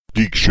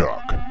Geek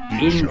Shock.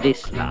 In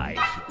this life,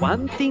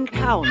 one thing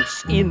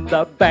counts. In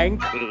the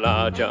bank,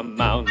 large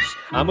amounts.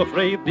 I'm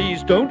afraid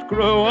these don't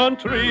grow on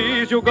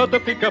trees. You gotta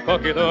pick a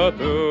pocket or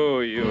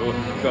two. You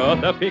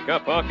gotta pick a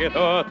pocket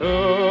or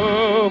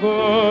two,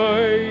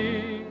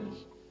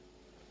 boys.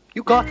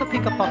 You gotta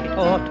pick a pocket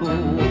or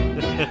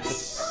two.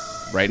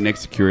 Right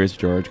next to Curious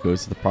George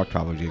goes to the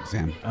proctology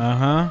exam.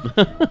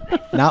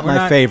 Not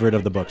my favorite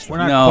of the books. We're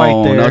not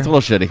quite there. No, it's a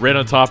little shitty. Right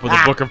on top of the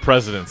Book of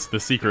Presidents, the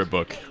secret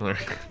book.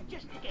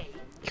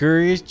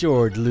 Curious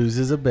George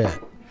loses a bet.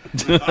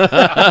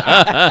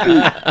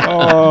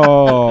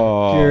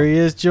 Oh.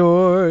 Curious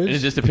George.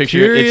 It's just a picture.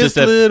 Curious It's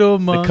just little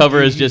the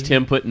cover is monkey. just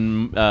him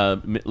putting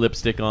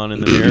lipstick on in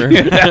the mirror.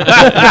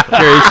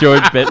 Curious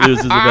George bet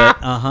loses a bet.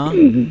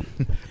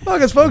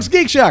 August, folks,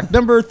 Geek Shock,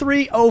 number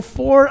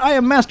 304. I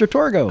am Master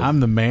Torgo. I'm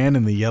the man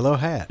in the yellow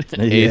hat.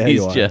 Yeah, He's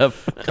you are.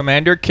 Jeff.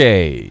 Commander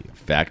K.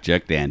 Fact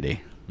check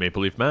Dandy.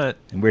 Maple Leaf Matt.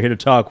 And we're here to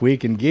talk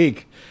Week in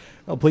Geek.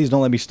 Oh, please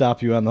don't let me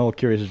stop you on the whole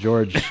Curious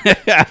George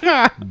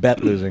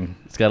bet losing.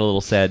 He's got a little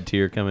sad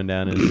tear coming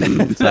down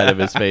inside of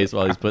his face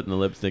while he's putting the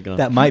lipstick on.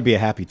 That might be a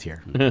happy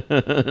tear.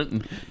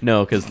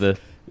 No, because the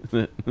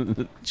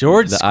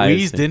George The eyes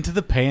squeezed thing. into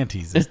the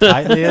panties as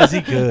tightly as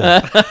he could.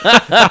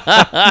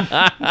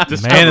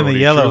 Discover Man in what the he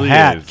yellow truly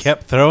hat is.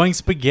 kept throwing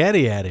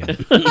spaghetti at him.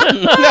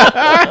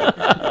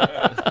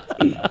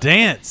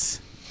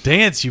 Dance.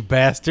 Dance, you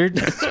bastard.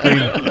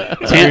 Screamed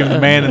the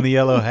man in the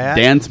yellow hat.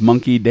 Dance,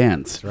 monkey,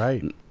 dance. That's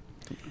right.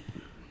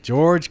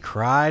 George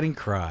cried and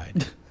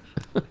cried.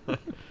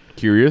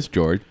 Curious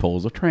George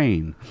pulls a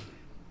train.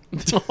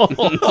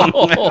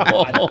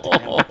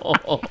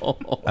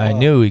 I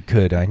knew he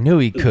could. I knew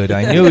he could.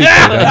 I knew he could.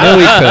 I knew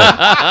he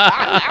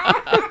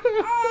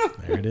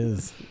could. There it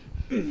is.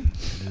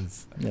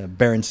 Yeah,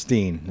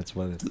 Berenstein. That's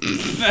what it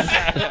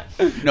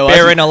is. No,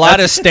 Bearing a lot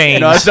of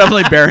stains. No, it's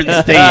definitely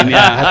Berenstein.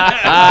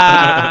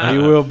 Yeah. He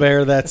will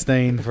bear that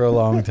stain for a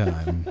long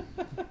time.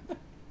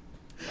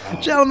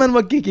 Gentlemen,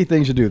 what geeky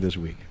things you do this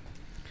week?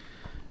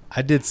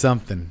 I did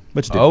something.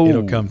 What you do? Oh.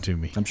 It'll come to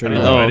me. I'm sure I you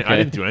didn't, will. do Oh, any- okay. I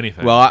didn't do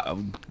anything.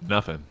 Well,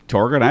 Nothing.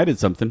 Torg and I did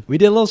something. We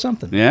did a little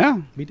something.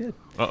 Yeah. We did.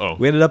 Uh-oh.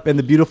 We ended up in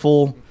the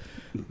beautiful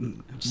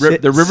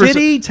The river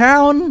city,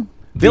 town,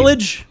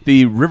 village.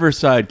 The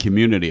Riverside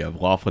community of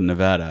Laughlin,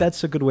 Nevada.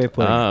 That's a good way of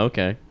putting it.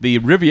 okay. the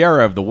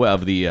Riviera of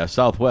the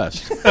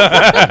Southwest.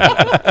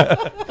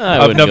 I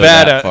wouldn't go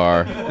Nevada. that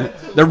far.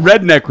 The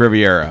redneck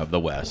Riviera of the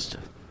West.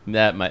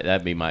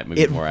 That'd be might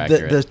be more The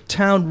accurate.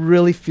 town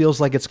really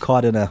feels like it's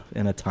caught in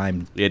a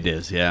time It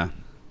is, yeah.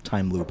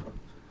 loop.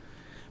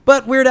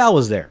 But Weird Al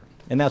was there,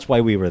 and that's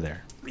why we were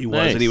there. He was,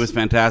 Nice. and he was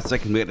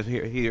fantastic. And we had to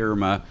hear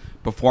him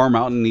perform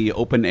out in the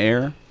open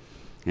air.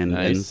 And,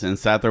 Nice. and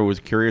sat there was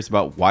curious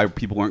about why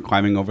people weren't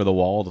climbing over the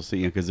wall to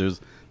see,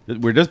 because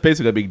we're just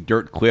basically a big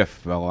dirt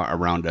cliff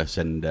around us,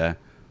 and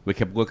we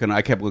kept looking.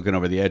 I kept looking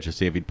over the edge to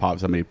see if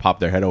somebody pop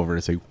their head over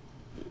to see,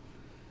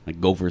 like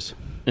gophers.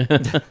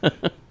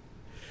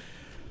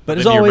 But Then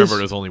as you always, remember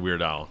it was only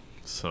Weird Al.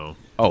 So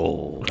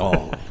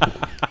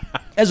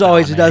as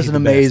always, he does he's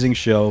an the amazing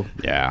show.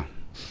 yeah.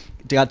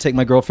 Got to take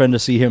my girlfriend to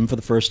see him for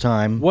the first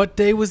time. What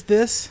day was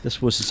this? This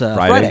was Friday.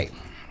 Friday.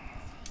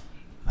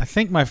 I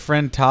think my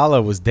friend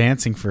Tala was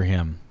dancing for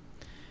him.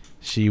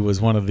 She was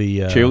one of the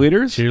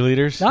Cheerleaders?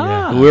 Cheerleaders.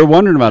 Ah. Yeah. We were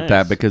wondering about Nice.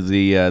 that because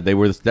they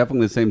were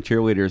definitely the same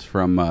cheerleaders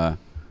from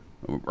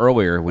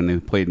earlier when they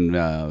played in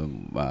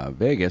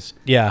Vegas.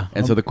 Yeah.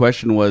 And so the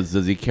question was,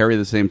 does he carry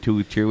the same two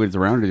cheerleaders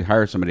around, or does he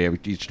hire somebody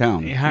at each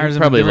town? He hires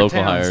them Probably in different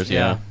local towns. hires,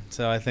 yeah.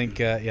 So I think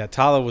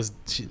Tala was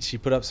she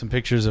put up some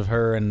pictures of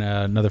her and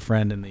another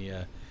friend in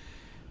the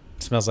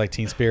Smells Like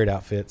Teen Spirit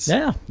outfits.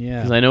 Yeah. Yeah.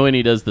 Because I know when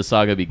he does the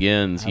Saga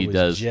Begins, I he was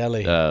does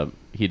jelly.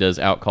 he does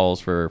out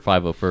calls for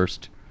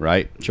 501st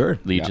Right? Sure.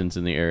 legions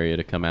in the area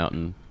to come out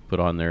and put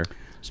on their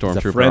stormtrooper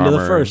He's a friend of the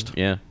armor first. and-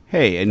 yeah.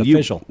 Hey, and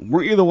Official.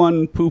 weren't you the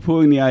one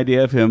poo-pooing the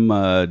idea of him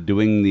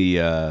doing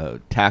the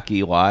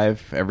tacky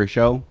live every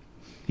show?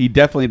 He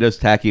definitely does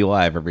tacky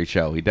live every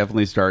show. He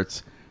definitely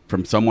starts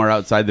from somewhere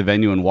outside the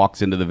venue and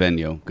walks into the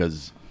venue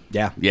because,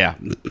 Yeah. yeah.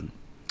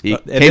 He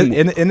In,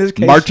 in his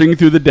case, marching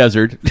through the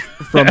desert.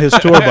 from his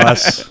tour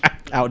bus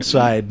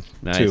outside,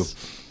 Nice. too.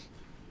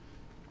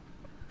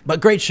 But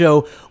great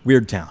show,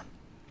 Weird Town.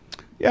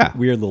 Yeah.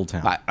 Weird little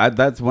town.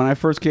 That's when I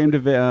first came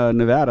to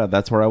Nevada.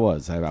 That's where I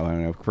was. When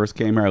I first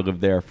came here, I lived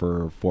there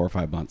for 4 or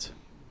 5 months.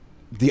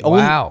 The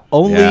Wow.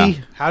 only Yeah.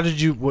 How did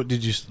you? What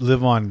did you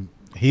live on?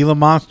 Gila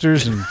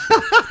monsters and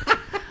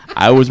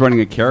I was running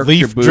a character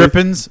leaf booth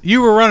drippings.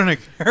 You were running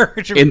a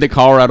character. in the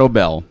Colorado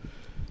Bell.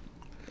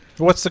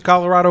 What's the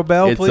Colorado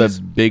Bell, It's please?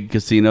 a big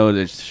casino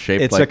that's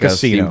shaped It's like a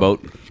casino.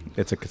 steamboat.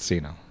 It's a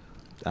casino.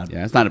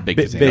 Yeah, it's not a big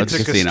Big- casino. big- It's a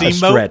It's like a casino. A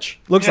steamboat? stretch.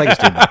 Looks like a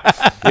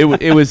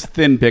steamboat. It was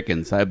thin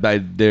pickings.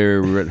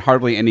 There were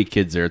hardly any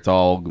kids there. It's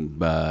all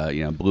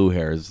blue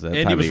hairs. that And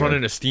he time was of year.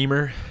 running a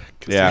steamer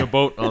casino Yeah.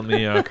 boat on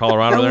the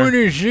Colorado there.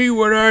 to see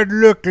what I'd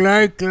look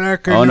like an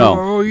Oh,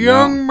 no.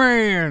 young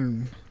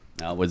man.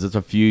 Was just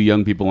a few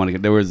young people want to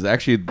get. There was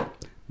actually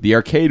the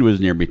arcade was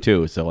near me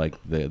too, so like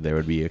there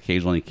would be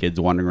occasionally kids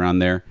wandering around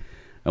there.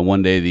 And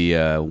one day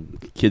the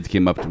kids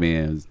came up to me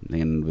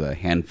and with a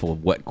handful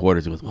of wet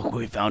quarters. It was, look what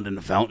we found in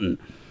the fountain.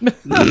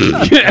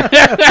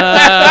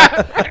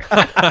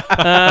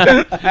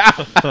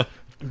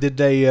 Did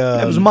they?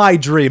 That was my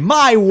dream,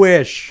 my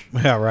wish.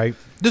 Yeah, right.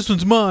 This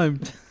one's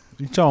mine.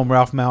 You tell him,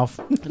 Ralph Mouth.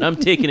 And I'm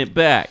taking it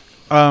back.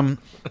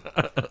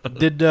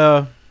 Did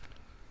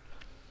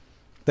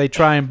they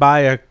try and buy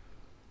a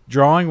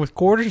drawing with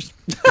quarters?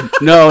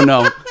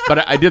 No.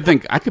 But I did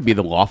think I could be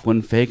the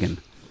Laughlin Fagin.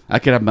 I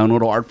could have my own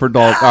little Artford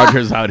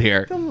Dodgers out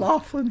here.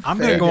 Laughlin I'm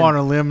going to go on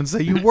a limb and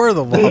say you were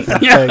the Laughlin.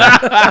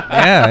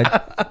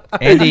 Yeah.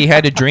 Andy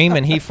had a dream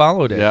and he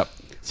followed it. Yep.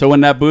 So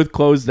when that booth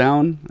closed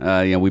down,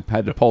 we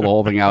had to pull the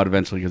whole thing out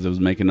eventually because it was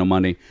making no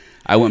money.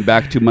 I went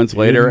back 2 months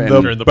later and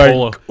During the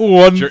polo.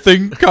 One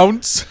thing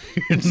counts.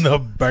 In the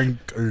bank,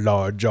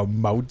 large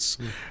amounts.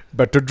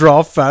 Better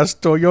draw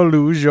fast or you'll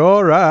lose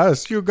your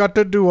ass. You got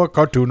to do a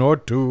cartoon or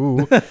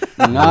two.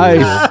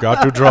 nice. You've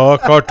got to draw a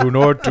cartoon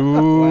or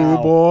two,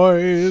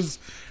 boys.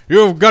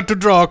 You've got to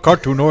draw a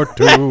cartoon or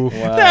two.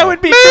 That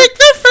would be Make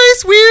the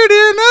face weird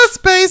in a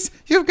space.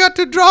 You've got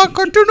to draw a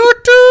cartoon or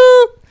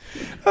two.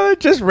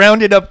 just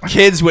rounded up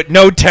kids with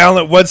no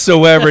talent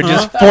whatsoever,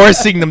 just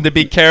forcing them to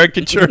be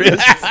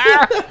caricaturists.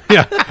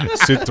 Yeah,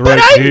 sit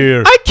right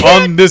here I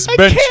can't, on this I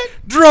bench. can't.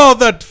 Draw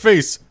that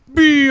face.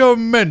 Be a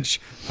mensch.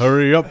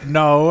 Hurry up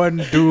now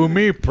and do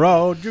me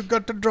proud. You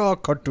got to draw a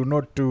cartoon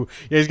or two.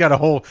 Yeah, he's got a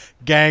whole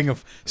gang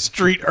of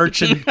street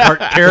urchin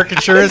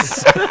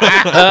caricaturists.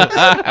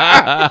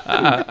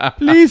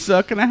 Please,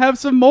 sir, can I have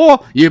some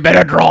more? You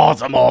better draw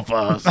some more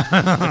first.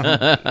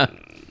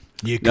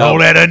 You call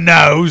that a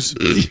nose?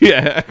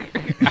 Yeah.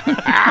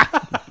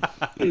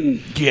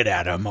 Get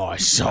out of my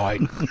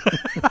sight.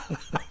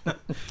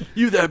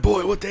 You there,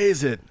 boy? What day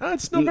is it?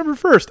 It's November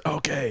 1st.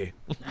 Okay.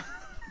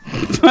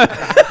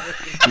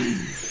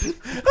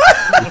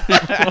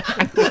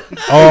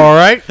 All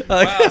right.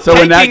 So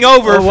when that, Taking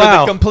over Oh,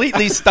 wow. for the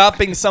completely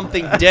stopping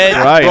something dead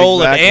Right,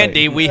 role exactly. of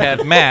Andy, we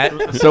have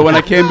Matt. so when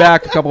I came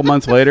back a couple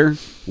months later,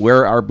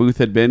 where our booth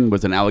had been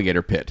was an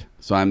alligator pit.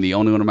 So I'm the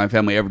only one in my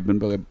family ever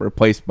been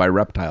replaced by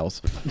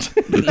reptiles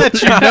That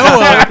you know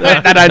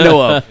of. that I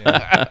know of.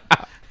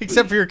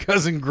 Except for your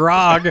cousin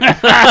Grog.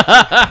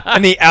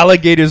 And the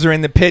alligators are in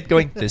the pit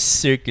going, the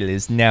circle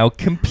is now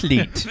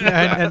complete.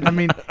 and I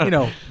mean,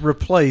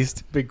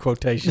 replaced, big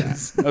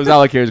quotations. Those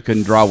alligators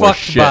couldn't draw worth Fucked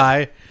shit.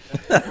 by.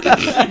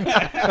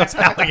 Those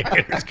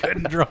alligators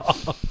couldn't draw.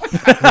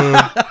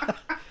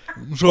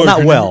 Sorry,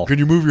 Not well. Can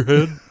you move your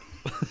head?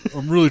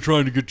 I'm really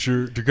trying to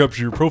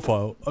capture your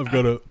profile. I've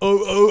got a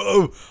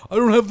I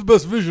don't have the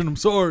best vision. I'm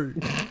sorry.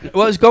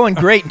 Well, it was going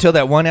great until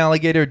that one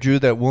alligator drew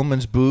that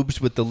woman's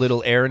boobs with the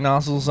little air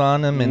nozzles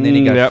on them, and then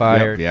he got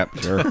fired. Yep,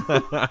 sure.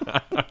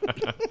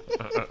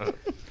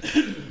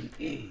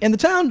 In the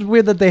town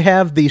where that they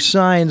have the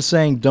signs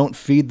saying "Don't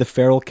feed the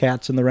feral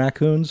cats and the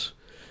raccoons,"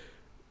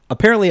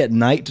 apparently at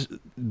night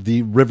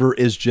the river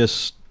is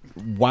just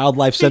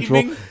wildlife central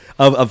Evening.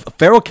 of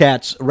feral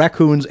cats,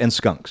 raccoons, and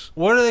skunks.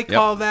 What do they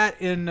call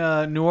that in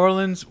New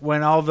Orleans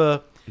when all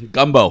the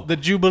Gumbo.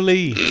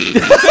 Jubilee?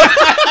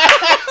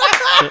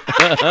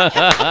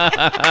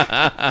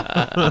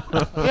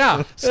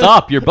 Yeah,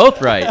 Stop. You're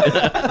both right.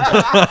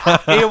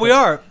 here we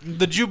are.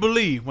 The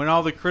Jubilee, when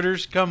all the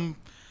critters come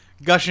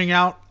gushing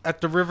out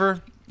at the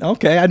river.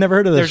 Okay, I never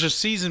heard of this. There's a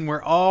season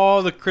where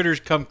all the critters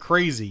come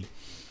crazy.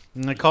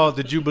 And they call it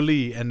the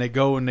Jubilee, and they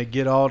go and they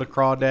get all the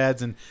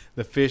crawdads and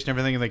the fish and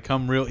everything, and they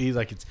come real easy.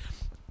 Like it's,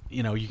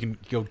 you can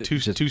go two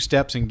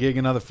steps and gig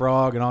another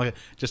frog and all that.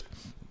 Just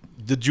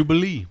the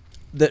Jubilee.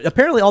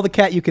 Apparently, all the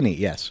cat you can eat.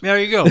 Yes, There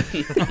you go.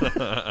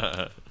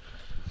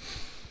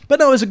 but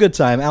no, it's a good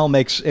time. Al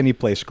makes any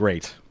place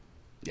great.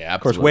 Yeah,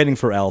 Of course, waiting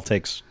for Al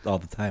takes all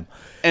the time.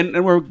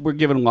 And we're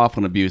giving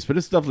Laughlin abuse, but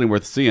it's definitely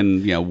worth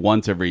seeing.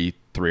 Once every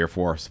 3 or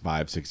 4,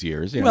 5, 6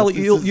 years. Well,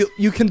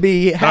 you can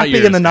be happy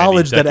years, in the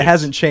knowledge Andy, that it decades.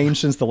 hasn't changed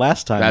since the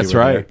last time. That's you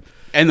were right.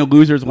 And the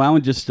Losers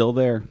Lounge is still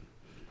there.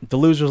 there. The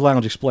Losers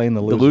Lounge. Explain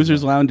the The Losers.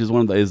 Losers Lounge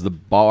is the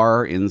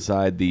bar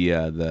inside the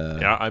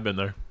Yeah, I've been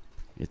there.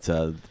 It's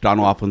Don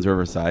Laughlin's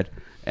Riverside,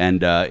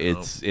 and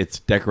it's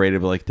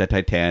decorated like the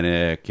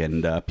Titanic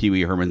and Pee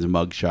Wee Herman's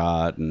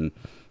mugshot and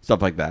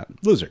stuff like that.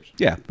 Losers.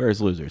 Yeah, various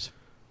losers.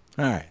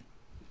 All right.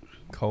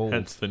 Cold.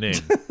 Hence the name.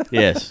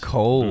 Yes.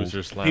 Cold.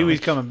 Losers Lounge. Pee-wee's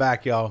coming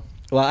back, y'all.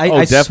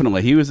 Well,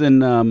 Definitely. He was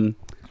in.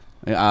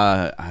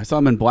 I saw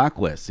him in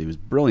Blacklist. He was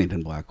brilliant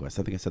in Blacklist.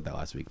 I think I said that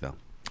last week, though.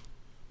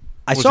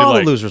 I Was saw it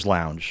like- the Losers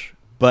Lounge,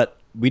 but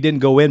we didn't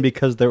go in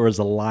because there was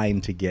a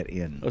line to get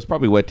in. It was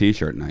probably Wet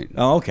T-shirt night.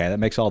 Oh, okay, that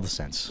makes all the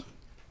sense.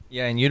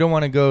 Yeah, and you don't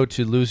want to go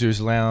to Loser's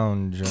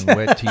Lounge on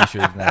wet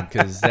T-shirt night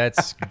because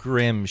that's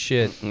grim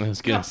shit. I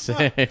was gonna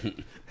say.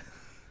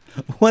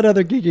 What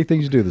other geeky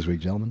things you do this week,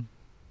 gentlemen?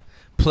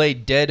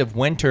 Played Dead of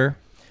Winter,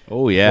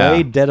 Oh yeah.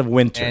 Play Dead of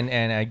Winter.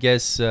 and I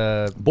guess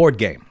board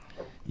game.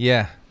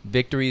 yeah,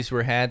 victories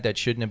were had that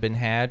shouldn't have been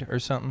had or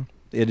something.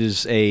 It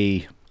is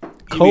a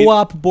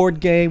co-op board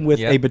game with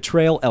Yep. a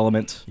betrayal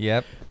element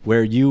Yep,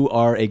 where you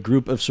are a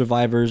group of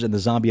survivors in the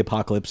zombie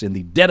apocalypse in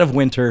the dead of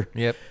winter.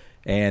 yep.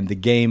 and the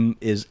game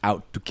is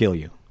out to kill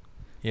you,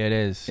 Yeah, it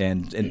is.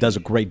 and it does a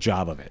great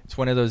job of it. It's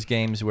one of those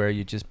games where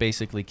you just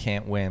basically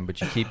can't win,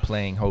 but you keep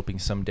playing, hoping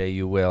someday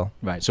you will.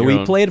 Right. So Your we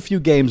own- played a few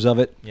games of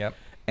it, Yep.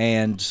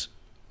 and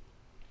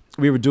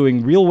we were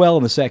doing real well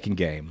in the second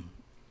game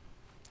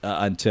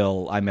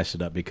until I messed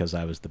it up because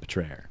I was the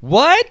betrayer.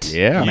 What?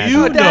 Yeah.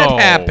 How'd that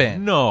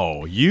happen?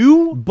 No,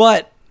 you?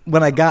 But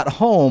when I got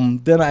home,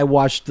 then I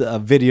watched a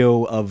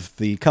video of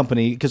the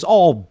company, because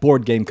all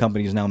board game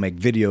companies now make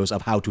videos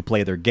of how to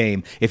play their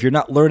game. If you're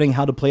not learning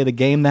how to play the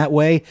game that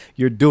way,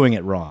 you're doing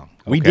it wrong.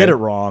 We Okay. did it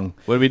wrong.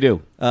 What did we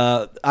do?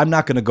 I'm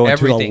not going to go into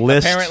Everything. a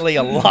list. Apparently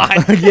a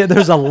lot. Yeah,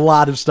 there's a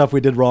lot of stuff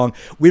we did wrong.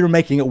 We were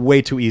making it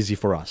way too easy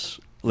for us.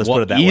 Let's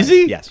put it that way.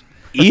 Easy? Yes.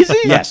 Easy?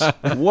 Yes.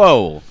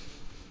 Whoa.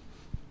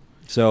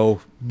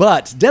 So,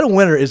 but Dead of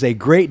Winter is a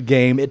great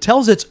game. It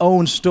tells its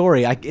own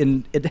story.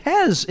 It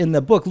has in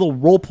the book little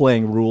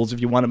role-playing rules if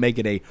you want to make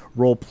it a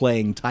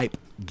role-playing type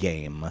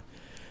game.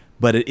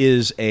 But it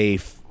is a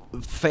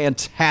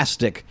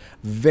fantastic,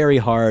 very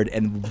hard,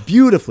 and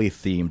beautifully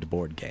themed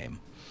board game.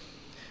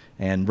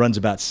 And runs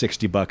about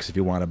 $60 if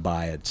you want to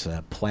buy it.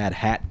 Plaid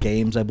Hat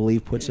Games, I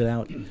believe, puts it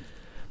out.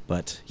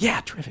 But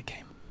yeah, terrific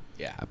game.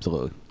 Yeah,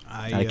 absolutely.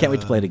 I can't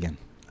wait to play it again.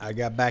 I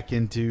got back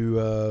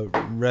into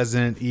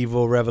Resident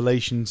Evil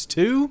Revelations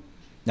 2.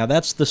 Now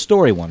that's the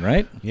story one,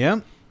 right?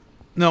 Yeah.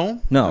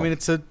 No. No. I mean,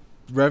 it's a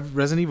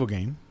Resident Evil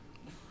game.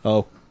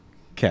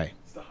 Okay.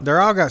 They're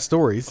all got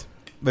stories,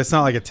 but it's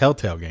not like a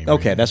Telltale game. or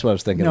Okay, anything. that's what I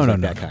was thinking. No, It was no,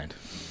 like no, that no. kind.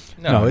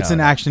 No, it's an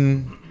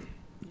action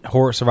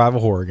survival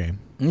horror game.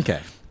 Okay.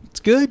 It's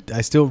good.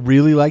 I still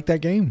really like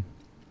that game.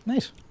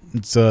 Nice.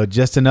 It's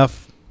just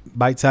enough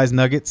bite-sized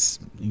nuggets.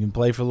 You can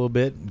play for a little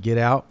bit, get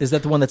out. Is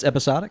that the one that's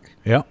episodic?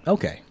 Yeah.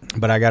 Okay.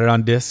 But I got it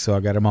on disc, so I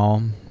got them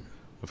all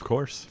Of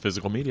course,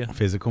 physical media.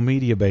 physical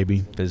media,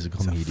 baby. Physical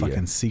It's a media.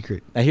 fucking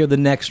secret. I hear the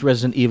next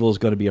Resident Evil is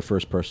going to be a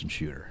first-person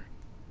shooter.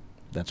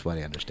 That's what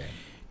I understand.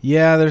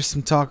 Yeah, there's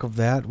some talk of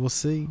that. We'll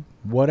see.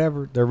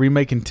 Whatever. They're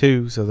remaking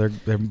 2, so their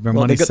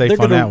money's they're safe on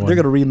gonna, that one. They're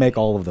going to remake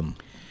all of them.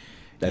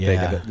 I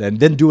think Yeah. of it, and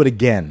then do it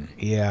again.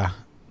 Yeah.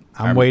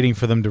 I'm waiting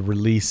for them to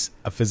release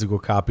a physical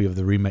copy of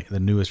the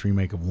newest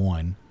remake of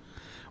 1,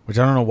 which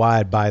I don't know why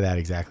I'd buy that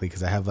exactly,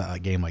 because I have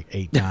that game like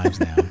 8 times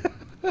now.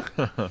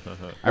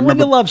 When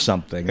you love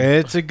something.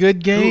 It's a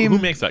good game. Who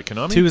makes that?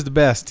 Konami? 2 is the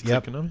best. Is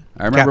Yep. it Konami?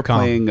 I remember Capcom.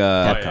 playing.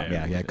 Capcom,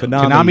 yeah, yeah.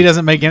 Konami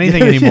doesn't make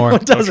anything anymore. No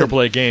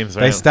AAA games.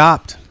 They Right?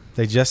 stopped.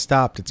 They just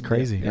stopped. It's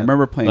crazy. I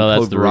remember playing Well,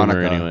 that's Code the rumor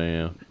Veronica. anyway.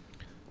 Yeah.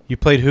 You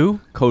played who?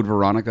 Code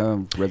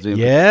Veronica, Resident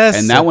Evil. Yes.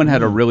 And that one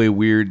had a really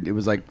weird. It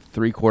was like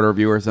 3/4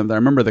 view or something. I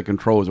remember the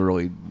controls were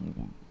really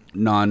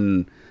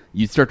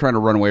you start trying to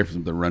run away from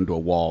something, run to a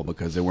wall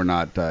because they were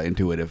not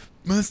intuitive.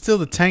 Well, it's still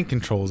the tank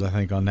controls, I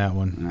think, on that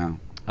one. No.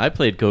 I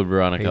played Code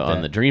Veronica Hate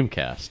on that. the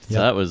Dreamcast. So Yep.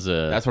 that was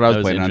That's what I was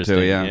that playing on too,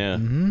 interesting, yeah.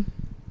 Mm-hmm.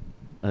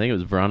 I think it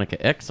was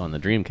Veronica X on the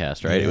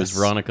Dreamcast, right? It was Yes.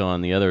 Veronica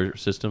on the other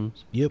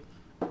systems. Yep.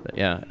 But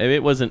yeah,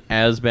 it wasn't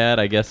as bad,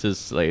 I guess,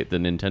 as like the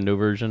Nintendo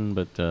version,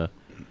 but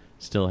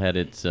still had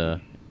its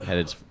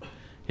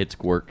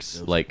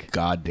quirks. Like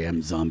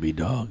Goddamn zombie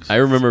dogs. I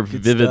remember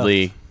Good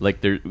vividly, stuff.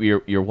 like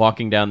you're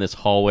walking down this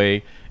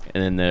hallway,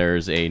 and then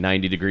there's a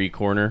 90-degree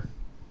corner,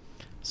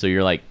 so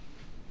you're like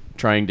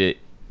trying to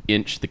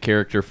inch the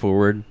character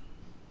forward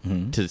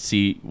to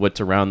see what's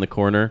around the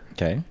corner.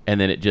 Okay. And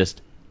then it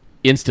just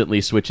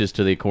instantly switches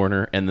to the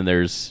corner, and then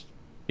there's,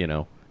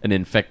 an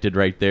infected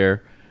right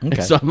there.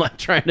 Okay. So I'm like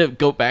trying to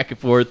go back and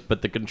forth,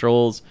 but the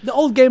controls. The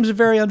old games are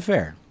very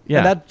unfair. Yeah.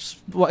 And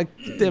that's why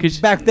 'Cause-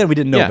 back then we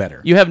didn't know yeah,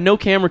 better. You have no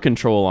camera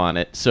control on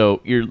it,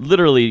 so you're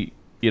literally,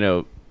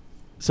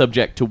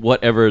 subject to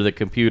whatever the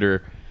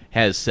computer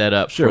has set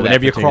up. Sure, for that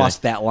whenever you particular- cross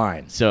that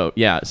line. So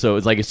so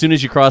it's like as soon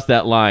as you cross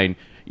that line,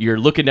 you're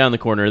looking down the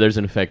corner. There's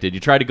an infected. You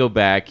try to go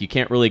back. You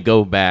can't really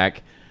go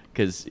back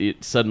because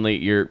suddenly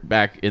you're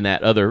back in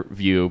that other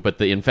view, but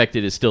the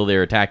infected is still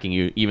there attacking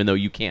you, even though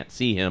you can't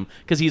see him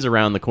because he's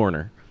around the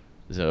corner.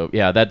 So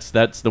yeah, that's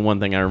the one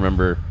thing I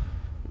remember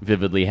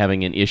vividly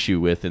having an issue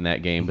with in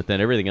that game. But then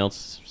everything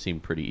else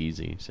seemed pretty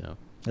easy. So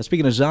Now,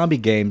 speaking of zombie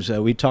games,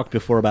 we talked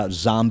before about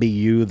Zombie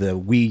U, the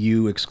Wii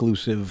U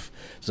exclusive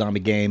zombie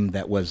game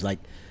that was like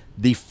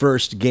the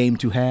first game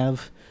to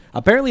have.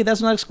 Apparently,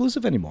 that's not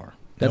exclusive anymore.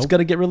 That's Nope. going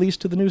to get released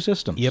to the new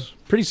systems. Yep.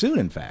 Pretty soon,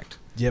 in fact.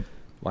 Yep.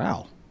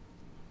 Wow.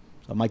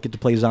 I might get to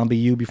play Zombie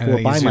U I before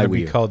think buying it's my going to Wii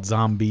be U. called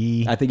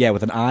Zombie. I think, yeah,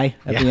 with an I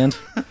at the Yeah. end.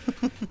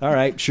 All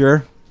right,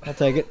 sure. I'll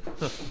take it.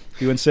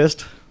 You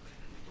insist.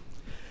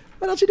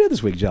 What else you do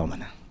this week,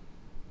 gentlemen?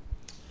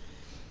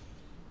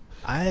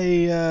 I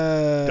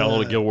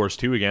Downloaded Guild Wars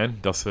 2 again.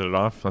 Dusted it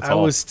off. That's I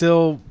all. was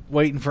still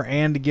waiting for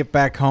Ann to get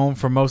back home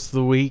for most of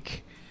the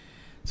week,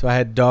 so I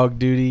had dog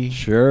duty.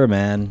 Sure,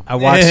 man. I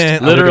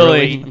watched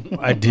literally.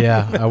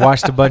 I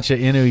watched a bunch of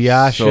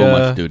Inuyasha. So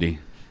much duty.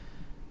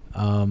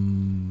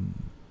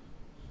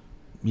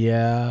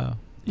 Yeah.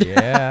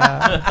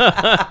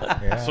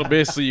 Yeah. So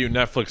basically, you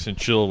Netflix and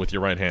chill with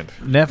your right hand.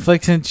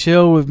 Netflix and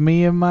chill with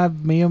me and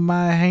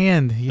my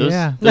hand. those,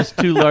 Yeah. those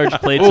 2 large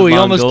plates Oh, of he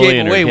almost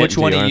Mongolian gave are away getting which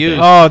to one you, he aren't they?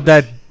 used. Oh,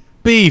 that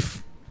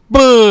beef.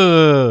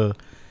 Buh.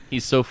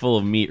 He's so full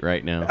of meat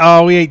right now.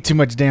 Oh, we ate too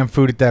much damn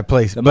food at that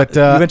place. But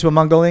you went to a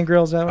Mongolian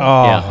grill, is that right?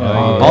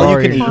 all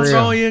you can eat.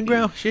 Mongolian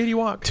grill, Shady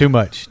Walk. Too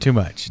much.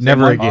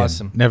 Never again.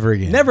 Awesome. Never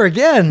again. Never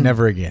again.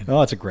 Never again.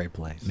 Oh, it's a great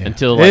place. Yeah.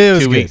 Until It like was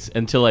 2 good. weeks.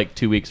 Until like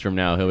 2 weeks from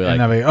now, he'll be like,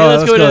 And I'll be, "Hey, oh,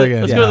 let's go to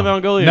again." let's go to the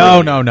Mongolian.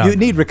 No, grill." no. You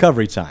need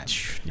recovery time.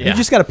 Yeah. You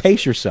just got to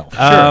pace yourself.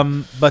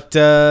 But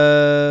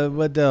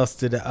what else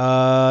did?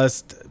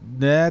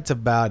 That's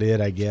about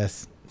it, I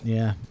guess.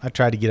 Yeah, I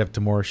tried to get up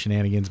to more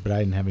shenanigans, but I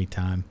didn't have any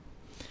time.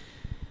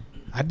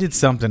 I did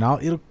something.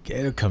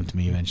 It'll come to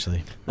me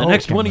eventually. The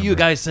next one of you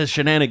guys says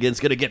shenanigans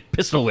gonna get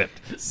pistol whipped.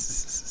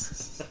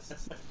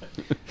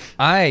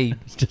 I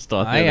Just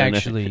on the I internet.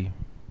 actually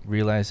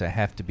realize I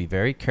have to be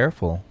very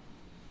careful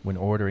when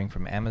ordering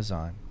from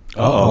Amazon.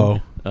 Uh-oh.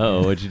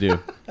 Oh, what'd you do?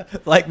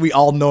 Like we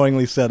all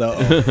knowingly said,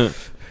 oh.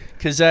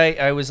 Because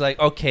I was like,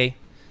 okay,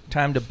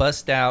 time to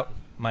bust out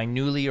my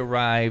newly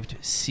arrived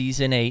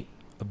season 8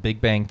 of Big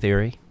Bang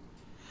Theory.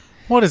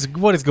 What is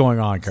going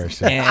on,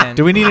 Kirsten? And-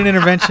 Do we need an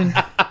intervention?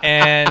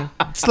 And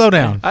Slow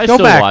down. I Go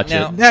still back. watch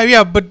Now- it.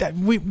 Yeah, but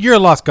you're a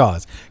lost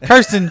cause.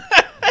 Kirsten,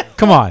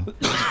 come on.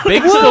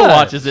 Big still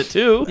watches it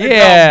too.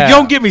 yeah.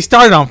 Don't get me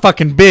started on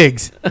fucking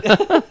Biggs.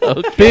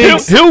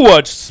 Biggs. He'll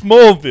watch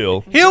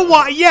Smallville. He'll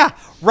watch. Yeah,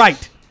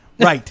 right.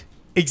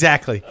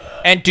 Exactly.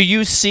 And do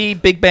you see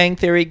Big Bang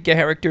Theory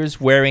characters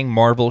wearing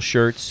Marvel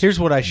shirts? Here's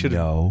what I should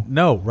No.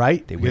 No,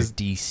 right? They wear Because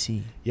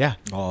DC. yeah,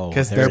 Oh,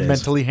 because there they're it is.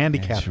 mentally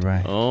handicapped. That's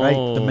right. Oh.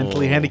 Right, the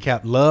mentally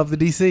handicapped love the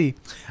DC.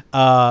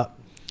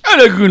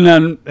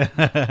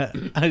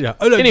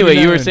 Anyway,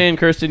 you were saying,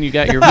 Kirsten, you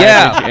got your message,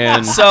 Yeah.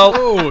 and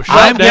So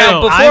I'm now,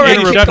 down. before I'm I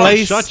gonna kick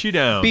replace- Shut you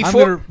down. Be- I'm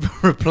Before- going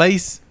to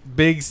replace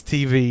Big's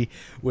TV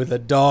with a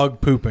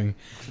dog pooping.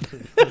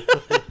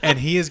 And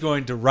he is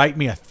going to write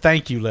me a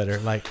thank you letter.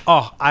 Like,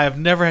 oh, I have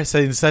never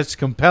seen such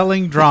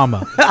compelling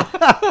drama.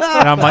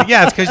 And I'm like,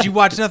 yeah, it's because you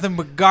watch nothing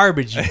but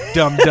garbage, you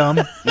dumb.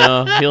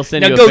 no, he'll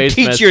send Now you a go face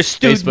teach your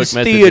students Facebook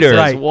message theater.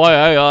 that says, Right. why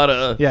I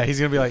oughta. Yeah, he's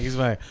going to be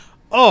like,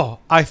 oh,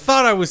 I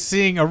thought I was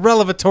seeing a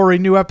revelatory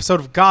new episode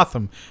of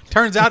Gotham.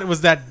 Turns out it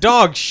was that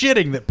dog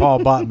shitting that Paul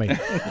bought me.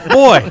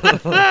 Boy,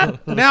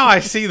 now I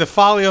see the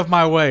folly of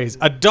my ways.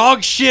 A dog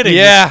shitting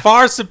Yeah. is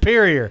far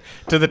superior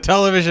to the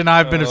television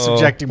I've been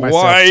subjecting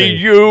myself Why to.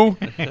 you?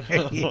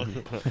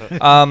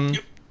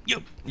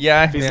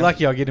 Yeah. If he's yeah.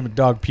 lucky, I'll get him a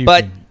dog puking.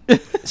 But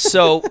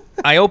so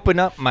I open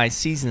up my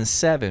season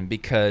 7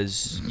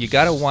 because you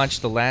got to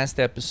watch the last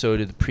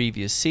episode of the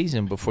previous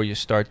season before you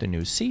start the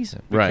new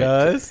season. Right.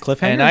 Because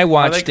Cliffhanger? And I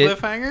watched it.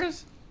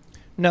 cliffhangers?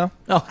 No,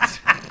 All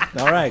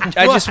right.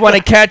 I just want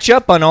to catch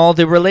up on all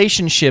the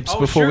relationships Oh,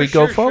 before sure, we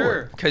go sure, forward.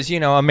 sure. Because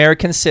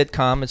American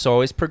sitcom, it's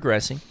always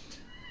progressing.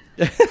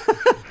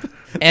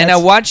 And I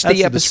watched that's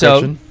the the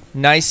episode, description.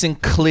 nice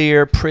and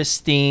clear,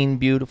 pristine,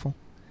 beautiful.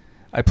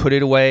 I put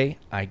it away.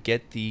 I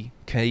get the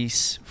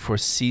case for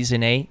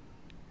season 8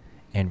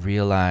 and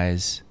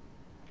realize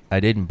I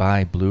didn't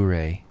buy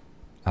Blu-ray.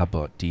 I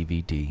bought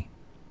DVD.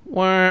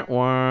 Wah,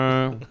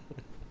 wah.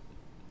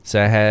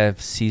 So I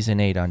have season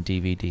 8 on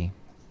DVD.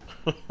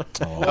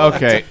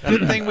 Okay.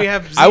 Good thing we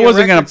have I Zia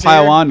wasn't going Records to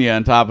pile here. on you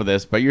on top of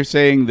this, but you're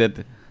saying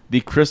that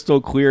the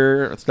crystal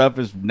clear stuff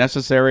is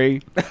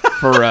necessary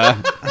for a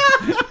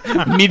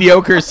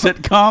mediocre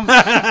sitcom? Oh,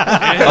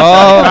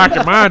 Back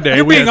in my day,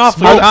 You're we being had awful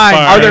smoke kind,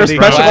 fire. Are there Andy.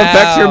 special Wow.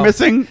 effects you're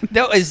missing?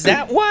 no, is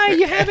that why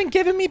you haven't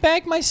given me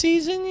back my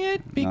season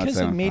yet? Because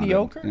No, of I'll find it.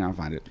 mediocre? Yeah, I'll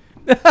find it.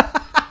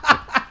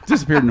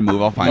 Disappeared in the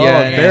move. I'll find Yeah,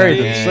 it. buried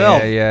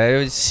himself. Yeah.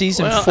 It was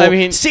season Well, 4. I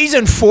mean-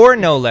 season 4,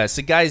 no less.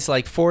 The guy's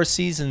like 4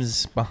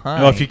 seasons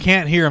behind. Well, if you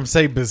can't hear him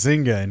say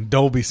Bazinga in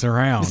Dolby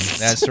Surround.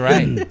 That's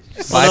right.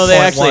 Well, no, they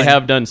actually 5.1.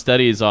 have done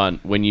studies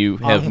on when you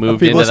have moved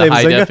people into the say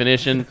high Bazinga?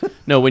 definition.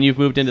 No, when you've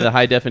moved into the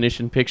high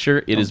definition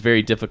picture, it is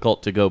very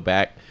difficult to go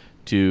back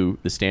to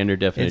the standard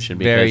definition.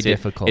 very because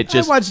difficult. It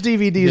just I watch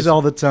DVDs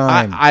all the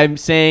time. I'm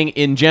saying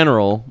in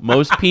general,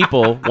 most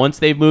people once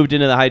they've moved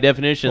into the high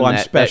definition, well, I'm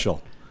that-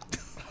 special.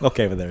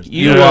 Okay, but there's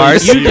You Yeah, are you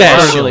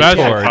special, are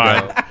Tor,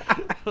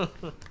 special. though.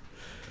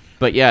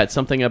 But yeah, it's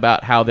something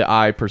about how the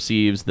eye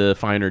perceives the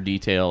finer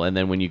detail, and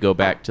then when you go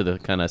back to the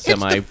kind of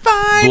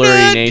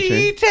semi-blurry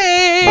nature.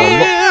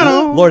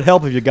 Lord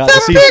help if you got to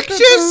see.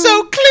 Picture's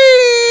so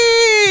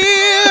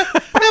clear,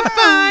 the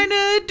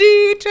finer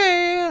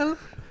detail.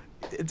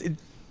 It's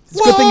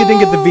a good thing you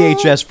didn't get the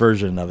VHS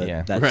version of it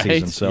Yeah. that Right?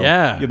 season. So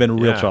Yeah. you've been in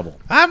real Yeah. trouble.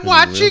 I'm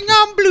watching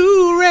on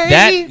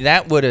Blu-ray.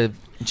 That would have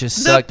just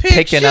The sucked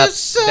picking up picture's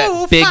so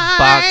that big fine.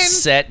 box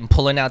set and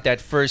pulling out that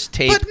first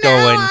tape but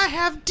going, now I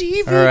have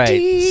DVD. all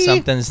right,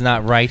 something's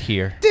not right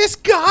here. This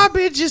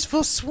garbage is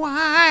for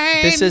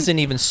swine. This isn't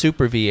even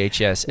Super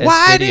VHS.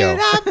 Why S-Video. did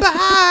I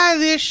buy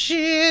this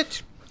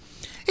shit?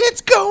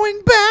 It's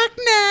going back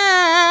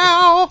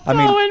now. I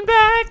mean, Going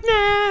back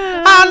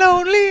now. I'll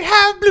only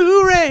have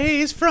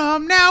Blu-rays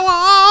from now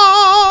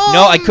on.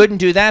 No, I couldn't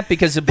do that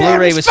because the There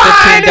Blu-ray is was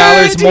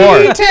 $15 finer more.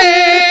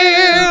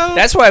 detail.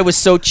 That's why it was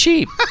so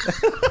cheap.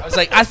 I was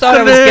like, I thought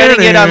I was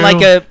getting it on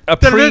like a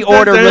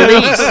pre-order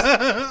release.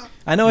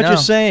 I know what No. you're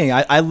saying.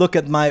 I look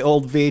at my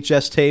old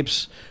VHS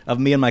tapes of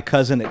me and my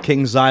cousin at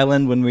Kings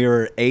Island when we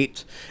were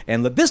 8,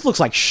 and this looks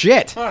like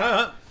shit.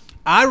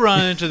 I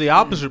run into the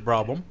opposite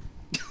problem.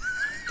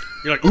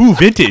 You're like, ooh,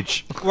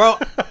 vintage. Well,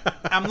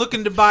 I'm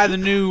looking to buy the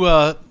new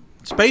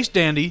Space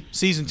Dandy.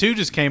 Season 2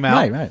 just came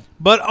out. Right.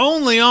 But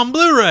only on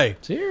Blu-ray.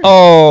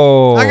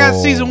 Oh. I got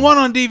Season 1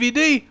 on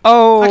DVD.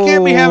 Oh. I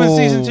can't be having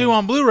Season 2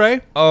 on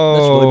Blu-ray. Oh.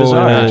 That's really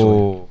bizarre,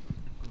 actually.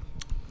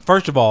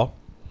 First of all,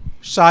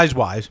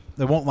 size-wise,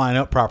 they won't line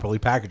up properly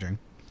packaging.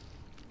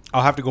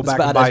 I'll have to go back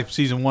and buy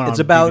Season 1 on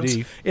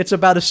DVD. It's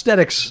about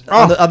aesthetics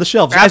on the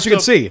shelves, as you can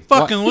see.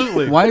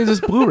 Fucking Why is this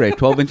Blu-ray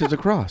 12 inches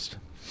across?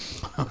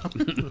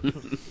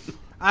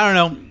 I don't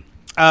know.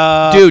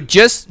 Dude,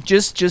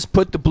 just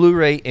put the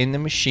Blu-ray in the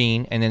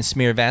machine and then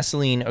smear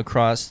Vaseline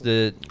across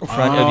the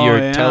front of your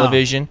yeah.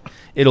 television.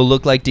 It'll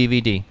look like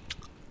DVD.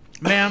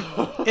 Man,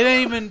 it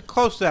ain't even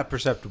close to that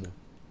perceptible.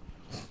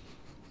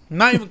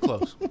 Not even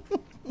close.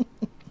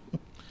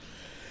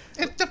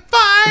 It's the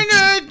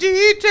finer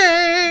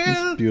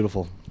detail.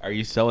 Beautiful. Are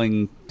you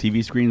selling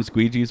TV screen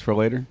squeegees for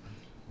later?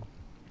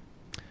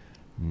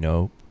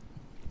 Nope.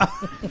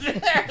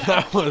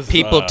 That was,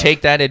 People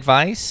take that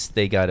advice.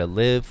 They got to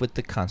live with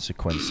the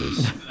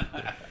consequences.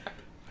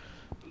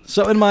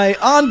 So in my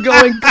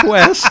ongoing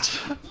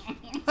quest,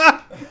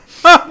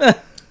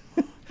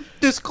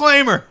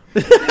 Disclaimer.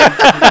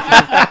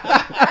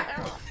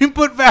 You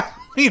put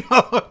Vaseline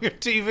all over your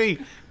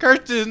TV.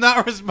 Kirsten is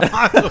not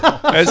responsible.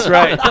 That's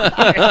right.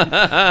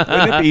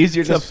 Wouldn't it be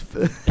easier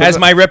to As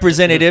my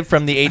representative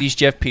from the 80s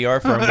Jeff PR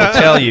firm will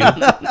tell you.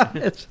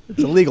 it's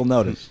a legal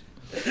notice.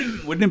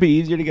 Wouldn't it be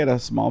easier to get a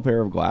small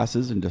pair of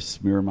glasses and just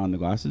smear them on the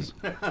glasses?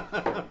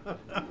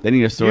 Then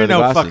you just store You're the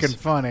no glasses. fucking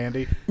fun,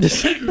 Andy.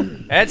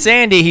 That's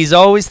Andy. He's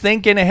always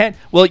thinking ahead.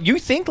 Well, you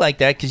think like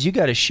that because you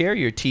got to share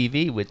your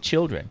TV with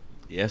children.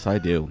 Yes, I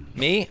do.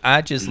 Me,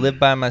 I just live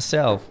by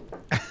myself.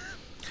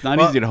 It's not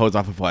easy to hose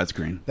off a flat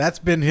screen. That's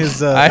been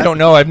his. I don't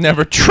know. I've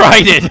never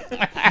tried it.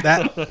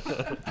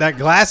 That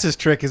glasses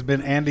trick has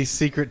been Andy's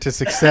secret to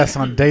success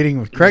on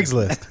dating with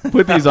Craigslist.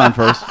 Put these on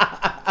first.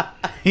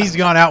 He's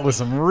gone out with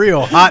some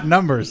real hot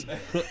numbers.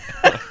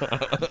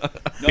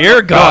 Beer No,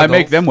 I goggles.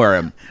 make them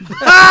wear them.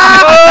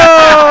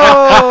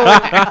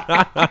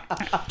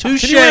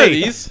 Touche. Can you wear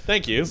these?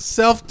 Thank you.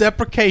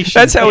 Self-deprecation.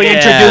 That's how he Yeah.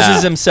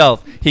 introduces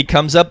himself. He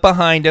comes up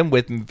behind him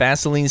with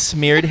Vaseline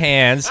smeared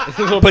hands,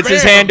 puts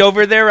his hand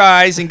over their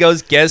eyes, and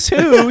goes, "Guess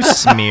who?"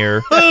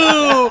 Smear.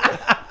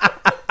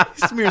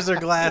 Smears their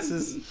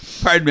glasses.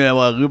 Pardon me, I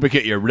want to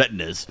lubricate your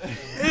retinas.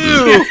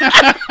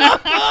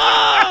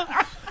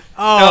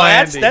 Oh, No,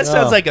 Andy. that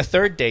sounds like a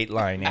third date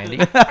line, Andy.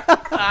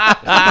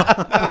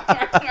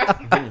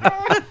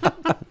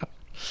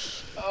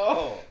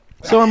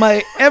 So in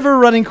my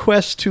ever-running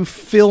quest to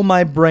fill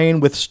my brain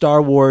with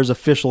Star Wars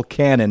official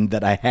canon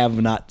that I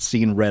have not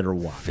seen, read, or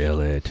watched, Fill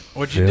it.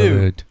 What'd you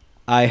do?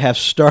 I have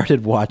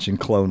started watching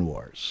Clone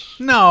Wars.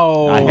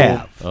 No. I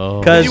have.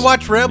 Oh, Did you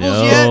watch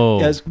Rebels yet?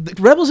 Because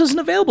Rebels isn't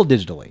available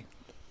digitally.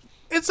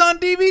 It's on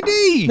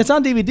DVD. It's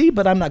on DVD,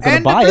 but I'm not going to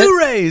And buy the it.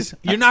 Blu-rays.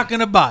 You're not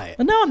going to buy it.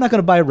 No, I'm not going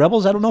to buy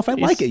Rebels. I don't know if I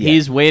like it yet.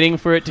 He's waiting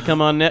for it to come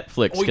on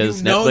Netflix Well, because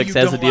you know Netflix you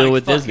has a don't deal like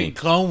with fucking Disney.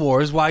 Clone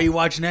Wars. Why are you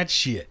watching that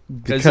shit?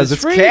 because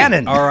it's free.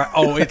 canon. All right.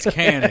 Oh, it's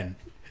canon.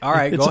 All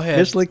right, It's go ahead.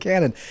 officially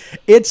canon.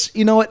 It's,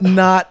 you know what,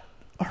 not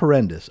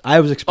horrendous. I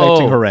was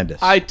expecting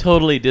horrendous. I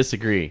totally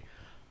disagree.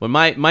 When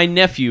my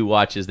nephew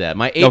watches that,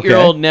 my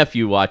 8-year-old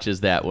nephew watches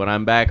that when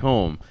I'm back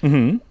home,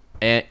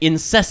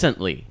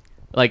 incessantly.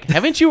 Like,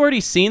 haven't you already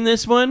seen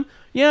this one?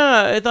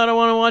 Yeah, I thought I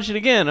want to watch it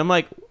again. I'm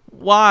like,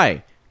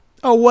 why?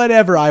 Oh,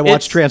 whatever. I watched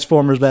It's-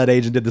 Transformers that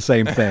age and did the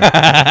same thing.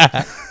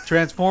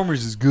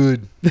 Transformers is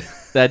good.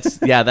 That's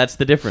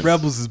the difference.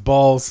 Rebels is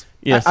balls.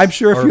 Yes. I'm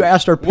sure if Or- you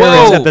asked our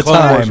parents Whoa, at the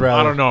Clone Wars, time. rather.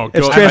 I don't know. If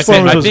Go-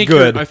 Transformers was think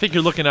good. I think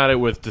you're looking at it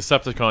with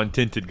Decepticon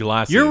tinted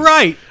glasses. You're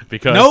right.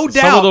 Because No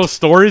some doubt. of those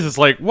stories, it's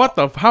like, what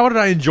the? How did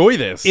I enjoy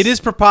this? It is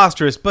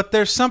preposterous, but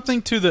there's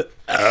something to the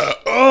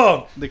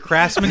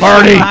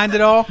craftsmanship behind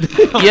it all.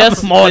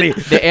 yes,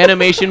 the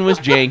animation was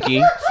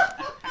janky.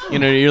 You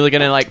know, you're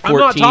looking at like 14 I'm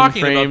not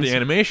talking frames. about the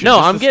animation. No,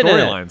 just I'm the getting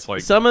storylines. it.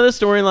 Like, Some of the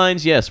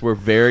storylines, yes, were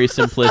very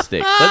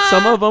simplistic, but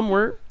some of them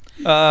were.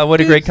 What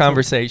a great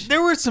conversation.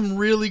 There were some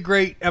really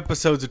great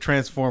episodes of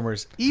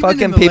Transformers. Even in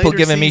Fucking the people later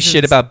giving me shit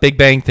seasons. about Big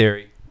Bang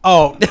Theory.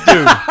 Oh,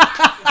 dude.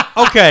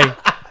 Okay.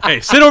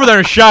 hey, sit over there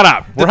and shut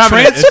up. We're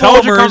having an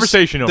intelligent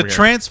conversation over the here.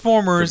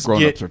 Transformers The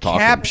grown-ups get are talking.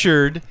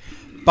 captured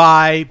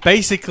by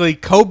basically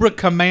Cobra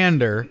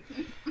Commander,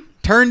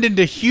 turned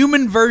into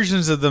human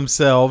versions of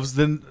themselves,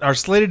 then are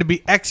slated to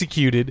be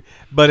executed,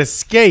 but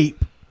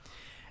escape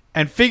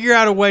and figure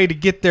out a way to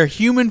get their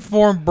human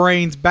form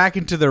brains back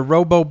into their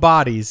robo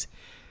bodies.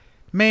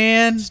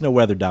 Man, It's no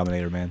Weather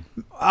Dominator, man.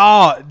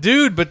 oh,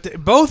 dude,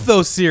 but both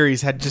those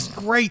series had just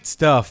great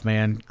stuff,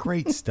 man.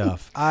 Great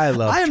stuff. I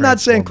love I am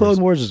not saying Transformers.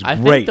 Clone Wars is I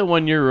great. think the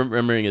one you're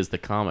remembering is the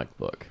comic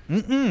book.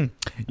 You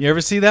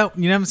ever see that?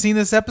 You haven't seen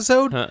this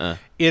episode? Uh-uh.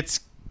 It's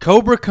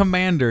Cobra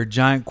Commander,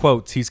 giant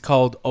quotes. He's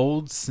called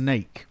Old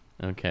Snake.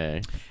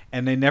 Okay.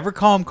 And they never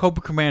call him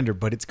Cobra Commander,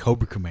 but it's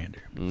Cobra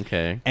Commander.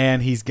 Okay.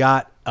 And he's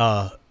got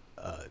a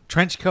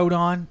trench coat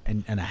on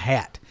and a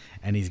hat.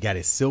 And he's got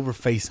his silver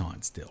face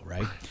on still,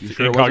 right? You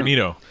sure it wasn't-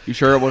 Incognito. You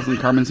sure it wasn't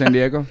Carmen San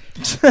Diego?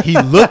 He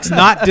looks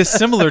not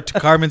dissimilar to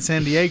Carmen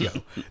San Diego.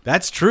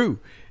 That's true.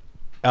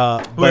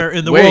 Where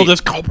in the wait. world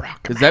is Cobra?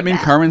 Does that mean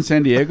Carmen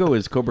San Diego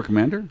is Cobra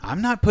Commander?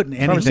 I'm not putting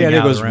anything Carmen San out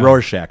Diego's around.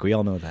 Rorschach. We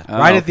all know that.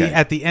 Right okay.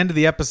 at the end of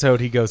the episode,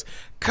 he goes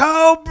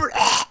Cobra,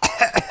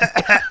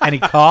 and he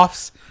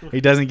coughs.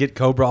 He doesn't get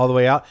Cobra all the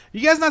way out.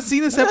 You guys not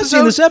seen this I've episode?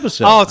 seen this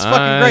episode. Oh, it's fucking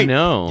I great.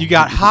 know. You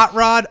got Hot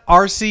Rod,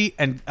 RC,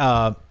 and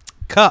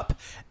Cup,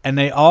 and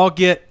they all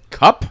get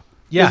Cup?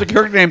 Yeah. There's a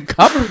character named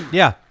Cup?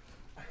 yeah.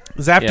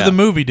 It's after Yeah. the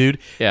movie, dude.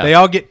 Yeah. They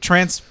all get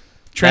That's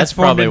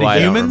transformed probably into why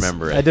humans. I don't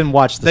remember it. I didn't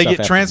watch the They stuff get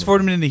after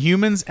transformed into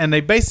humans, and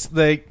they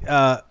basically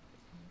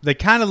they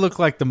kind of look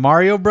like the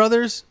Mario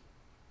Brothers,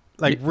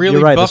 like the really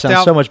You're right. That buffed sounds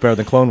out. so much better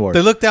than Clone Wars.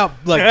 They looked out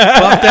like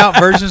buffed out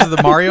versions of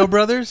the Mario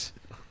Brothers.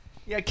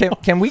 Yeah,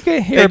 can we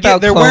hear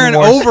about They're Clone wearing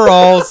Wars?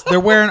 overalls. They're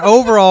wearing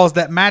overalls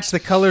that match the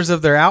colors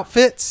of their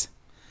outfits.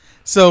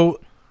 So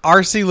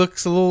RC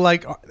looks a little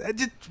like.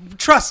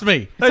 Trust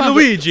me. Hey,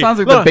 Luigi. Sounds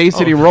like the Bay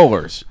City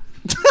Rollers.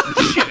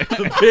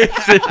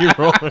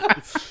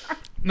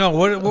 No,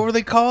 what were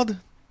they called?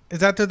 Is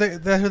that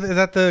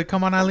the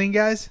Come On Eileen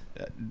guys?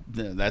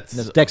 That's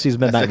Dexy's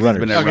Midnight Dexy's Runners.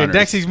 Midnight Okay, Runners.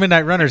 Dexy's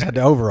Midnight Runners had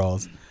the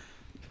overalls.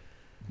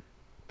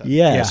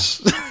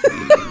 Yes.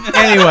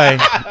 Anyway,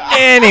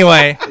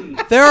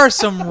 there are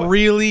some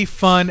really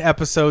fun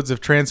episodes of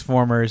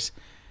Transformers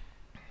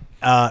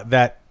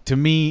that, to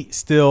me,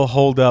 still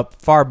hold up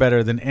far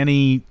better than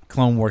any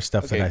Clone Wars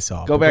stuff that I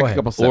saw. Go But back a ahead.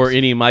 couple steps. Or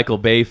any Michael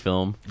Bay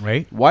film.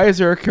 Right? Why is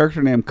there a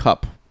character named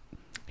Cup?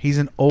 He's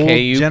an old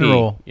KUP.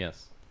 general.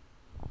 Yes.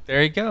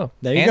 There you go.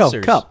 There you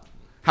Answers. go. Cup.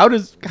 How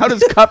does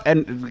Cup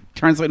and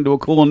translate into a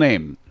cool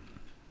name?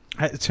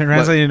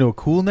 Translated into a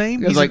cool name?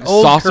 It's He's like an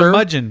old saucer?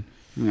 curmudgeon.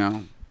 You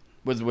know,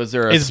 was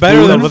there a It's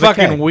better than with a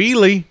fucking K.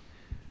 Wheelie.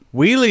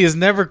 Wheelie is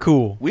never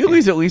cool.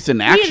 Wheelie's at least in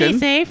action?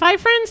 say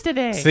 5 friends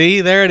today.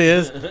 See, there it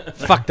is.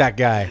 Fuck that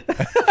guy.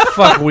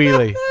 Fuck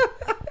Wheelie.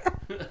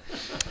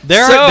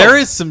 There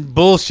is some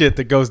bullshit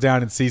that goes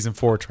down in season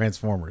 4 of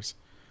Transformers.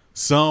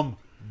 Some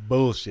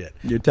bullshit.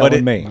 You're telling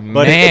it, me.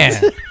 But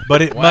Man.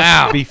 it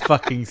must be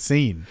fucking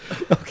seen.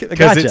 Okay, Because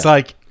gotcha. it's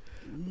like,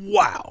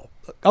 wow.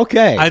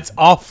 Okay. It's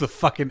off the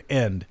fucking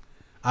end.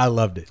 I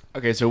loved it.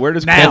 Okay, so where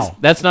does Now.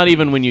 That's not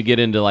even when you get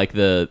into like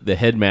the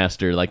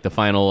headmaster, like the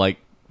final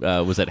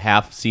was it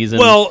half season?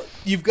 Well,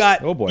 you've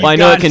got. Oh, boy. Well, I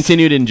know it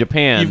continued in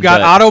Japan. You've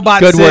got but- Autobot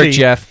Good City. work,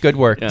 Jeff. Good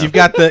work. Yeah. You've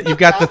got the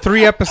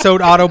 3-episode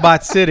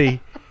Autobot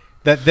City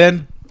that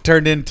then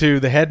turned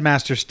into the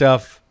headmaster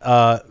stuff,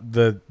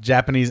 the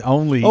Japanese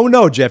only. Oh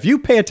no, Jeff! You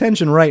pay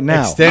attention right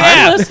now.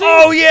 extended.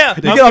 Oh yeah.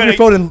 You get off your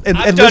phone and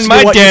I've and done listen my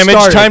to what you damage.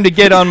 started. Time to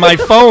get on my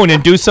phone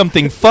and do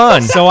something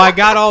fun. So I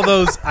got all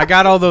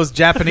those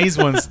Japanese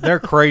ones.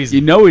 They're crazy.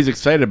 You know he's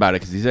excited about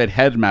it because he said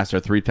Headmaster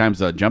 3 times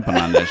without jumping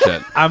on that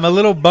shit. I'm a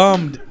little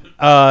bummed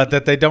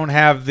that they don't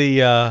have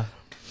the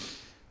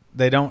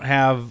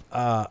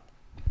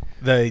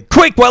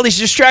Quick, while he's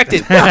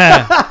distracted.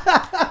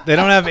 they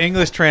don't have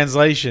English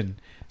translation,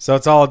 so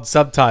it's all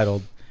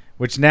subtitled.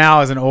 Which now,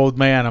 as an old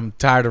man, I'm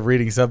tired of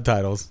reading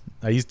subtitles.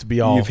 I used to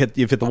be all. You've hit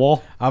the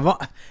wall.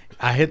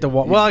 I hit the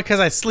wall. Well, because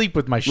I sleep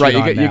with my shit Right,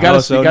 on you now.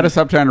 got to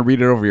stop trying to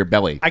read it over your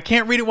belly. I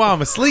can't read it while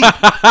I'm asleep.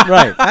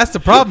 Right. That's the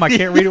problem. I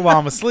can't read it while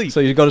I'm asleep. So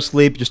you go to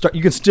sleep.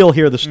 You can still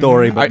hear the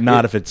story, but I-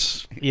 not if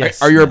it's.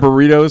 Yes. Are your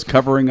burritos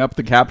covering up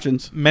the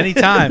captions? Many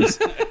times.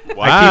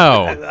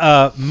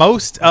 Wow.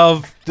 Most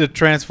of the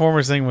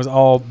Transformers thing was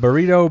all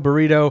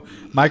burrito,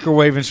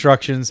 microwave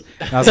instructions.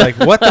 And I was like,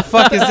 what the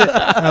fuck is it? And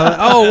I was like,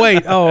 oh,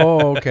 wait.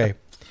 Oh, okay.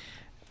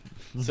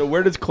 So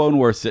where does Clone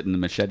Wars sit in the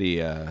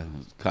machete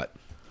cut?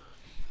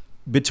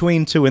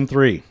 Between 2 and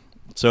 3,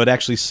 so it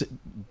actually.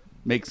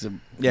 Makes it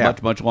Yeah.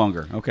 much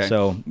longer. Okay.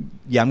 So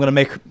yeah, I'm gonna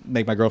make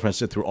my girlfriend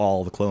sit through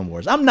all the Clone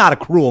Wars. I'm not a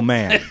cruel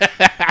man.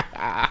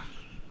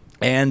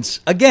 And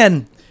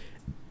again,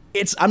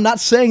 I'm not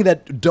saying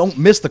that don't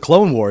miss the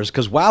Clone Wars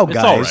because wow, It's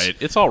guys. all right.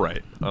 It's all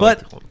right. I like But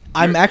the Clone-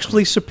 I'm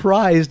actually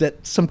surprised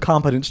at some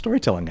competent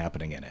storytelling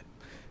happening in it.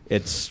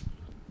 It's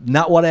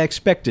not what I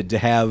expected to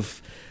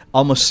have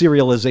almost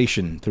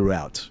serialization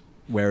throughout,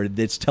 where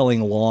it's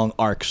telling long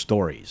arc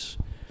stories.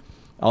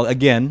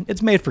 Again,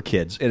 it's made for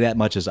kids, and that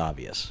much is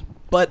obvious.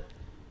 But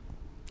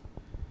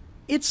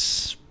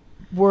it's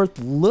worth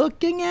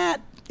looking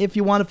at if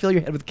you want to fill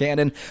your head with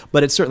canon,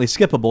 but it's certainly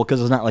skippable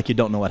because it's not like you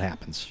don't know what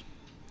happens.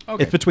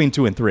 Okay. It's between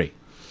 2 and 3.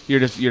 You're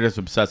just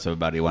obsessive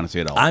about it. You want to see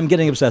it all. I'm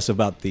getting obsessive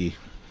about the...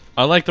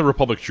 I like the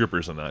Republic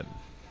Troopers in that.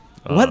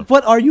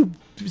 What are you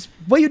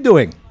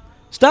doing?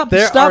 Stop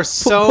There stop are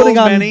so putting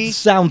on many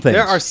sound things.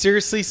 There are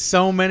seriously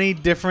so many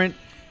different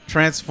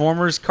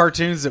Transformers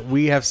cartoons that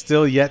we have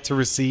still yet to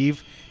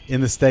receive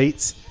in the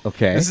States.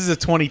 Okay. This is a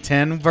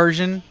 2010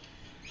 version.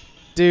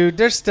 Dude,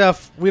 there's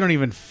stuff we don't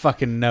even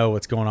fucking know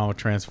what's going on with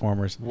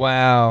Transformers.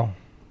 Wow.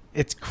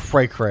 It's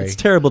cray-cray. It's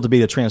terrible to be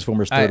the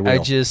Transformers third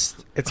wheel.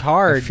 It's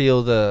hard. I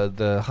feel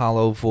the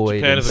hollow void.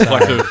 Japan is a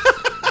inside. collective.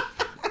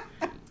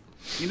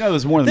 You know,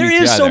 there's more than There meets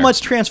the is eye so there. much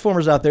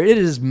Transformers out there. It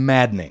is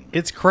maddening.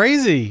 It's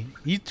crazy.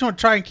 You don't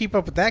try and keep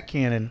up with that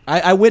canon.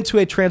 I went to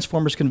a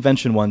Transformers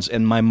convention once,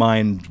 and my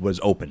mind was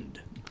opened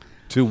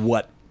to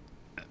what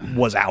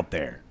was out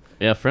there.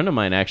 Yeah, a friend of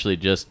mine actually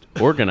just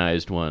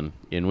organized one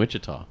in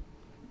Wichita.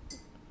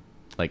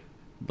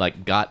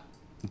 Like got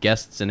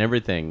guests and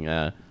everything.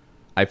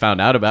 I found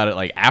out about it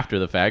like after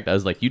the fact. I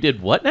was like, "You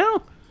did what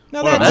now?"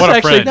 No, What a- that's what a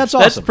actually friend. that's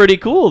That's awesome. pretty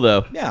cool,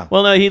 though. Yeah.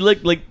 Well, no, he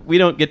looked like we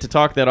don't get to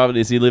talk that often.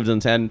 As he lives in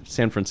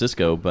San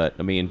Francisco, but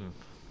I mean,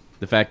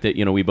 the fact that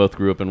we both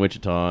grew up in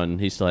Wichita and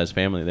he still has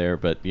family there,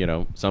 but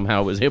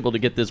somehow was able to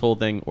get this whole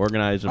thing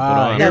organized and put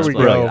on. here That's we It's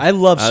like- go. brilliant. I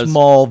love I was-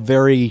 small,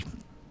 very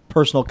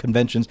personal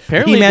conventions.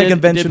 Apparently He-Man did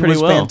convention pretty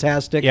was well.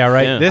 fantastic. Yeah,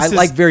 right. Yeah. This I is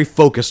like very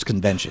focused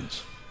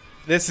conventions.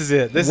 this is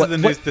it. This What-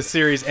 is what- the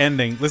series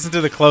ending. Listen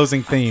to the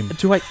closing theme.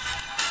 Do I?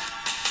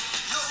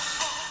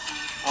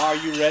 Are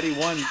you ready?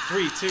 1,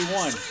 3, 2,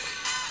 1.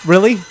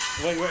 Really?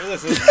 Wait,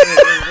 listen.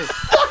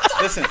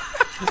 Listen.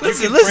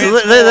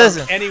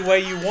 Listen. Any way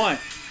you want.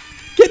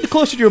 Get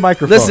closer to your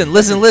microphone.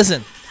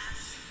 Listen.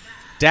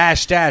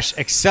 Dash,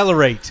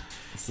 accelerate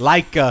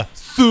like a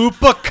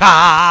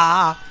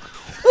supercar.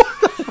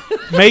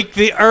 Make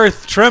the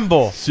earth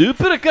tremble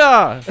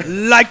Supercar!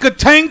 like a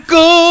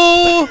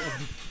tanko.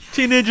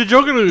 Teenage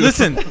Juggernaut.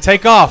 Listen,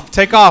 take off.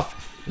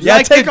 Yeah,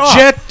 like take a off.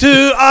 jet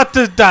to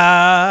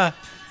Atada.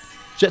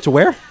 Jet to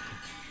where?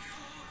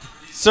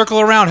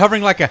 Circle around,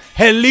 hovering like a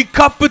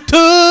helicopter.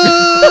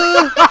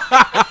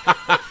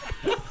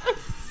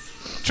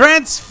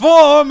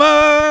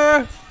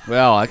 Transformer.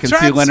 Well, I can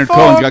see Leonard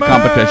Cohen's got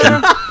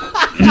competition.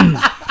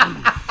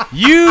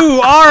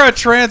 You are a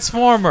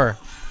transformer.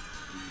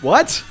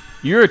 What?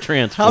 You're a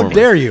transformer. How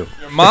dare you?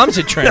 Your mom's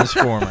a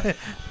transformer.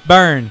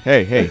 Burn.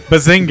 Hey.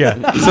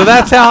 Bazinga. So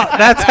that's how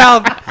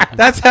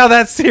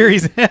that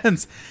series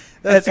ends.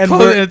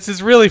 It's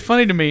just really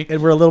funny to me.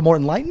 And we're a little more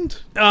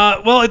enlightened?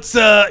 Well, it's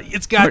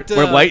got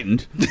We're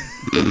lightened.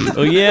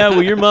 Oh yeah,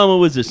 well your mama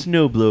was a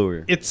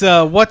snowblower. it's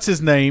what's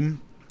his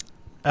name?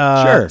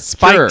 Sure.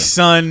 Spike's Sure.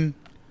 son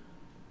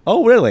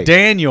Oh, really?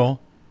 Daniel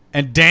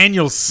and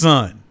Daniel's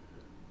son.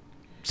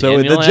 So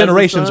Daniel the has a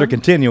generations son? are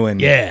continuing.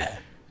 Yeah.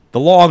 The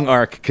long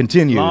arc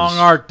continues. Long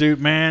arc, dude,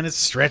 man. It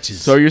stretches.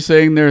 So you're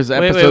saying there's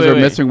episodes wait.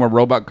 missing where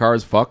robot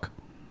cars fuck?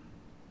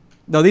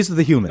 No, these are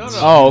the humans.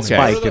 Oh, okay.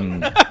 Spike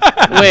and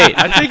Wait,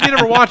 I think you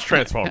never watched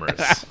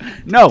Transformers.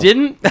 No.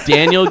 didn't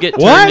Daniel get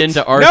What? turned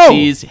into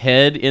RC's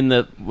head in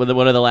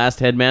one of the last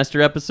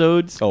Headmaster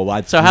episodes? So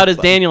how does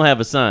Daniel have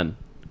a son?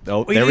 Oh,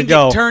 Well, he there we didn't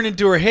go. get turned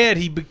into her head.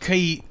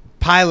 He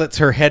pilots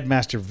her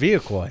headmaster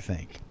vehicle, I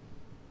think.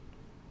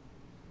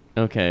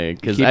 Okay,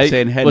 because Keep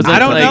saying head. was it I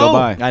don't like, know. Go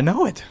by. I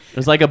know it. It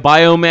was like a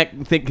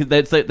biomech thing. 'Cause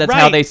that's how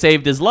Right. they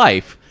saved his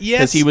life. Yes.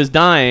 because he was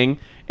dying,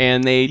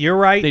 and they You're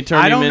right. They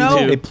turned I him don't know.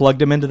 into. They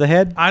plugged him into the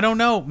head. I don't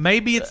know.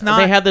 Maybe it's not.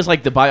 They had this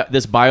like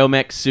this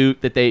biomech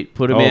suit that they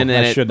put him Oh, in, I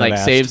and it shouldn't like have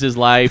asked. saves his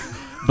life.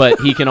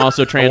 But he can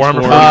also transform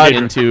Warhammer 40K.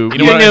 into.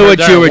 You You I knew heard what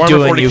there? you were Warhammer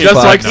doing, 40K. you Just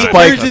fuck. like he Spike.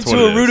 turns That's into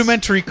what a it is.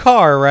 rudimentary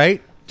car,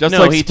 right? Just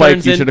No, like he Spike,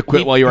 turns you in- should have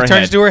quit he- while you were He ahead.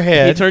 turns to her He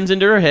head. turns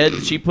into her head.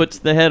 She puts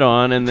the head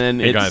on, and then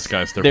Hey, it's,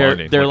 guys, they're they're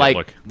bonding. they're Look, like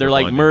look, they're they're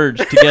like bonding.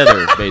 merged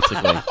together,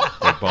 basically.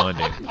 They're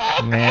bonding.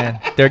 Man,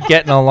 they're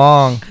getting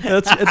along.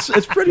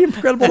 It's pretty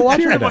incredible to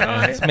watch right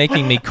now. It's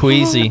making me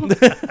queasy.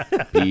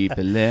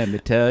 People, let me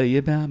tell you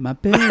about my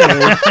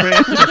best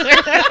friend.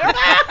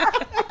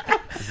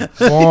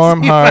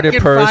 Warm-hearted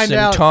fucking find person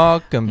out.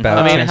 talking about.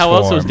 I mean, how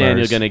else was Daniel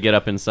Transformers. going to get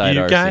up inside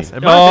You RC? guys, my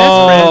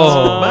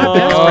Oh. best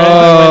friends.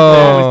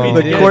 Oh. Always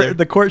been together.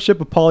 The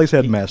courtship of Polly's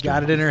headmaster.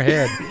 Got it in her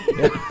head.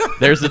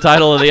 There's the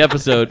title of the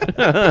episode.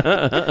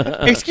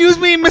 Excuse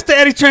me, Mr.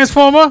 Eddie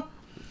Transformer.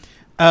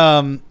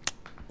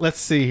 Let's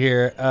see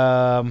here.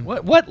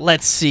 What?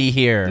 Let's see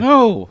here.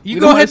 No. You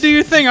go ahead, do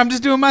your thing. I'm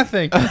just doing my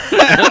thing. Oh,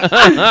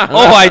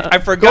 I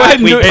forgot. ahead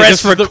and We do it. press Hey,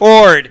 this is the-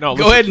 record. No,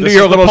 Go listen, ahead and do this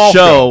your is the little Paul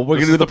show. We're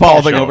This going to do is the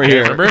Paul thing show, over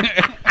here. Remember?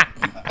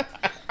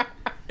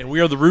 And we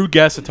are the rude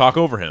guests to talk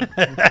over him.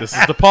 This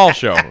is the Paul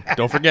Show.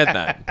 Don't forget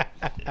that.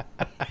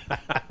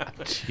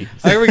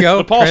 Here we go.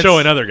 The Paul Show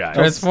and other guys.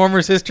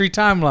 Transformers history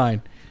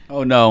timeline.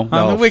 Oh, no.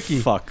 On the wiki.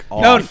 Fuck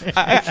No, off.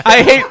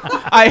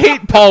 I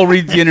hate Paul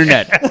reads the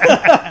internet.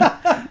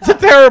 It's a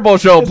terrible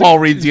show, Paul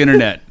reads the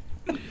internet.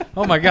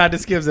 oh my God,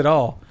 this gives it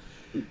all.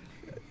 Do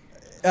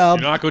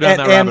not go down that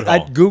and rabbit hole.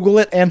 I'd Google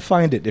it and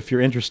find it if you're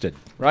interested.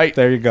 Right.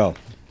 There you go.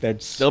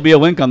 That's There'll be a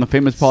link on the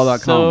famouspaul.com.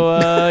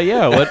 So,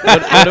 yeah, what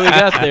do we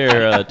got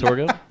there,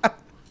 Torgo?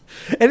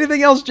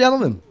 anything else,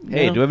 gentlemen?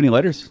 Hey, do we have any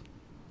letters?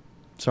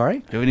 Sorry,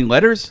 Do we have any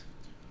letters?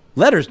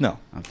 letters. No,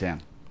 Oh, damn.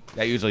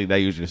 That usually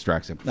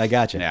distracts him. I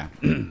got you. Yeah.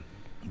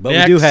 But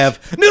we do have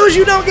news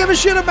you don't give a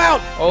shit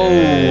about.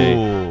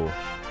 Oh.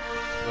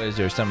 What is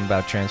there? Something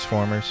about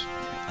Transformers?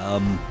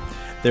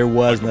 There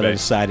was, and then I Bay.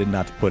 decided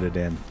not to put it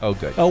in. Oh,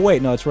 good. Oh,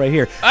 wait, no, it's right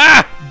here.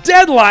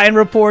 Deadline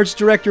reports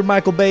director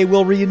Michael Bay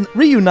will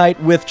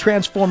reunite with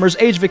Transformers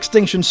Age of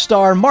Extinction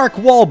star Mark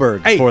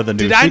Wahlberg Hey, for the new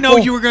did I know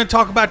sequel. you were going to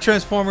talk about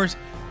Transformers?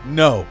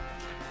 No.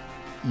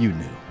 You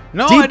knew.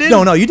 No, I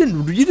didn't. No, you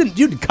didn't. You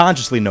didn't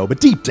consciously know, but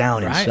deep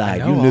down Right?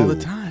 inside, I you know knew all the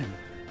time.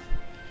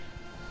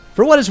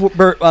 For what it's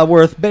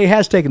worth, Bay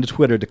has taken to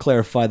Twitter to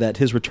clarify that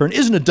his return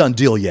isn't a done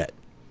deal yet,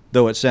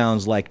 though it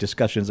sounds like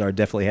discussions are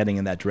definitely heading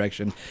in that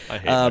direction. I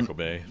hate Michael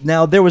Bay.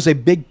 Now, there was a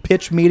big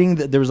pitch meeting.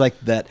 There was like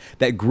that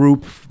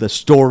group, the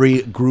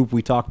story group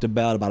we talked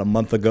about a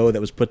month ago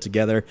that was put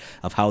together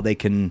of how they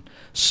can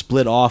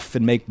split off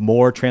and make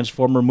more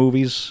Transformer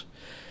movies.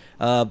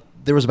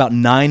 There was about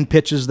 9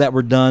 pitches that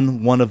were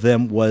done. One of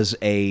them was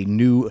a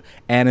new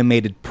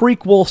animated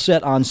prequel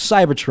set on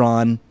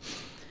Cybertron.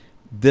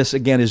 This,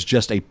 again, is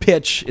just a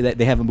pitch.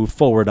 They haven't moved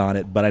forward on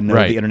it, but I know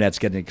Right. the internet's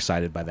getting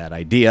excited by that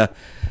idea.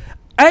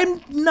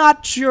 I'm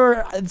not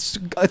sure it's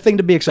a thing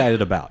to be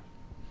excited about.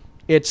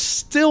 It's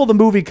still the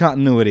movie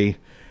continuity.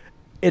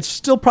 It's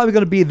still probably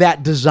going to be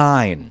that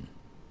design.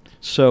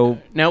 So,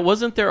 Now,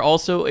 wasn't there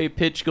also a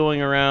pitch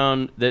going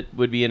around that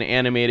would be an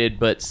animated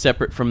but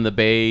separate from the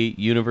Bay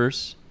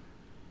universe?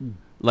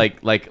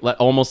 Like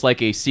almost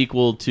like a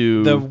sequel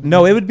to...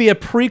 no, it would be a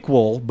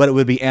prequel, but it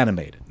would be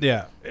animated.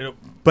 Yeah.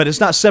 But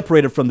it's not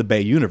separated from the Bay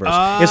universe.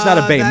 It's not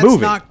a Bay that's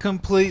movie. not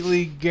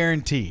completely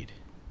guaranteed.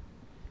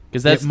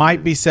 Because that's It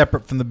might be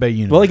separate from the Bay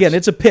universe. Well, again,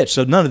 it's a pitch,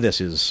 so none of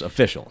this is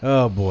official.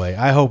 Oh, boy.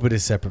 I hope it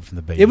is separate from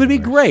the Bay It would be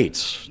universe.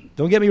 great.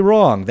 Don't get me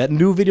wrong. That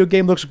new video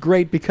game looks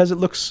great because it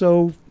looks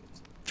so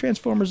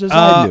Transformers as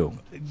I do.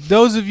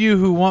 Those of you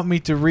who want me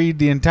to read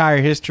the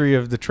entire history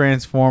of the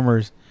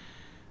Transformers,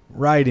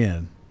 write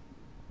in.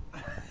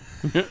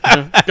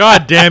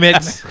 God damn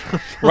it!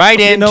 Right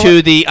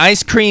into the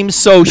ice cream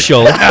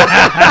social.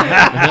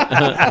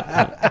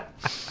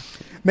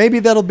 Maybe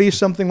that'll be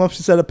something once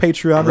we set a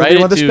Patreon. Right That'll be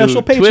one of the into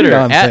special Twitter,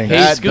 Patreon at things. Hey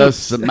That,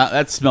 Scoops.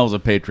 that smells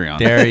of Patreon.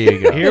 There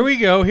you go. Here we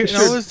go.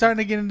 We're starting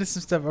to get into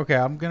some stuff. Okay,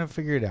 I'm going to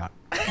figure it out.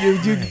 You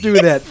do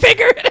that.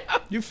 Figure it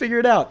out. You figure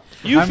it out.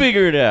 You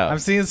figure it out. I'm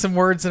seeing some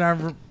words in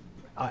our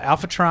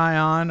Alpha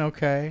Trion.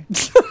 Okay.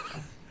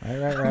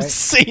 Right.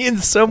 Seeing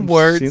some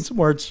words. Seeing some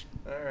words.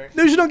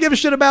 News you don't give a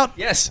shit about.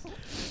 Yes.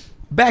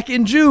 Back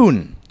in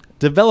June,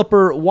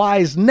 developer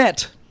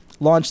WiseNet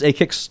launched a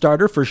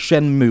Kickstarter for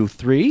Shenmue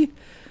 3.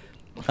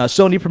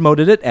 Sony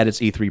promoted it at its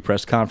E3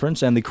 press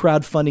conference, and the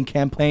crowdfunding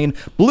campaign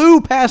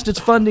blew past its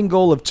funding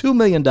goal of $2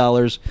 million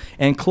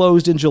and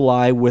closed in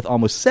July with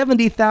almost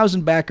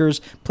 70,000 backers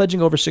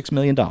pledging over $6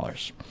 million.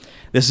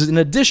 This is in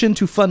addition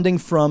to funding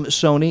from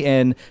Sony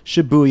and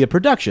Shibuya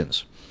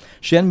Productions.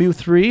 Shenmue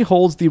 3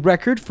 holds the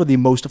record for the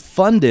most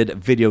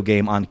funded video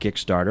game on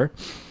Kickstarter,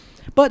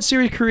 but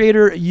series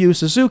creator Yu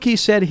Suzuki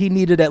said he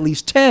needed at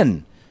least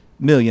 $10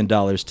 million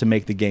to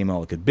make the game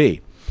all it could be.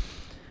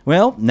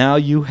 Well, now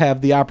you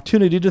have the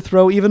opportunity to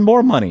throw even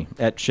more money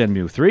at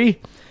Shenmue 3.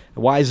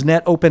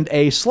 WiseNet opened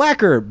a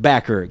Slacker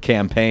backer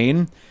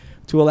campaign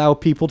to allow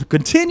people to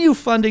continue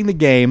funding the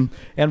game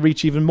and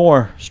reach even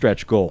more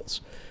stretch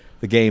goals.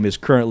 The game is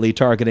currently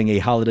targeting a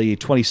holiday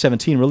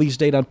 2017 release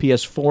date on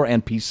PS4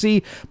 and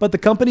PC, but the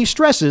company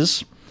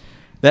stresses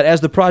that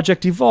as the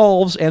project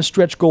evolves and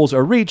stretch goals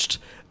are reached,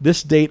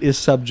 this date is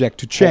subject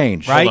to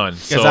change. Right? on,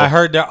 Because so- I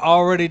heard they're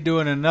already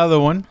doing another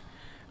one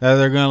that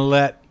they're going to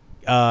let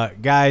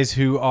guys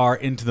who are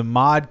into the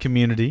mod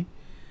community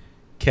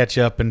catch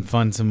up and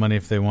fund some money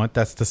if they want.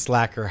 That's the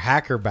Slacker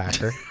Hacker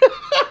Backer.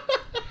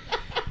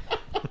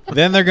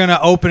 Then they're going to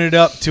open it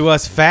up to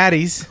us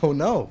fatties. Oh,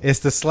 no. It's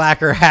the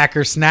Slacker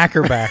Hacker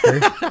Snacker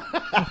Backer.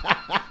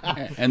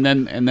 And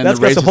then That's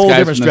the got some racist whole guys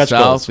different from the stretch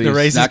goals. south, The these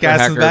racist snacker,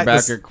 guys from the hacker,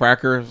 back, backer,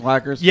 cracker,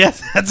 slackers.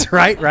 Yes, that's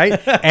right.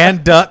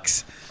 And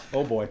ducks.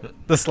 Oh, boy.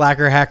 The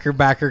Slacker Hacker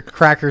Backer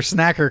Cracker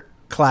Snacker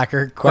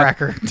Clacker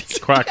Cracker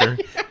Quacker.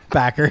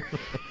 Backer.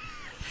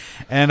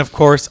 And of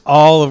course,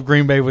 all of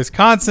Green Bay,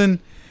 Wisconsin,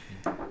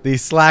 the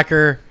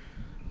Slacker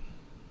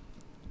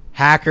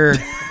Hacker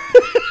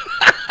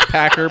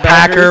Packer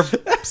Packer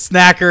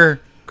Snacker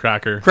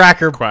Cracker.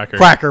 Cracker Quacker.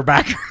 Quacker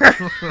Backer.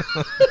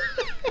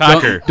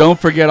 Quacker. Don't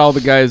forget all the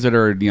guys that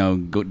are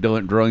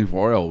drilling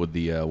for oil with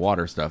the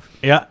water stuff.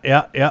 Yeah.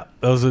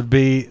 Those would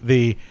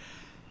be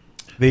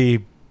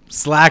the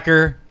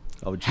Slacker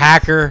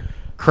Hacker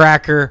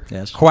Cracker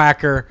Yes.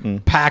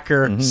 Quacker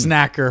Packer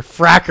Snacker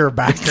Fracker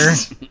Backer.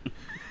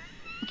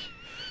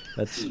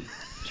 That's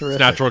It's terrific.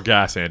 natural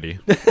gas, Andy.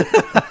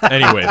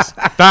 Anyways,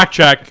 fact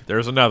check.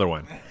 There's another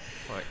one.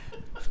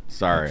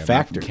 Sorry, I'm not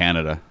Factor. from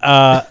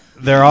Canada.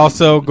 They're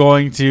also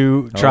going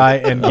to try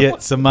and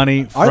get some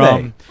money Are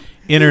from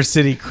inner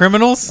city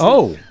criminals.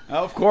 Oh,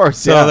 Of course.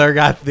 So they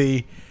got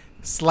the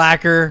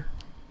Slacker,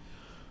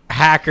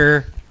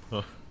 Hacker,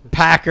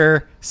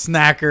 Packer,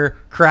 Snacker,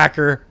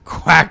 Cracker,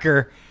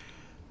 Quacker,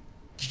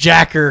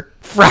 Jacker,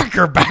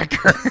 Fracker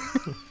Backer.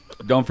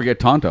 Don't forget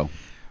Tonto.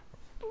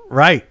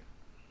 Right.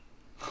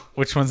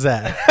 Which one's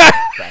that?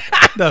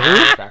 The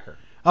who?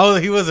 Oh,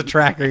 he was a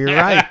tracker. You're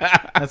right.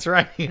 That's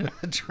right. He was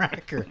a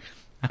tracker.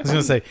 I was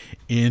going to say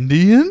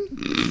Indian.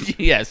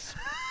 Yes.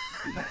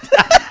 But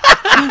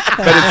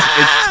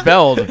it's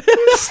spelled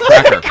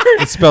Tracker.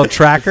 It's spelled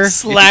tracker.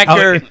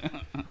 Slacker,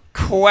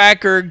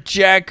 quacker,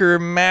 jacker,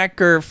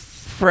 macker,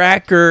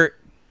 fracker,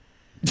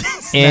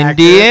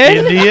 Indian?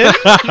 Indian.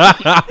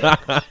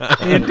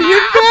 Indian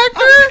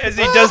backer? As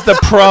he does the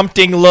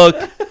prompting look.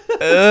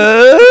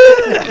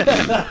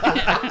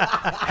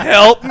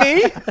 Help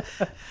me?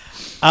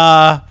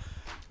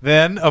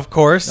 Then, of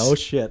course, Oh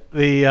shit!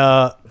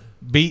 the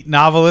beat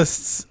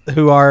novelists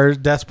who are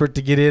desperate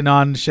to get in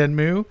on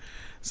Shenmue.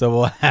 So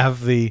we'll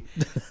have the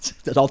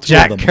That's all two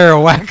Jack of them.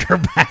 Kerouac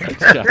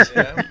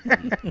backer.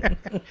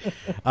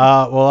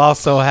 We'll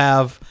also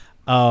have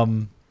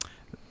the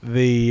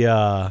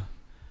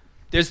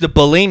There's the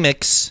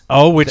bulimics.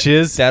 which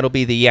is That'll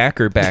be the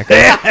yacker backer.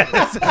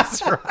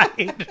 that's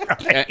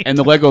right. And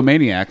the Lego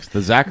Maniacs,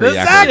 the Zachary The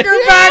Yacker.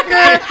 Zacker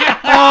backer.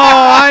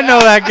 Oh, I know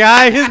that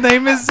guy. His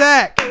name is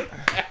Zach.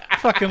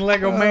 Fucking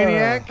Lego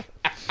Maniac.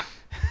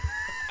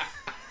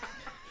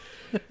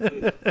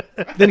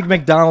 Then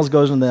McDonald's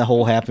goes into that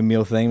whole Happy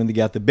Meal thing, and they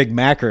got the Big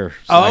Macker.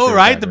 Oh, Slacker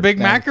right, backer. the Big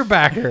Thing. Macker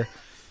backer.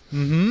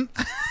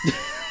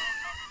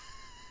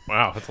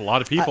 Wow, that's a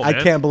lot of people, I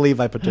man. can't believe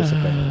I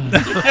participated.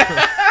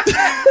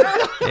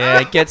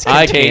 Yeah, it gets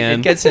I contagious. can.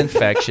 It gets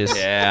infectious.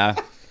 Yeah.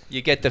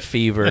 You get the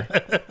fever.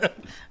 At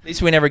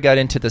least we never got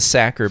into the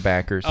sacker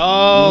backers.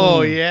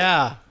 Oh,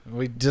 yeah.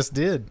 We just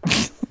did.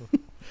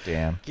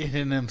 Damn. Get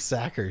in them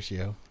sackers,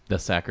 yo. The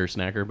Sacker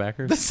Snacker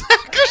Backers.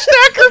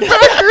 Sacker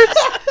backers.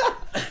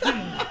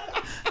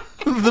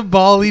 The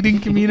ball eating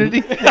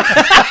community.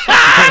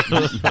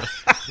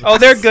 Oh,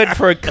 they're good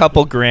for a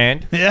couple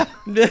grand. Yeah.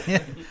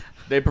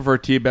 They prefer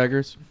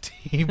teabaggers.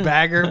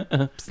 Bagger,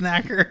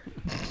 snacker.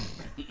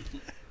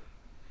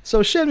 So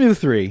Shenmue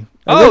 3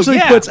 Oh, originally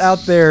yeah. puts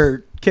out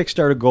their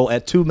Kickstarter goal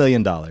at $2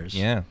 million.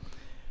 Yeah.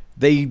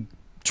 They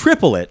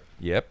triple it,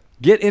 Yep.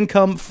 get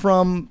income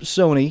from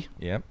Sony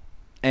Yep.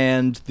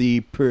 and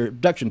the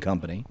production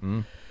company,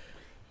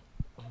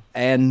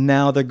 and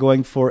now they're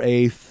going for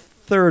a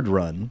third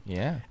run.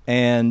 Yeah.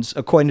 And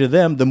according to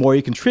them, the more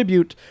you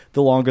contribute,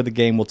 the longer the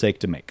game will take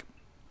to make.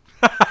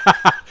 All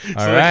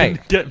right.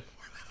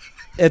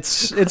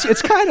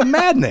 It's kind of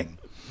maddening.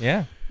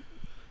 Yeah.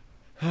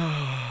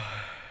 I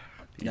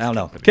don't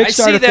know. I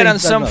see that thing- on I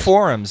some don't know.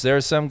 forums. There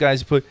are some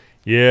guys who put,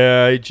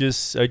 yeah, I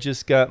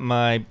just got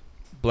my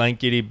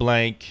blankety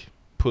blank,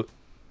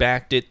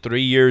 backed it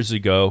 3 years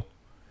ago.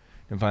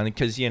 And finally,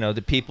 because,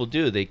 the people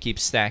they keep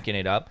stacking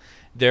it up.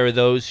 There are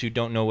those who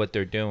don't know what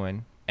they're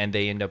doing, and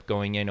they end up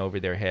going in over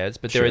their heads.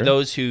 But there are Sure.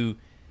 those who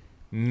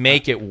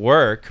make it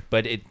work,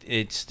 but it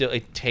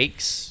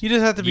takes You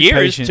just have to be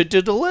years patient.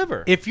 to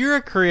deliver. If you're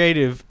a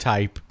creative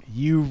type,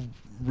 you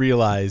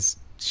realize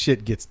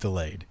shit gets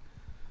delayed.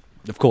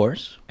 Of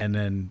course. And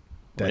then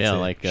that's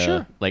yeah,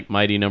 it. like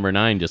Mighty Number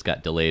 9 just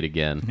got delayed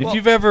again. If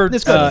you've ever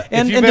It's good. if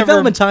and you've and ever-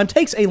 development time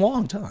takes a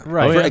long time.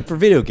 Right. For, like, for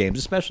video games,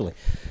 especially.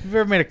 if you've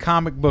ever made a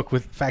comic book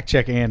with Fact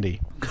Check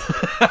Andy,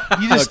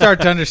 you just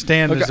start to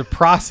understand there's a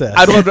process.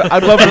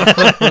 I'd love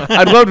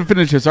to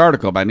finish this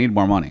article, but I need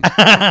more money.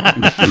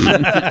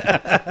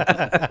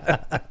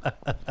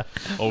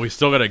 Oh, we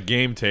still got a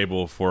game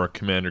table for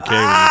Commander K. We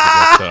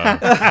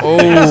need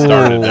to get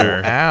started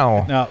there.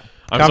 Ow. no,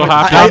 I'm so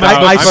comic- happy.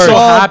 I I'm so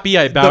saw happy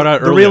I bowed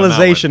out the early on that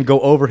realization go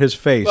over his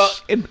face. Well,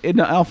 in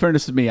all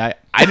fairness to me, I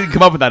didn't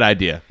come up with that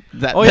idea.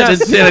 That, Oh,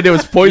 yes. that idea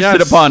was foisted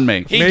Yes. upon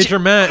me. one. Major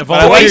man. I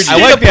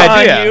Foisted like the upon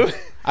idea. you.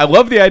 I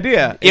love the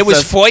idea. It was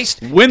just,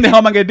 foisted. when the hell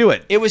am I going to do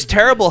it? It was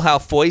terrible how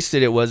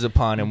foisted it was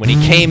upon him when he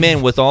came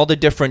in with all the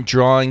different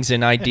drawings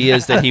and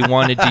ideas that he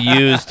wanted to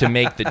use to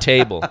make the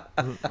table.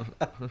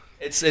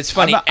 It's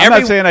funny. I'm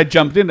not saying I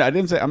jumped into.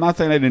 I'm not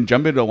saying I didn't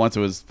jump into it once it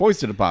was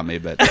foisted upon me,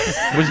 but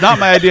it was not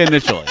my idea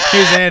initially.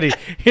 Here's Andy.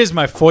 Here's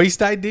my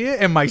foist idea,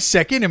 and my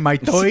second, and my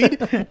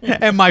third,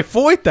 and my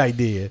fourth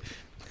idea.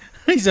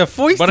 He's a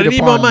foisted But I need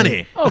upon more me.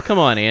 money. Oh, come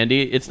on,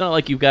 Andy. It's not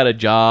like you've got a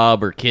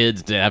job or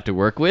kids to have to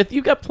work with.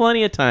 You've got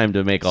plenty of time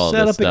to make all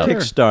Set this up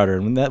a stuff. Kickstarter,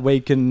 and that way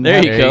you can.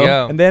 There you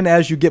go. And then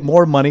as you get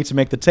more money to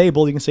make the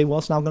table, you can say, well,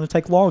 it's now going to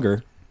take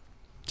longer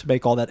to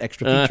make all that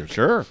extra features.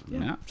 Sure.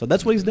 Yeah, So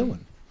that's what he's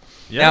doing.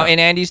 Yeah. Now, in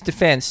Andy's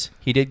defense,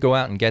 he did go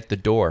out and get the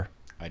door.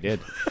 I did.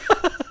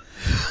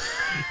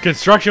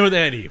 Construction with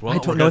Andy. Well, I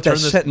we're don't know gonna what that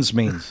turn this- sentence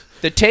means.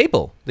 The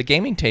table, the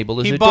gaming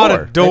table, is He a bought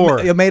door. a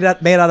door. You made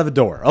out of a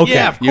door. Okay.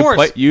 Yeah, of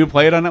course. You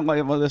played on it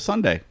like this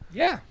Sunday.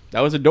 Yeah.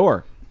 That was a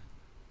door.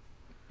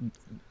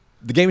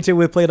 The gaming table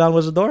we played on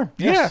was a door.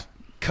 Yeah.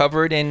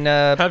 Covered in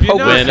Have you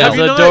poker not? When Have is felt.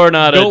 you a not door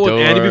not a built with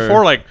Andy door?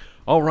 before? Like,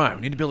 all right,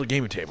 we need to build a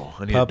gaming table.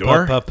 I need a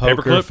door. Poker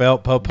Paperclip,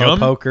 felt. gum,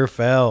 Poker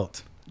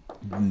felt.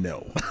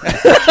 No.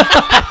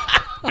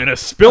 and a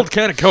spilled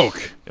can of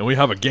Coke, and we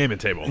have a gaming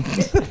table.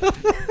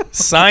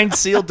 Signed,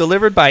 sealed,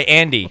 delivered by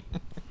Andy.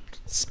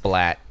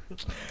 Splat.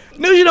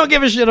 News you don't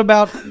give a shit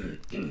about.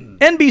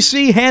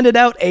 NBC handed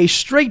out a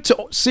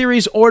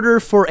straight-to-series order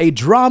for a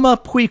drama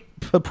prequel.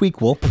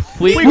 Prequel.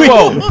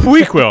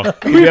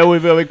 Be very,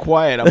 very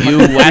quiet. You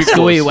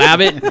wascally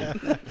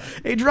wabbit.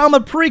 A drama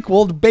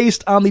prequel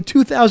based on the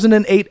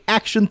 2008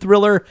 action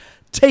thriller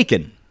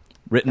Taken,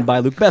 written by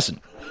Luc Besson.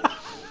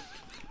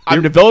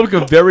 I'm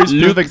developing a very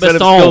specific set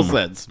of skill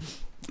sets.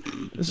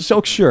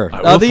 So sure.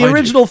 will The find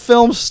original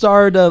film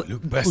starred Liam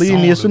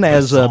Neeson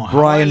as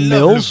Brian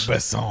Mills,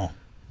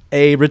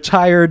 a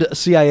retired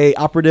CIA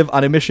operative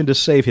on a mission to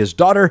save his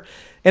daughter.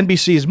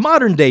 NBC's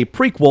modern-day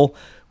prequel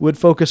would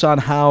focus on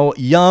how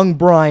young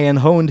Brian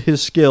honed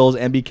his skills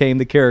and became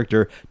the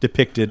character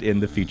depicted in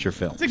the feature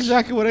film. That's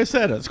exactly what I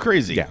said. It's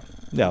crazy.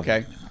 Yeah.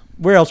 Okay.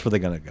 Where else were they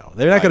going to go?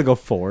 They're not going to go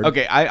forward.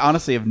 Okay, I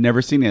honestly have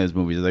never seen any of those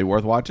movies. Are they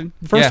worth watching?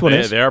 The first Yeah. one Yeah,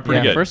 is. they are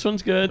pretty good. First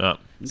one's good.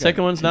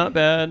 Second one's not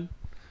bad.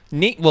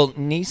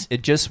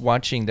 Just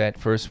watching that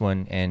first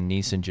one and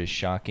Neeson just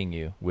shocking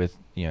you with,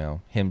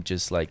 him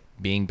just like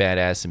being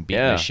badass and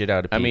beating the shit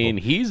out of people. I mean,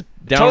 he's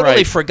downright.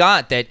 totally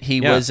forgot that he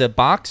Yeah. was a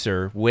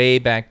boxer way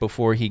back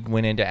before he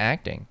went into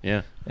acting.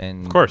 Yeah.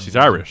 And Of course, he's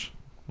Irish.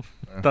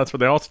 That's where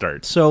they all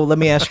start. So let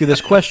me ask you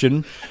this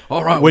question.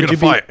 All right, we're gonna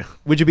fight.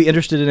 Would you be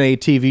interested in a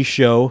TV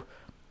show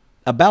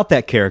about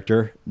that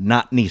character,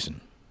 not Neeson?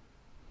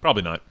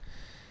 Probably not.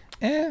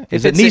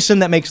 Is it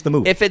Neeson that makes the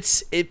movie? If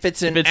it's an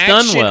it's done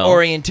action well.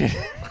 oriented,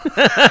 Could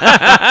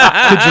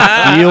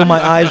you feel my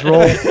eyes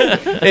roll?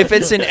 if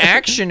it's an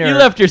actioner, You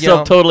left yourself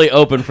you know, totally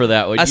open for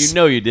that one. a You s-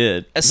 know you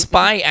did. a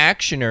spy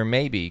actioner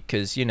maybe,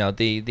 because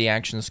the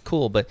action is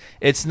cool, but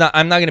it's not.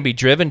 I'm not going to be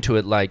driven to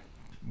it like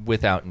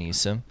without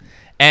Neeson.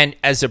 And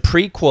as a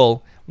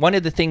prequel, one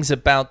of the things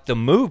about the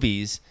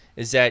movies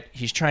is that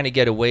he's trying to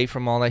get away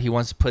from all that. He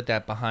wants to put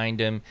that behind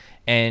him,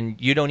 and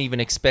you don't even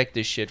expect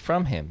this shit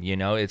from him.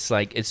 It's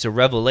like it's a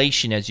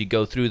revelation as you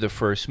go through the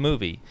first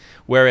movie.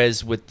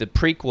 Whereas with the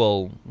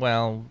prequel,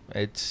 well,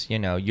 it's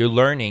you're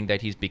learning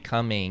that he's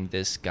becoming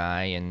this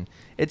guy, and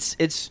it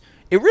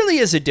really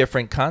is a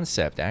different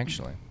concept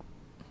actually.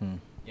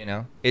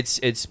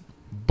 It's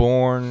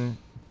born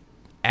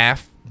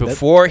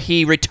before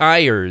he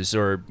retires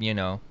or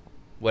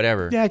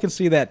whatever. Yeah, I can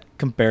see that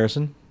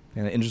comparison,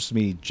 and it interests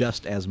me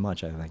just as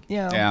much, I think.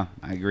 Yeah,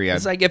 I agree.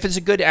 It's like if it's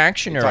a good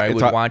actioner, I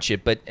would watch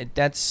it, but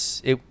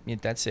that's it.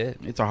 That's it.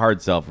 It's a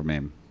hard sell for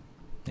me.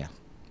 Yeah.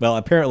 Well,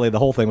 apparently the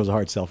whole thing was a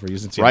hard sell for you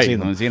since you've Right, seen I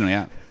them. haven't seen them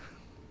yet.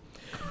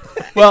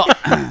 Well,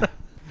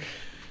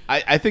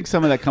 I think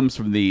some of that comes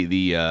from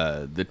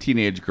the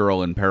teenage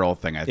girl in peril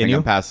thing. I think you?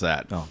 I'm past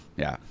that. Oh.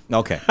 Yeah.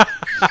 Okay.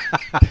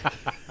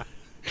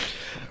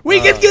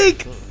 Weekend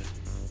Geek!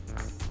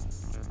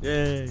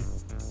 Yay.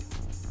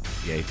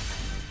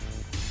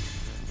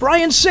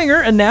 Bryan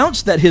Singer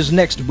announced that his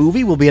next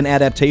movie will be an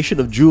adaptation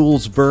of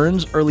Jules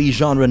Verne's early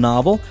genre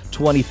novel,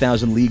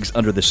 20,000 Leagues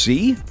Under the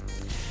Sea.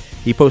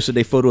 He posted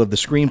a photo of the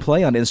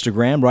screenplay on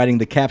Instagram, writing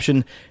the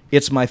caption,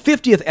 "It's my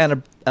 50th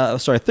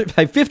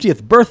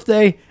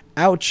birthday,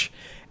 ouch,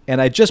 and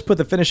I just put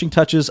the finishing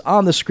touches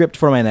on the script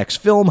for my next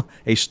film,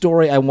 a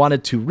story I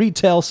wanted to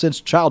retell since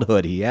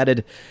childhood," he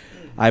added.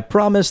 "I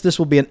promise this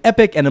will be an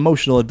epic and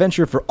emotional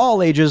adventure for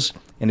all ages,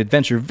 an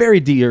adventure very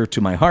dear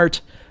to my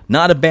heart,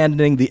 not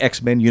abandoning the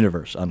X-Men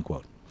universe,"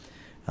 unquote.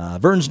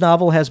 Verne's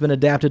novel has been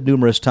adapted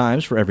numerous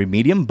times for every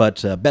medium,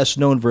 but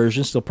best-known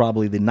version still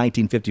probably the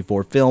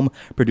 1954 film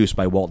produced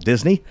by Walt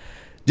Disney.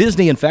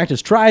 Disney, in fact,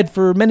 has tried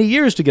for many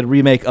years to get a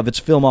remake of its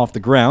film off the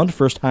ground,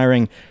 first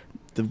hiring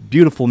the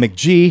beautiful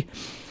McGee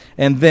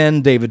and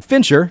then David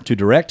Fincher to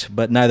direct,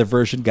 but neither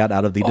version got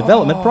out of the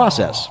development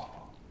process.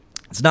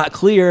 It's not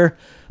clear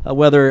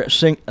whether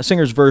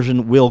Singer's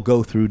version will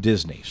go through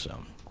Disney, so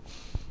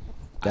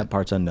that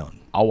part's unknown.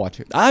 I'll watch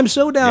it. I'm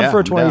so down Yeah, for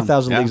I'm down.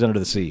 20,000 Yeah. Leagues Under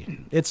the Sea.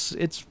 It's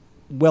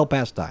well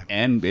past time.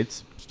 And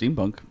it's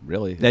steampunk,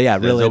 really. Yeah,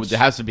 really, It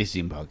has to be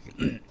steampunk.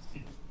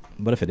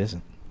 What if it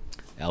isn't?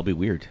 That'll be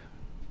weird.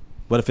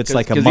 What if it's 'Cause-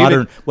 like a 'cause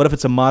modern? What if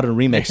it's a modern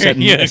remake set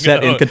in, Yeah,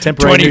 set in no,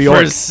 contemporary New York?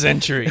 21st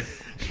century.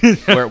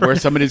 where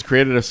somebody's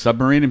created a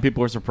submarine and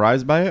people are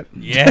surprised by it?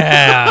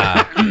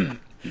 Yeah.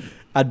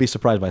 I'd be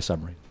surprised by a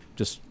submarine.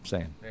 Just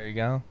saying. There you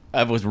go.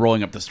 I was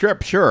rolling up the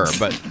strip, sure,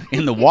 but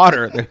in the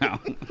water,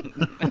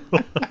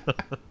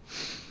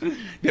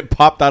 it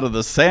popped out of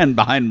the sand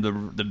behind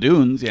the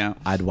dunes. Yeah,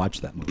 I'd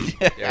watch that movie.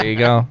 There you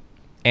go.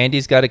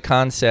 Andy's got a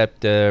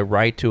concept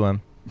right to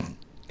him.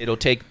 It'll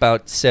take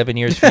about 7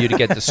 years for you to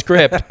get the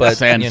script, but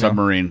sand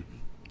submarine.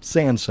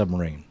 Sand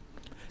submarine.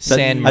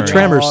 Sand a Marine.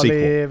 Tremors All sequel.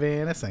 live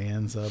in a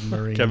sand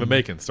submarine. Kevin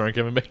Bacon, starring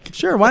Kevin Bacon.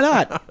 Sure, why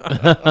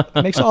not?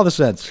 Makes all the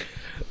sense.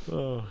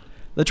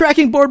 The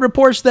tracking board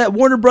reports that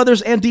Warner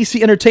Brothers and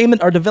DC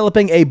Entertainment are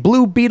developing a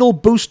Blue Beetle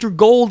Booster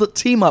Gold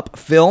team-up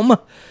film,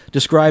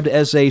 described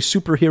as a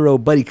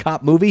superhero buddy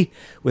cop movie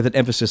with an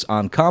emphasis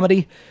on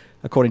comedy.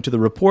 According to the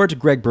report,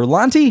 Greg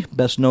Berlanti,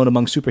 best known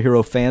among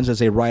superhero fans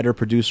as a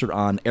writer-producer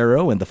on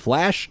Arrow and The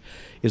Flash,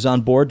 is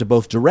on board to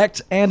both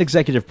direct and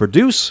executive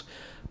produce.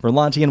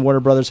 Berlanti and Warner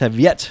Brothers have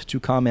yet to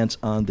comment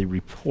on the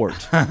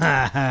report.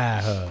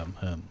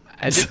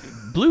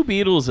 Blue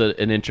Beetle's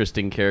an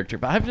interesting character,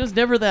 but I'm just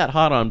never that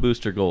hot on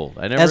Booster Gold.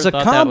 I never As a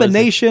thought that was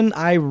combination,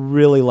 I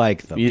really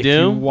like them. You If do?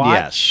 you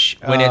watch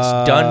When it's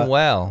done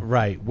well.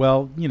 right?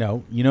 Well, you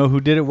know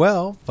who did it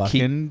well?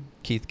 Fucking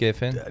Keith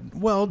Giffen.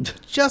 Well,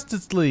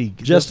 Justice League.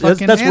 Just- the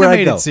fucking that's where I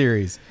animated go.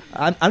 series.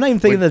 I'm not even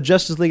thinking of the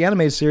Justice League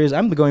animated series.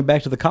 I'm going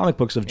back to the comic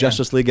books of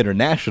Justice League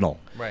International.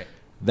 Right.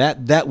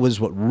 That was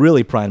what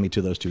really primed me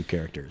to those two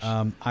characters.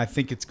 I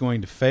think it's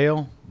going to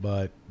fail,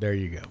 but there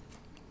you go.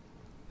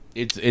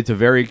 It's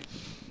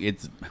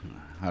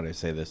how do I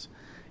say this?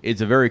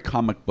 It's a very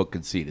comic book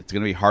conceit. It's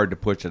going to be hard to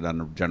push it on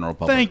the general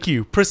public. Thank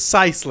you.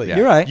 Precisely. Yeah.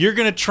 You're right. You're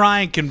going to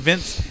try and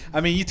convince.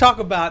 I mean, you talk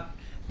about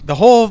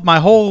my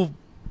whole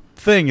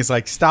thing is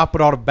like stop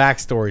with all the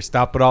backstory,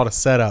 stop with all the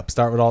setup,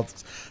 stop with all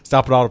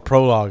the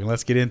prologue, and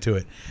let's get into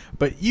it.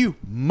 But you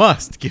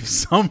must give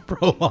some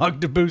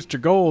prologue to Booster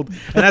Gold,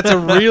 and that's a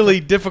really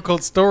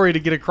difficult story to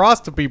get across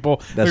to people.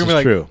 They're That's gonna be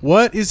like, true.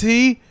 What is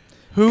he?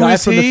 Who Guy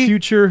is from he? the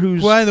future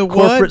who's Why the what?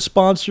 corporate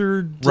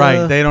sponsored.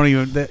 Right. They don't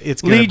even.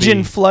 It's gonna Legion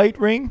be, flight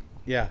ring.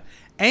 yeah,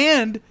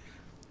 and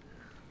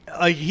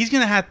like he's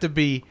gonna have to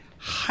be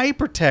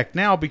hyper tech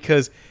now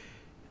because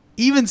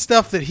even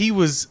stuff that he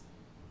was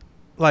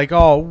like,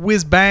 oh,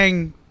 whiz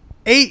bang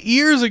 8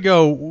 years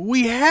ago,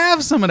 we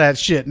have some of that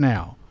shit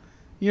now.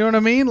 You know what I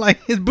mean?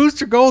 Like his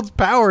Booster Gold's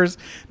powers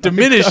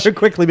diminish Are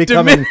quickly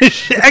becoming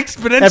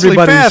exponentially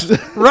everybody's-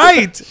 fast.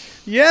 Right?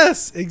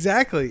 Yes,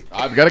 exactly.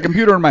 I've got a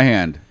computer in my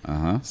hand.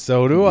 Uh-huh.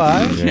 So do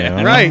I.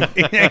 Yeah. Right.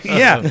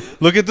 Yeah.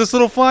 Look at this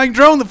little flying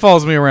drone that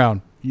follows me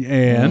around.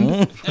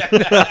 And so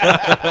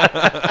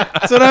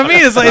what I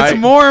mean is like Right. it's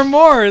more and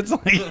more. It's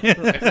like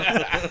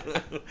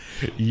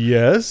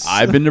yes.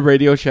 I've been to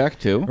Radio Shack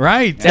too.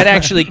 right. That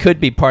actually could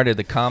be part of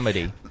the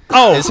comedy.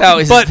 oh, Is how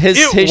his, but his,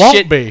 it his won't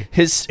shit, be.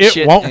 His It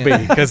shit, won't be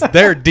because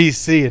they're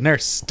DC and they're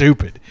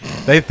stupid.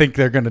 They think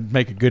they're going to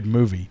make a good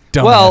movie.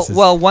 Dumbasses.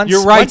 Well, once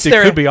you're right, once it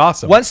they're, could be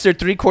awesome. Once they're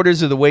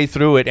 3/4 of the way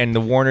through it, and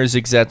the Warner's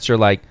execs are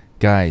like,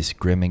 "Guys,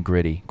 grim and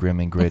gritty."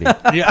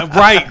 yeah,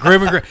 right.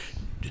 Grim and Gray.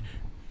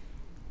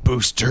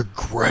 Booster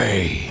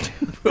Gray.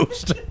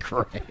 Booster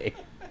Gray.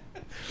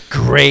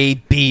 Gray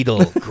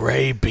Beetle.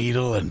 Gray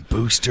Beetle and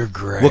Booster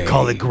Gray. We'll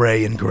call it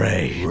Gray and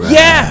Gray.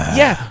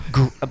 Yeah.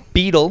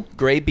 Beetle.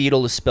 Gray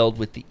Beetle is spelled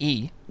with the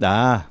E.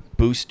 Ah,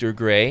 Booster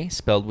Gray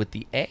spelled with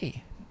the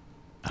A.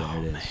 there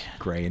it is.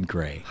 Gray and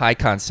Gray. High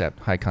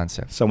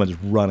concept. Someone's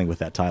running with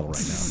that title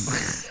right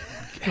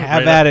now.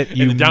 Have at it,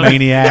 you down-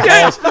 maniac.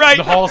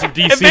 The halls of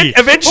DC.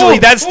 Eventually,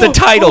 that's the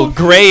title,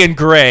 Gray and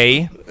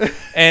Gray,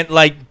 and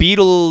like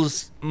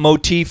Beetle's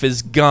motif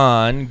is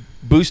gone.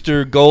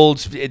 Booster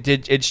Gold's,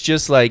 it's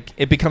just like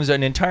it becomes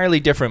an entirely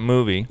different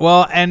movie.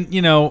 Well, and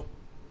you know,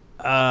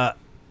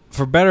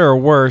 for better or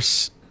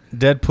worse,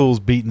 Deadpool's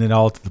beating it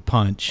all to the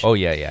punch. Oh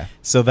yeah.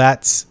 So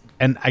that's,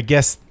 and I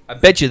guess, I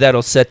bet you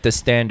that'll set the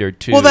standard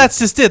too. well, that's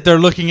just it. They're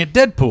looking at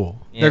Deadpool.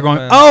 Yeah, They're going,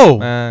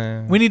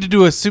 well, we need to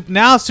do a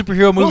now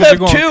superhero we'll movies are have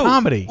going two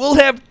comedy. We'll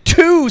have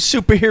two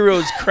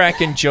superheroes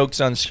cracking jokes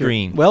on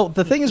screen. Well,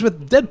 the thing is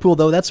with Deadpool,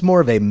 though, that's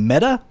more of a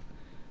meta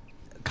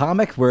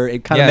comic where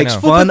it kind of Yeah, I makes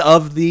know. fun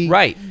of the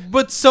Right.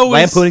 But so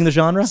lampooning the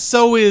genre.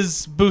 So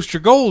is Booster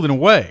Gold in a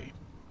way.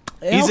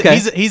 Yeah, okay.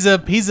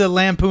 He's a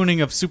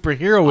lampooning of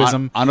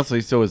superheroism.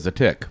 Honestly, so is the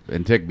Tick,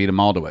 and Tick beat them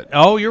all to it.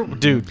 Oh,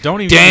 dude! Don't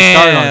even get me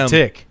started on Damn.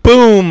 Tick.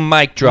 Boom,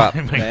 mic drop.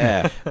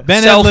 Yeah.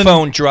 Ben Cell Edlund,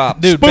 phone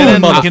drop. dude. Boom,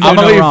 Ben Edlund can do I'm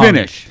gonna no let wrong. you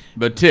finish,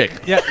 but Tick.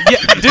 Yeah,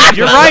 dude,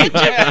 you're right.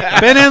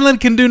 Ben Edlund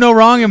can do no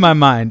wrong in my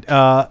mind.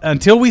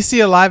 Until we see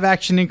a live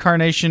action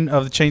incarnation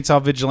of the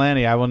Chainsaw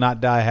Vigilante, I will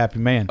not die a happy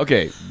man.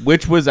 Okay,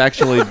 which was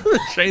actually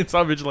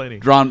Chainsaw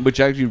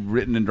Vigilante.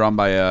 written and drawn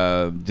by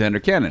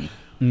Xander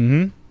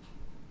Cannon.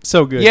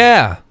 So good.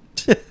 Yeah.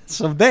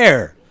 So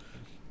there.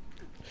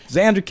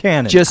 Xander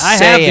Cannon. Just I have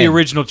saying. the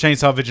original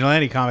Chainsaw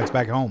Vigilante comics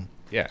back home.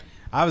 Yeah.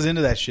 I was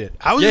into that shit.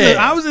 I was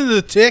Yeah. into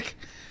the Tick.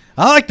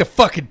 I like the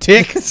fucking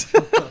Tick.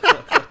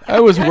 I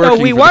was working. No,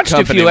 we for the watched a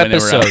company few when they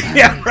were out. episodes.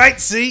 Yeah, right.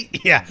 See,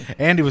 yeah.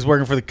 Andy was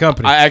working for the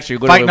company. I actually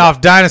literally fighting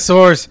off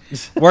dinosaurs,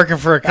 working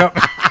for a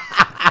company.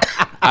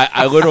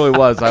 I literally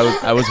was.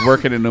 I was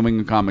working in New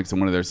England Comics in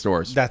one of their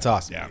stores. That's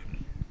awesome. Yeah.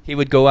 He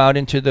would go out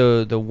into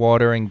the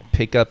water and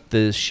pick up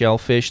the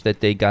shellfish that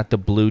they got the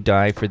blue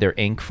dye for their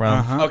ink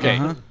from. Okay,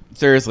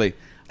 seriously,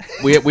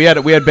 we had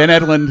Ben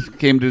Edlund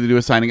came to do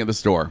a signing at the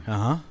store,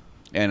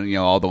 and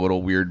all the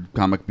little weird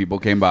comic people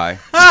came by.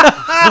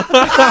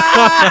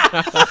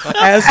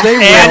 as they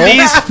will. And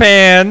these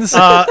fans.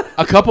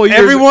 A couple years,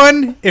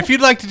 Everyone, if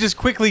you'd like to just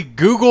quickly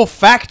Google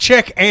fact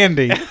check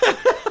Andy,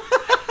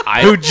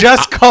 who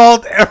just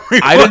called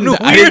everyone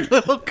weird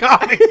little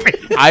comic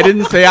people. I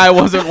didn't say I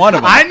wasn't one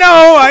of them. I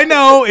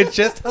know. It's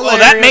just hilarious. well,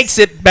 that makes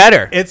it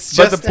better. It's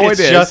But just the point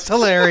it's is- just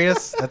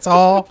hilarious. That's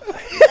all.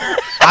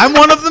 I'm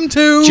one of them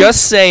too.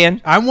 Just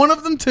saying. I'm one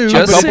of them too.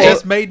 Just but it saying.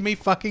 just made me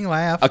fucking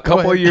laugh. A Go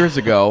couple ahead. years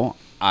ago,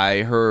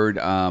 I heard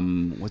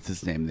what's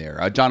his name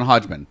there? John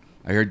Hodgman.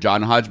 I heard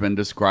John Hodgman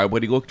describe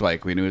what he looked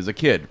like when he was a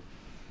kid,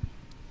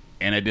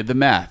 and I did the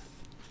math,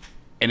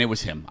 and it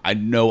was him. I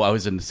know I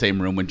was in the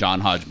same room with John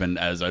Hodgman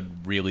as a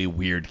really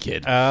weird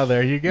kid.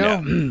 There you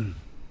go. Yeah.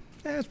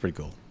 That's pretty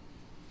cool.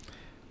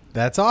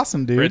 That's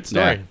awesome, dude. Great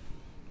story. Yeah.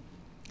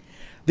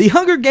 The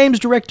Hunger Games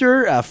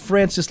director,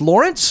 Francis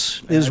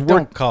Lawrence, is Don't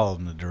work. call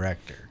him the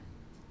director.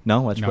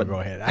 No, that's No, what. go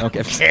ahead. I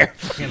Okay. don't care.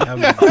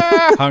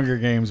 Hunger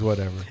Games,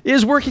 whatever.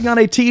 Is working on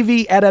a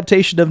TV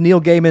adaptation of Neil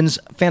Gaiman's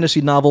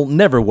fantasy novel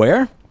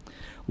Neverwhere.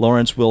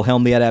 Lawrence will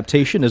helm the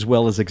adaptation as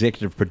well as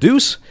executive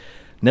produce.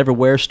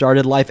 Neverwhere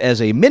started life as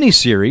a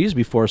miniseries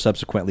before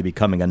subsequently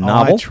becoming a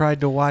novel I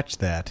tried to watch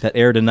that. that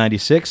aired in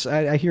 '96.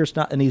 I hear it's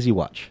not an easy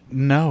watch.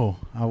 No,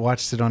 I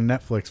watched it on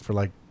Netflix for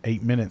like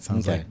 8 minutes. I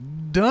was Okay. like,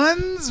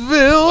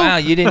 Dunsville. Wow,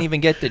 you didn't even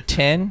get the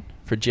 10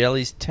 for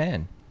Jelly's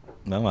 10.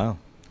 Oh, wow.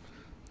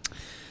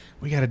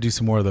 We got to do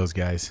some more of those,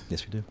 guys.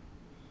 Yes, we do.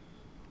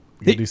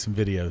 We got to do some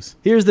videos.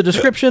 Here's the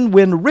description.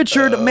 When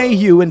Richard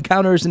Mayhew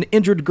encounters an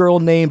injured girl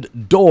named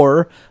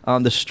Dor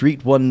on the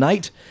street one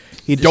night.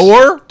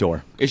 Dor?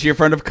 Dor. Is she a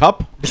friend of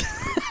Cup?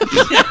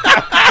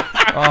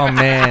 Oh,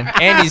 man.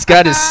 Andy's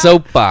got his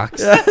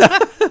soapbox.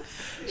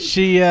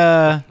 He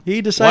Why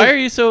decided. are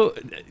you so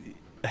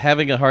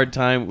having a hard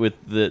time with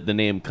the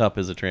name Cup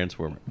as a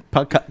Transformer?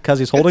 Because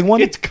he's holding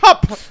one? It's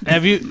Cup.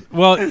 have you?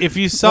 Well, if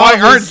you saw, Why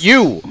his- aren't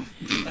you?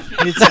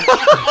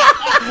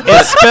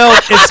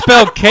 It's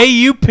spelled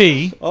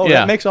K-U-P. Oh,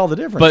 Yeah. that makes all the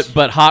difference.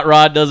 But Hot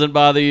Rod doesn't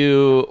bother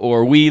you,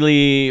 or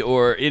Wheelie,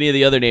 or any of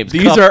the other names.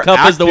 These Cup, are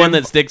Cup is the one that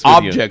active sticks with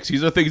objects.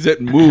 These are things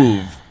that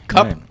move.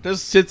 Cup Right.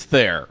 just sits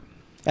there.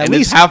 At And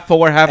least- it's half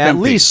full or half At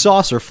empty. least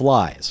Saucer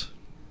flies.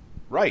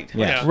 Right.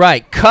 Yeah.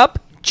 Right. Cup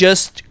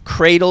just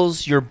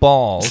cradles your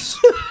balls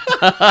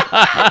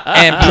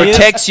and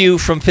protects you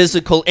from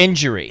physical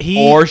injury.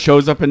 Or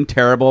shows up in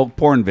terrible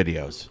porn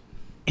videos.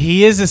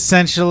 He is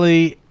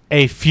essentially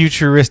a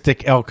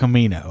futuristic El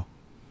Camino.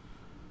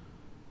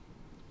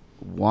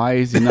 Why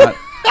is he not?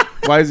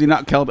 Why is he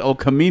not called El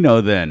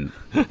Camino then?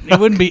 It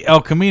wouldn't be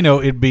El Camino.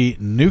 It'd be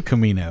New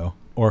Camino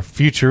or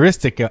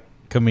futuristic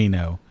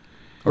Camino.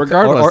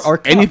 Regardless, or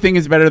Cup. anything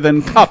is better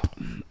than Cup.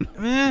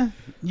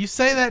 You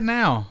say that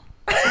now.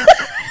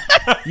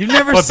 You've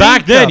never But seen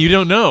back then, Cup. you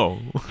don't know.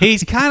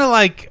 He's kind of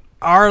like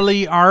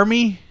Arlie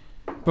Army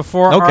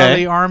before Okay.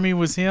 Arlie Army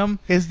was him.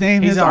 His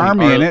name He's is on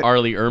Army in it.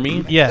 Arlie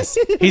Ermy. Yes,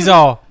 he's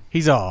all.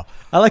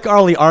 I like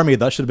Arlie Army.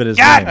 That should have been his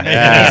God, name.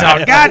 he's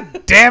all,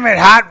 God damn it,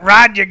 Hot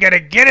Rod, you're going to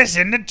get us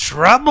into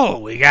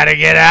trouble. We got to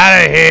get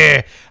out of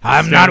here.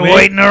 I'm not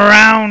waiting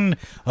around.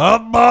 Oh,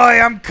 boy,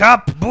 I'm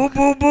Cup. Boo,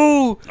 boo,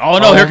 boo. Oh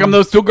no! Here come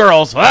those two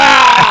girls.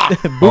 Ah!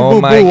 Boo Oh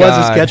Boo my Boo was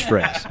God. his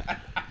catchfull.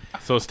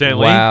 So Stan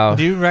Lee. Wow.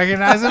 Do you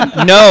recognize him?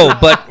 No,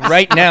 but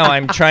right now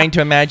I'm trying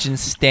to imagine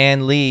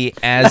Stan Lee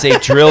as a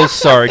drill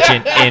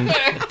sergeant in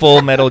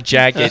Full Metal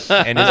Jacket,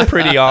 and it's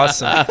pretty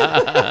awesome.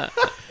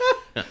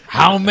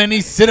 How many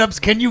sit-ups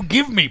can you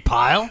give me,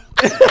 pile?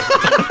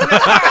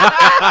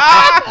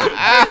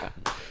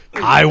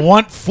 I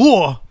want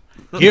 4.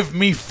 Give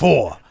me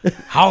 4.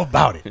 How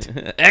about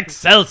it?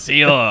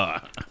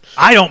 Excelsior.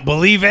 I don't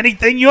believe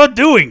anything you're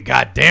doing,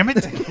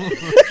 goddammit.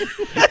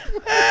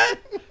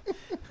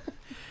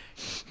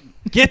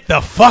 Get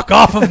the fuck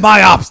off of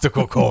my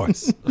obstacle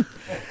course.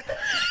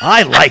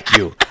 I like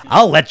you.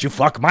 I'll let you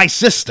fuck my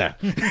sister.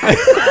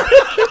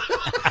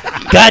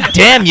 God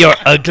damn, you're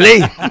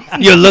ugly.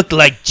 You look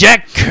like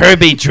Jack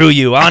Kirby drew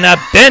you on a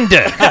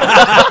bender.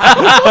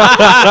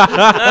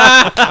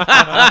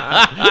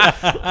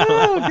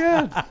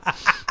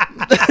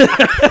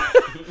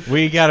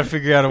 We got to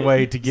figure out a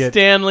way to get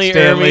Stanley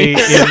Stanley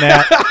Ermy. in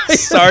that.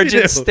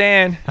 Sergeant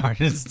Stan.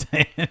 Sergeant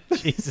Stan.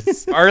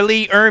 Jesus.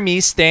 Arlie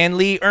Ermy,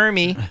 Stanley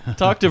Ermy.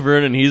 Talk to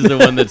Vernon. He's the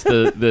one that's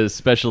the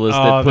specialist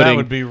Oh, at that putting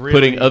would be really-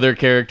 putting other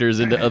characters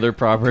into other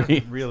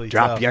property. Really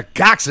Drop tough. your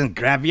cocks and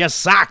grab your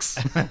socks.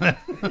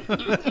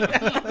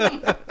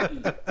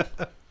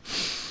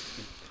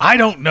 I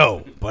don't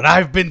know, but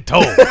I've been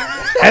told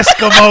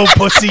Eskimo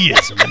pussy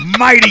is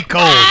mighty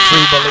cold,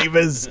 true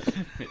believers.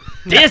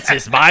 This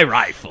is my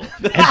rifle,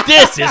 and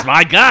this is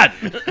my gun.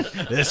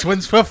 This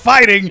one's for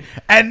fighting,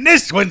 and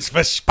this one's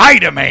for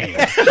Spider-Man.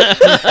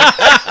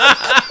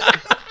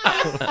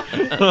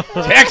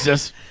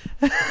 Texas.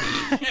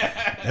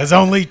 There's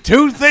only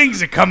 2 things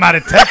that come out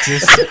of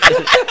Texas.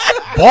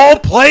 Ball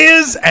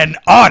players and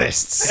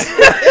artists.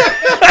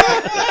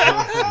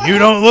 You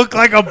don't look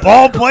like a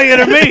ball player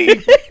to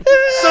me,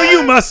 so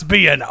you must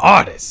be an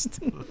artist.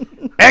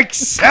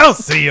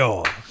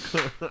 Excelsior.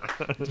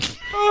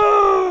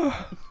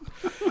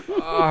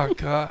 Oh,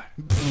 God.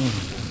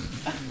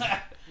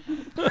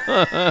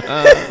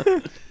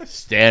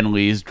 Stan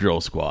Lee's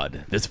Drill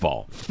Squad this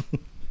fall.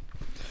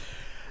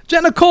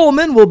 Jenna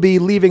Coleman will be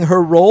leaving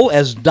her role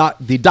as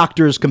the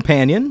Doctor's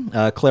companion,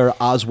 Clara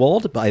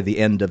Oswald, by the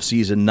end of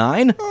season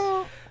 9.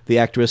 The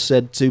actress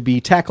said to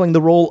be tackling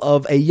the role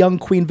of a young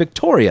Queen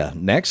Victoria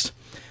next.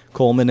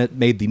 Coleman had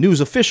made the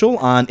news official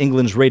on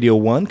England's Radio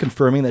 1,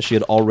 confirming that she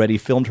had already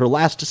filmed her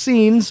last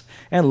scenes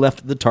and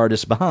left the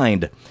TARDIS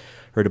behind.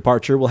 Her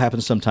departure will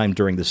happen sometime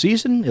during the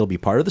season. It'll be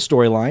part of the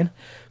storyline.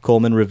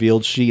 Coleman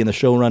revealed she and the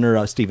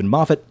showrunner, Stephen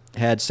Moffat,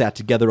 had sat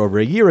together over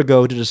a year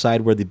ago to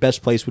decide where the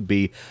best place would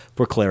be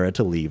for Clara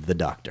to leave the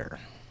Doctor.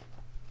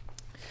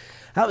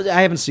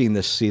 I haven't seen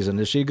this season.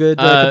 Is she a good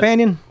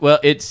companion? Well,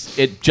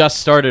 it just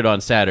started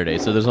on Saturday,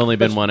 so there's only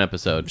been one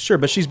episode. Sure,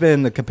 but she's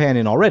been the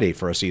companion already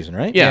for a season,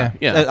 right? Yeah.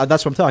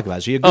 That's what I'm talking about.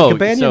 Is she a good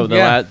companion? So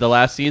the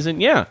last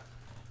season, yeah.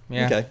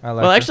 Yeah. Okay. I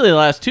like Well, her. actually, the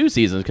last 2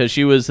 seasons, because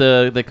she was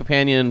the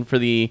companion for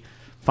the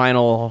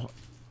final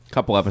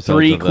Couple episodes.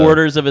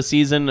 3/4 of a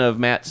season of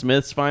Matt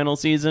Smith's final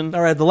season.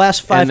 All right, the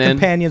last 5 And then-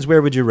 companions, where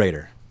would you rate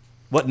her?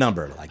 What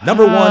number? Like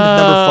number 1 to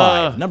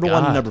number 5. Number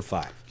 1 to God. number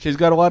 5. She's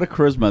got a lot of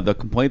charisma. The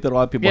complaint that a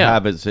lot of people Yeah.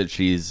 have is that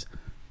she's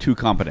too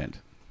competent.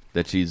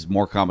 That she's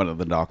more competent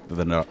than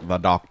the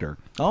doctor.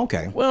 Oh,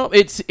 okay. Well,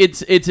 it's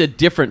a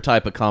different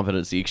type of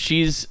competency.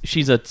 She's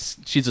a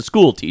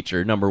school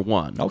teacher, number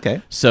 1.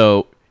 Okay.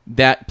 So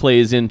that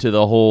plays into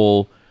the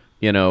whole,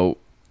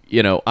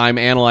 I'm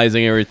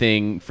analyzing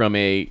everything from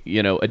a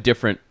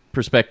different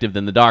perspective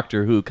than the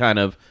doctor, who kind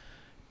of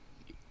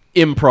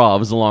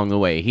improvs along the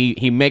way.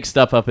 He makes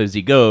stuff up as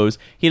he goes.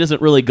 He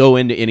doesn't really go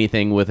into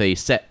anything with a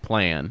set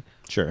plan.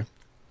 Sure.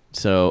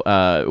 So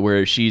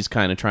where she's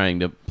kind of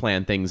trying to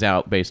plan things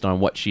out based on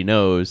what she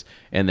knows,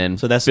 and then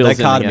So that's the fills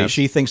in dichotomy. gaps.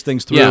 She thinks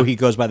things through. Yeah. He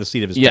goes by the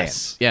seat of his Yes,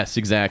 pants. yes,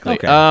 exactly.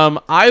 Okay.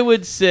 I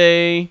would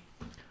say,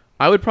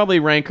 I would probably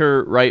rank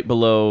her right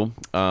below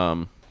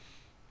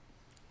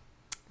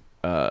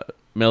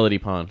Melody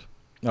Pond.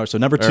 All right, so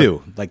number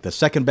 2, like the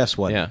second best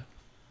one. Yeah,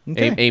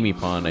 Okay. Amy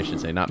Pond, I should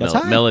say, not That's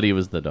Mel. high. Melody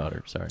was the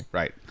daughter. Sorry,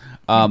 Right.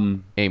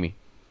 Amy.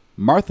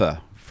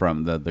 Martha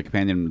from the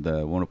companion,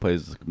 the one who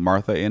plays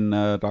Martha in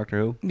Doctor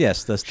Who.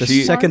 Yes, the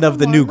She- second of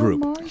the new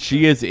group.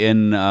 She is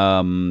in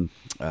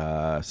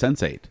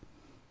Sense8.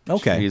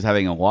 Okay. She's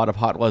having a lot of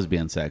hot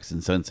lesbian sex in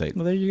Sense8.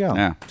 Well, there you go.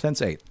 Yeah.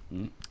 Sense8.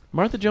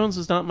 Martha Jones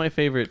is not my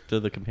favorite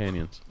of the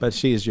companions. But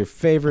she is your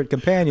favorite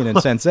companion in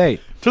Sense8.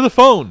 To the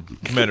phone,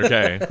 Commander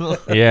K.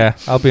 Yeah,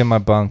 I'll be in my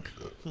bunk.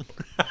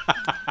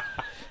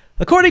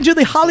 According to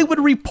The Hollywood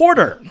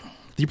Reporter,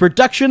 the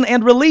production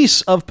and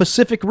release of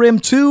Pacific Rim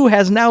 2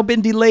 has now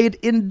been delayed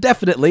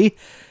indefinitely,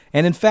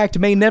 and in fact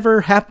may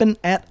never happen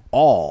at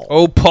all.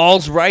 Oh,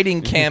 Paul's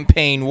writing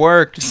campaign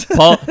worked.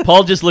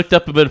 Paul just looked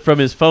up a bit from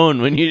his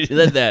phone when you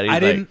said that. He's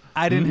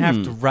I didn't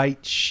have to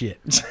write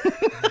shit.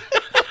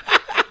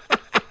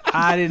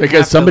 I didn't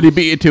Because have somebody to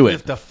beat you to it.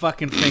 lift a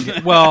fucking finger.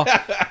 Well,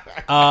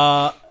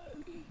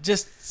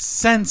 just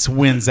sense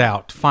wins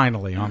out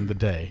finally on the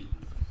day.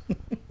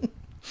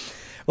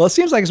 Well, it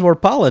seems like it's more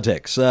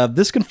politics.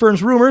 This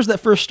confirms rumors that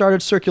first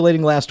started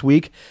circulating last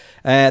week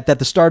that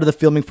the start of the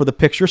filming for the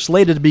picture,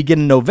 slated to begin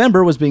in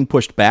November, was being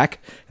pushed back,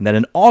 and that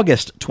an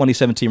August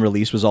 2017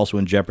 release was also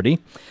in jeopardy.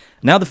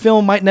 Now the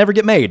film might never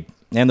get made,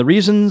 and the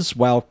reasons,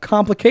 while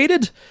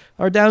complicated,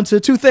 are down to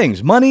 2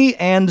 things: money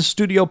and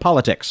studio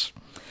politics.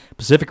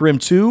 Pacific Rim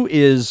 2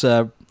 is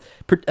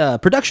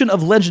production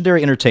of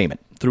Legendary Entertainment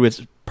through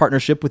its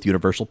partnership with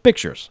Universal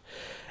Pictures,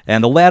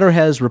 and the latter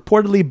has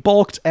reportedly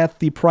balked at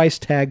the price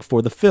tag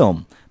for the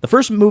film. The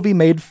first movie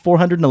made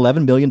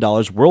 $411 million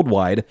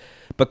worldwide,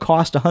 but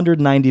cost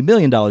 $190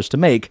 million to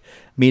make,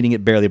 meaning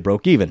it barely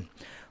broke even.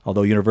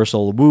 Although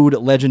Universal wooed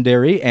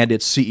Legendary and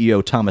its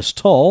CEO Thomas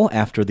Tull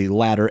after the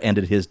latter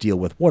ended his deal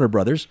with Warner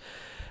Brothers,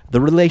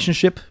 the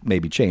relationship may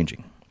be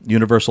changing.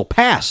 Universal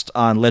passed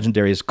on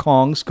Legendary's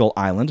Kong Skull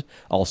Island,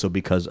 also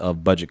because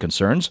of budget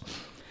concerns,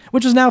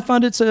 which has now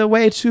found its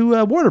way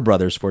to Warner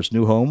Brothers for its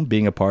new home,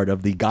 being a part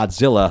of the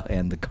Godzilla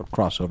and the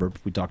crossover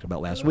we talked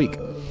about last week.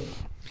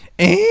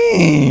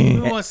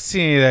 Who wants to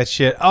see any of that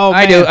shit? Oh,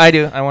 I man.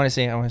 do. I want to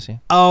see.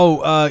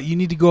 Oh, you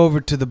need to go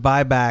over to the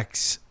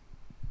buybacks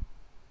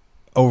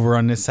over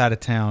on this side of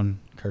town,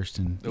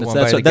 Kirsten. The one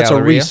That's by a the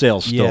Galleria?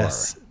 resale store.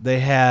 Yes, they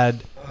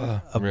had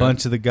a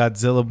bunch of the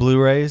Godzilla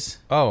Blu-rays,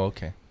 Oh,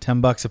 okay.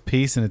 $10 a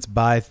piece, and it's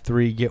buy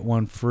 3 get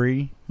 1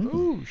 free.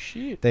 Oh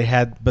shit. They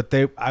had, but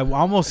I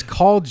almost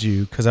called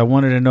you because I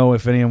wanted to know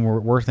if any of them were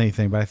worth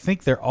anything. But I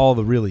think they're all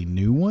the really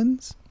new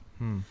ones.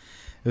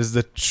 It was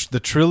the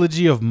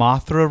trilogy of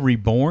Mothra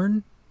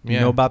Reborn. You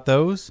Yeah. know about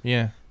those?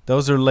 Yeah.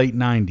 Those are late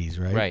 '90s,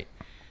 right? Right.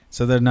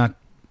 So they're not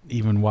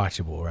even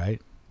watchable,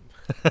 right?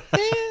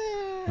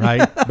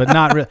 Right, but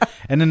not really.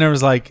 And then there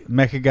was like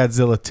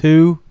Mechagodzilla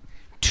 2.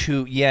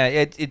 Yeah.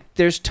 It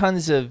there's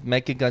tons of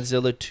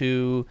Mechagodzilla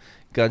 2,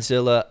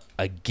 Godzilla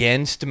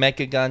against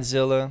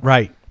Mechagodzilla.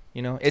 Right.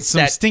 You know, it's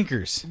Some that.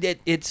 stinkers.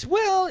 It's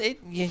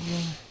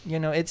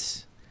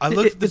I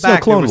looked at the it's no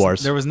back. Clone there was,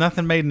 Wars. There was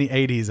nothing made in the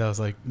 '80s. I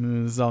was like,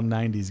 this is all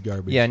 '90s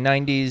garbage. yeah.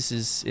 90s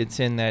is it's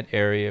in that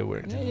area where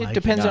it like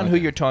depends it. on who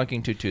you're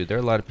talking to too. There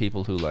are a lot of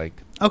people who like.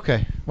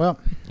 Okay. Well.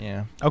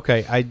 Yeah.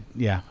 Okay.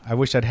 I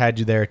wish I'd had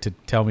you there to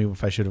tell me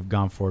if I should have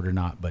gone for it or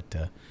not, but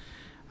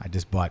I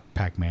just bought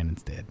Pac-Man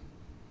instead.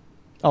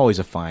 Always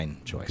a fine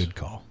choice. Good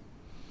call.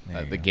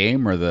 The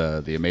game or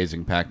the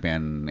Amazing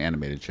Pac-Man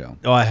animated show?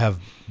 Oh, I have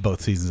both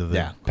seasons of the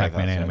Yeah,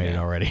 Pac-Man I thought so, animated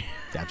yeah. already.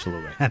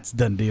 Absolutely. That's a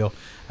done deal.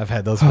 I've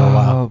had those for a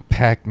while. Oh,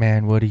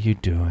 Pac-Man, what are you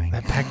doing?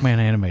 That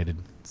Pac-Man animated,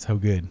 so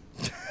good,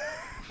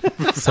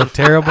 so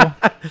terrible,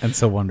 and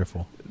so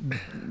wonderful.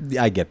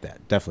 I get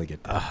that. Definitely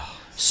get that.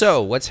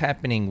 So, what's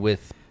happening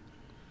with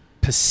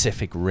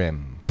Pacific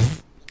Rim?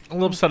 I'm a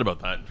little upset about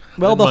that.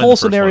 Well, I the didn't whole mind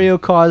first scenario one.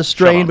 caused Shut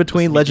strain up.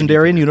 between This is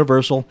Legendary and Wikipedia.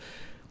 Universal,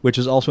 which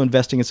is also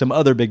investing in some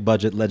other big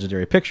budget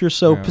Legendary pictures.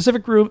 So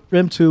Pacific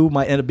Rim 2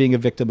 might end up being a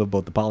victim of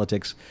both the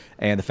politics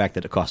and the fact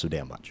that it costs so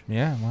damn much.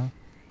 Yeah, well.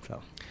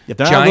 So if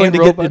they're Giant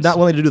robots? not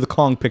willing to do the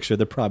Kong picture,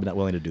 they're probably not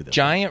willing to do this.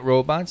 Giant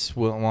robots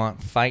will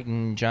want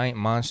fighting giant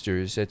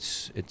monsters.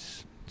 It's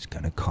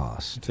going to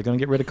cost. If they're going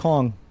to get rid of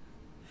Kong.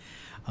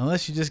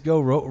 Unless you just go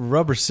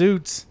rubber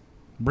suits,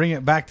 bring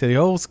it back to the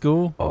old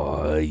school.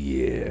 Oh,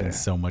 yeah.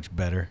 It's so much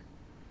better.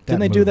 Didn't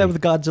they do that movie,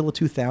 with Godzilla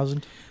 2000?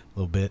 a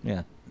little bit?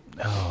 Yeah.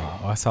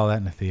 Oh, I saw that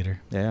in the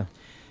theater. Yeah.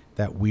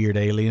 That weird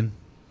alien,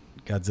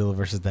 Godzilla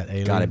versus that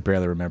alien. God, I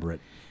barely remember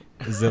it.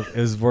 It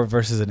was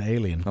versus an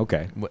alien.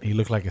 Okay. He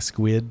looked like a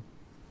squid.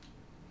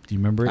 Do you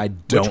remember it? I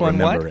don't one,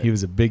 remember what? it. He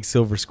was a big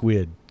silver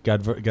squid.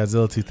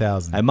 Godzilla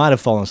 2000. I might have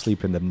fallen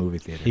asleep in the movie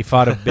theater. He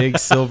fought a big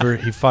silver.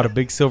 He fought a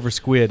big silver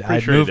squid. I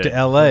sure he moved did. to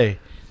L.A.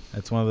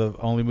 That's one of the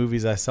only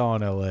movies I saw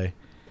in L.A.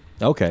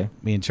 Okay.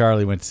 Me and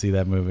Charlie went to see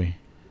that movie.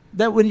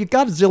 That when you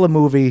Godzilla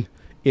movie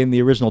in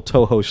the original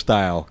Toho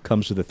style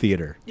comes to the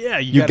theater. Yeah,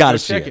 You gotta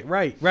see it.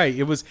 Right.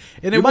 It was,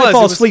 and You it might was.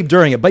 fall it was- asleep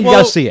during it, but you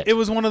well, got to see it. It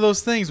was one of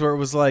those things where it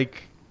was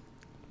like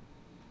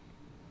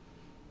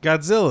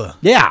Godzilla,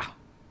 Yeah.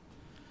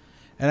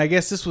 and I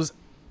guess this was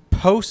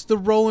post the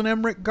Roland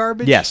Emmerich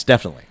garbage. Yes,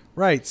 definitely.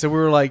 Right. So we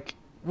were like,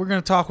 we're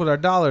going to talk with our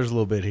dollars a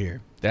little bit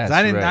here. 'Cause That's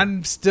I right.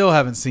 I still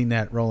haven't seen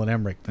that Roland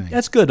Emmerich thing.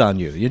 That's good on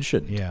you. You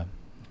shouldn't. Yeah.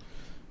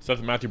 Is that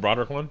the Matthew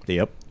Broderick one?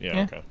 Yep.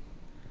 Yeah. Okay.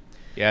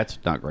 Yeah, it's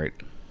not great.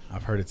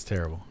 I've heard it's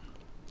terrible.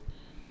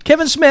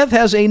 Kevin Smith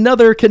has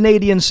another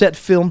Canadian set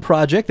film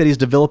project that he's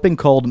developing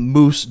called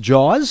Moose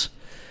Jaws.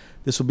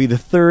 This will be the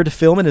third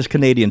film in his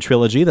Canadian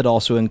trilogy that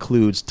also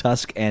includes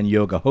Tusk and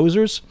Yoga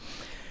Hosers.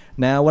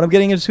 Now, what I'm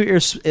getting into here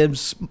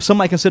is some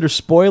might consider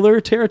spoiler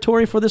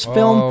territory for this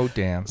film. Oh,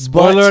 damn.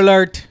 Spoiler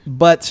alert.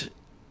 But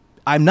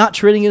I'm not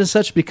treating it as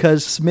such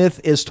because Smith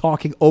is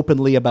talking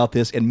openly about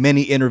this in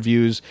many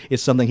interviews.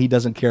 It's something he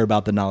doesn't care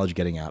about the knowledge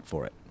getting out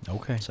for it.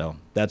 Okay. So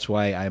that's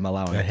why I'm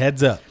allowing it.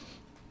 Heads up.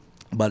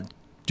 But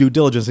due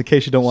diligence in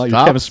case you don't want your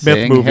Stop Kevin Smith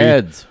saying movie.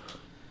 heads.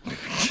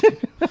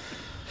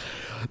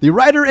 The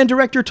writer and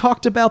director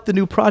talked about the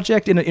new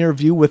project in an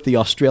interview with the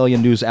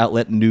Australian news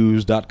outlet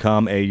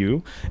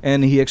news.com.au,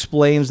 and he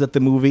explains that the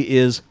movie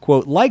is,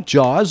 quote, like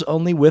Jaws,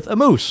 only with a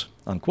moose,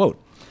 unquote.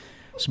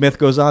 Smith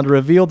goes on to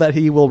reveal that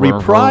he will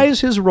reprise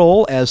his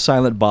role as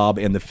Silent Bob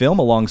in the film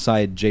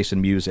alongside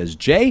Jason Mewes as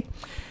Jay.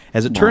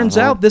 As it turns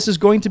out, this is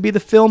going to be the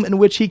film in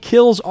which he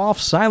kills off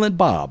Silent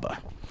Bob.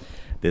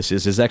 This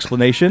is his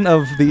explanation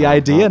of the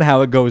idea and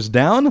how it goes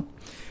down.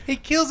 He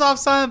kills off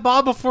Silent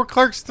Bob before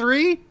Clerks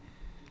 3?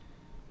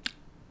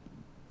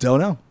 Don't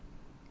know.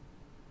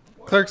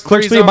 Clerks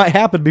Clerks 3's 3 might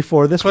happen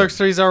before this Clerks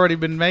one. 3's already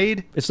been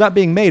made? It's not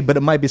being made, but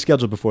it might be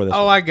scheduled before this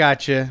Oh, one. I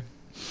gotcha.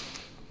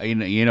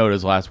 You know what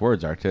his last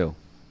words are, too.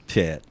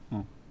 Shit.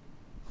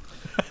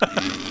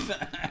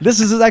 This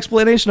is his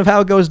explanation of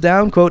how it goes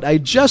down. Quote, I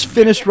just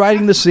finished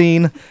writing the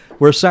scene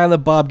where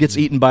Silent Bob gets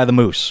eaten by the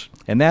moose.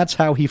 And that's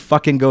how he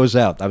fucking goes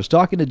out. I was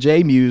talking to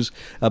Jay Mewes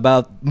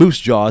about Moose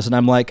Jaws, and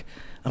I'm like,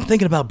 I'm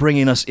thinking about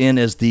bringing us in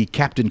as the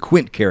Captain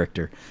Quint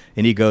character.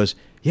 And he goes,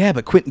 yeah,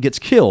 but Quentin gets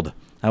killed.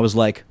 I was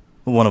like,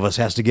 well, one of us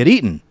has to get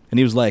eaten. And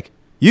he was like,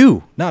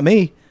 you, not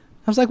me.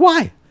 I was like,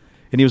 why?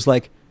 And he was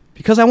like,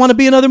 because I want to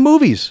be in other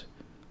movies.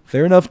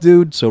 Fair enough,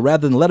 dude. So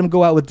rather than let him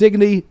go out with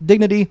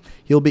dignity,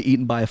 he'll be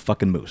eaten by a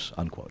fucking moose,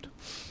 unquote.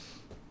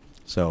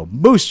 So,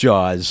 Moose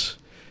Jaws,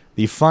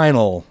 the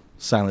final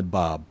Silent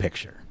Bob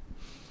picture.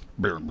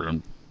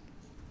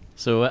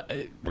 So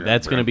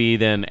that's going to be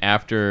then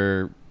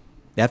after.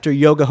 After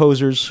Yoga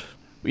Hosers,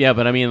 Yeah,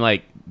 but I mean,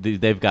 like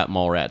they've got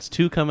Mallrats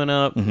 2 coming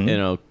up. You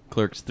know,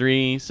 Clerks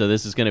 3. So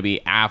this is going to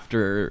be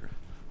after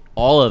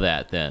all of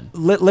that. Then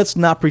let's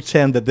not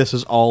pretend that this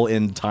is all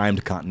in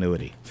timed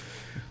continuity.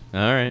 all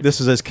right. This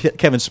is a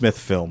Kevin Smith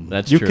film.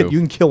 That's you true. You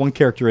can kill one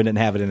character in it and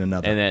have it in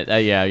another. And that,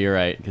 yeah, you're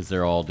right because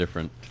they're all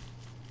different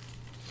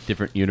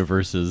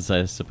universes,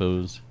 I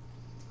suppose.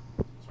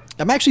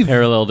 I'm actually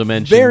Parallel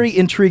dimensions. very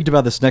intrigued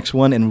about this next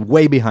one and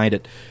way behind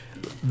it.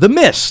 The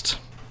Mist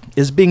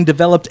is being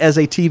developed as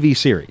a TV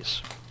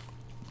series.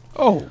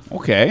 Oh,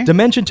 okay.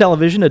 Dimension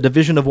Television, a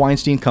division of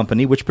Weinstein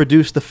Company, which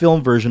produced the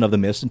film version of The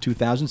Mist in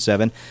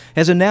 2007,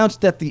 has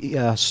announced that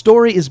the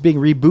story is being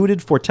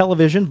rebooted for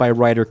television by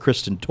writer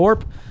Kristen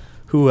Torp,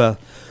 who,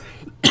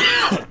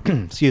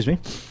 excuse me,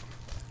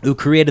 who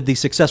created the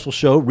successful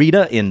show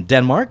Rita in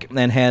Denmark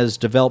and has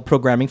developed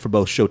programming for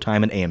both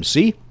Showtime and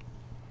AMC.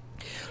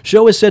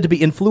 Show is said to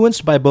be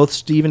influenced by both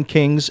Stephen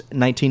King's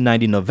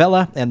 1990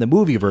 novella and the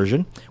movie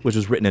version, which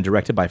was written and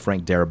directed by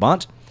Frank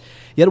Darabont.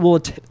 Yet it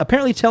will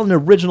apparently tell an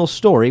original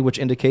story, which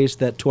indicates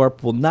that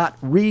Torp will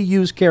not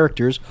reuse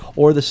characters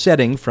or the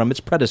setting from its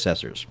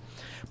predecessors.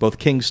 Both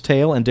King's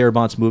Tale and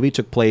Darabont's movie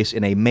took place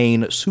in a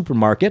Maine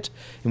supermarket,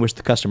 in which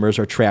the customers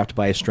are trapped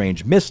by a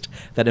strange mist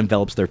that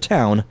envelops their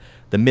town.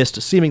 The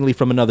mist, seemingly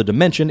from another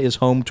dimension, is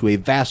home to a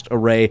vast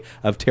array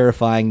of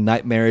terrifying,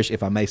 nightmarish,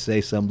 if I may say,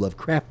 some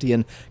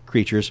Lovecraftian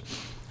creatures.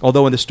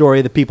 Although in the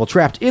story, the people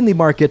trapped in the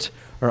market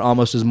are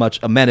almost as much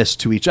a menace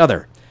to each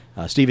other.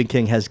 Stephen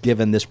King has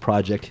given this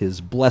project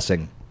his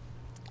blessing.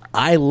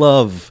 I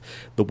love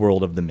the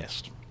world of The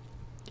Mist.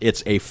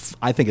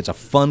 I think it's a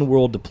fun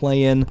world to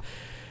play in,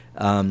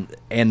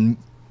 and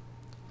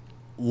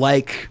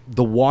like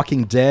The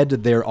Walking Dead,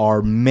 there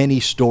are many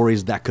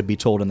stories that could be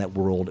told in that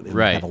world. And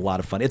Right. have a lot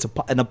of fun. It's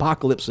an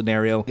apocalypse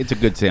scenario. It's a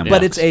good sandbox.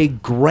 But it's a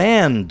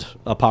grand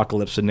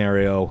apocalypse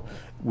scenario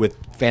with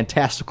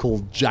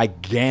fantastical,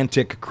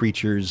 gigantic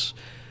creatures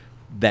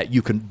that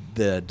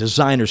the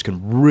designers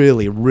can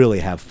really, really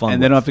have fun and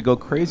with. they don't have to go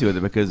crazy with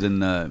it because in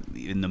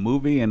the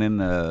movie and in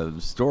the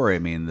story, I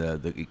mean,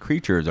 the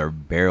creatures are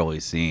barely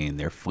seen;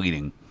 they're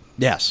fleeting.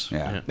 Yes.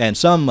 Yeah. And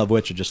some of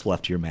which are just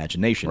left to your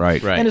imagination.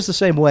 Right. Right. And it's the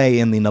same way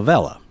in the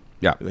novella.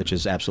 Yeah. Which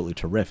is absolutely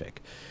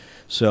terrific.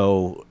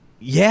 So,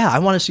 yeah, I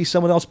want to see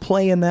someone else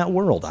play in that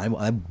world. I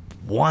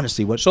want to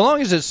see what... So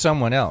long as it's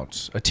someone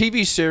else. A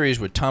TV series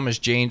with Thomas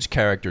Jane's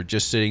character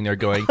just sitting there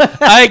going,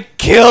 I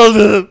killed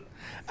him!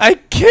 I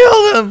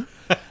killed him!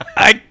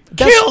 I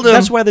killed him!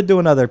 That's why they're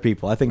doing other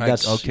people. I think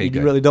Okay, you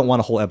good. really don't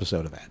want a whole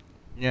episode of that.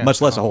 Yeah. Much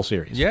less a whole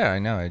series. Yeah, I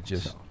know. It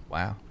just,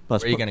 wow.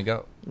 Plus- Where are you going to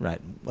go?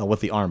 Right. Well, with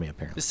the army,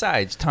 apparently.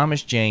 Besides,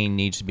 Thomas Jane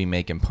needs to be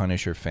making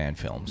Punisher fan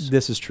films.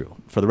 This is true.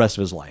 For the rest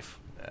of his life.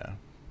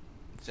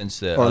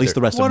 Since the Or at least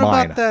the rest of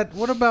mine.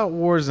 What about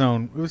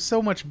Warzone? It was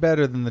so much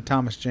better than the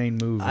Thomas Jane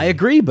movie. I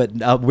agree, but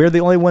we're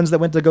the only ones that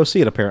went to go see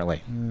it,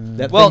 apparently.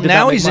 That Well, thing did not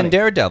now make he's money. in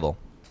Daredevil,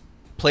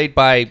 played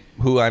by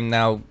who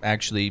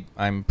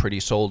I'm pretty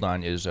sold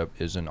on is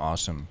an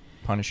awesome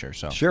Punisher.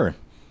 So Sure.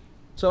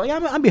 So, yeah,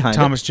 I'm behind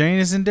Thomas Jane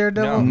is in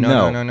Daredevil?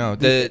 no.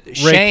 The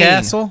Ray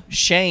Castle?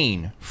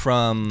 Shane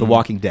from The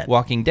Walking Dead.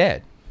 Walking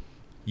Dead.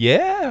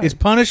 Yeah. Is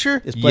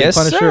Punisher? It's playing Yes,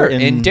 Punisher sir.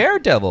 In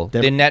Daredevil, the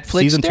Netflix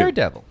season 2.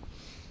 Daredevil.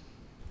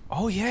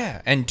 Oh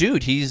yeah, and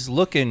dude, he's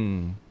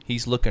looking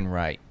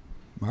right.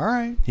 All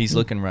right. He's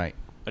looking right.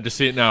 I just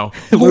see it now.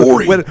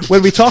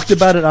 When we talked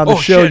about it on the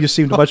show, shit. you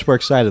seemed much more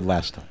excited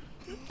last time.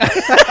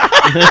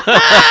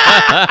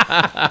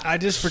 I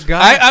just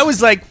forgot. I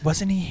was like,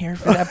 wasn't he here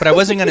for that? But I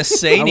wasn't gonna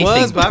say I anything.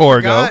 was, but I Torgo.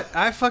 forgot.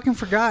 I fucking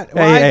forgot.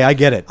 Hey, I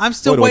get it. I'm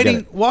still Boy, do I get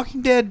waiting. it.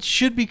 Walking Dead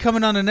should be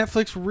coming on to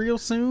Netflix real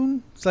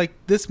soon. It's like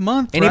this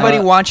month. Anybody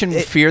right? watching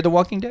Fear the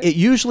Walking Dead? It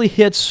usually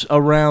hits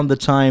around the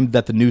time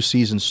that the new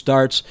season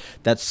starts.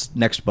 That's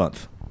next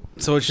month.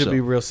 So it should So- be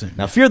real soon.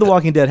 Now, Fear the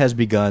Walking Dead has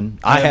begun.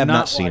 I have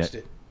not seen watched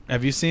it.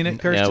 Have you seen it,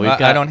 Kirsten? Yeah, we've I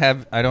got.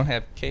 I don't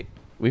have cable.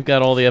 We've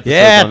got all the episodes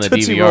Yeah, on the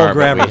Tootsie DVR, Roll but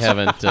grabbers. we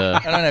haven't I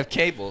don't have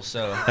cable,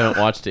 so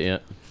haven't watched it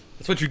yet.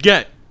 That's what you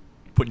get.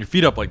 Putting your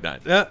feet up like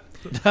that.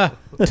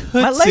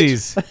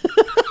 Tootsies.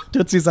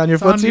 Tootsies on your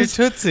It's on your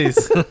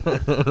footsies.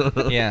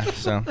 Tootsies. yeah.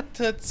 So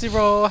Tootsie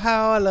Roll,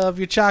 how I love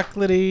your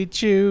chocolatey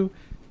chew.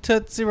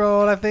 Tootsie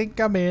Roll, I think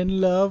I'm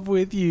in love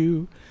with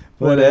you.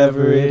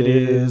 Whatever it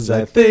is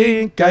I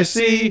think I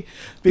see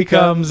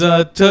becomes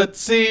a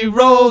Tootsie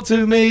Roll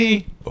to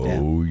me.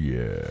 Oh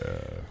yeah.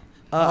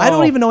 I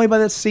don't even know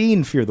anybody that's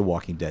seen Fear the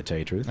Walking Dead, to tell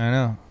you the truth. I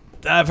know.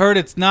 I've heard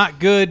it's not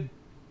good.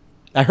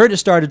 I heard it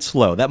started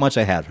slow. That much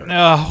I have heard.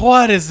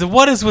 What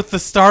is with the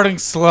starting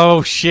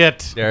slow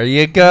shit? There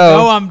you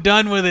go. Oh, I'm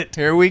done with it.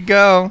 Here we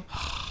go.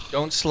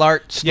 Don't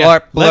slart, Yeah,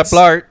 blart,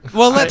 blart, blart.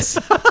 Well, let's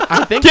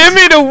Give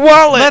me the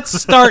wallet. let's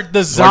start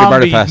the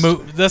Barty zombie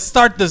Fest. Let's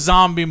start the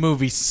zombie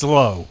movie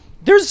slow.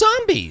 They're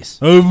zombies.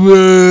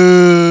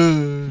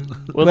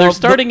 Well, they're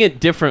starting it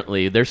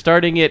differently. They're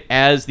starting it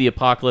as the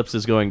apocalypse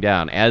is going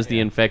down, as the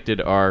infected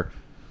are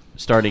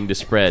starting to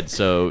spread.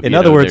 So, In you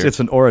other know, words, they're- it's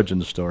an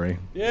origin story.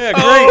 Yeah,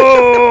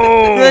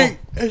 great. Great.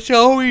 That's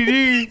all we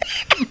need.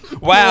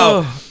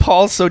 Wow.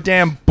 Paul's so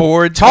damn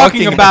bored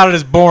Talking about it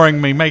is boring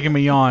me, making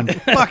me yawn.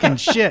 Fucking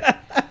shit.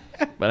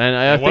 But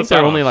I think what's they're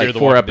that only on like Fear the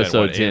 4 Walking Dead?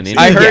 episodes What, in.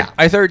 AMC?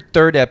 I heard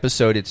third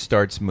episode it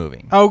starts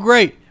moving. Oh,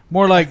 great.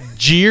 More like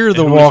Jeer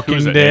the who's- Walking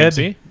who's it, Dead.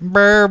 AMC?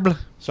 Burb.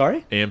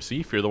 Sorry?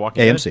 AMC, Fear the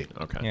Walking AMC.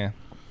 Dead? Okay. Yeah.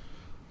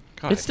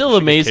 God, It still I should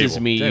get amazes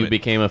cable. me Damn you it.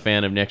 became a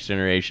fan of Next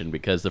Generation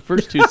because the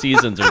first 2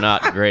 seasons are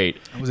not great.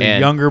 I was a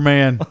younger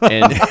man.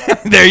 And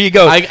There you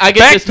go. I get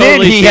Back to totally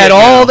then, he see had it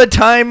all now. the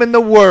time in the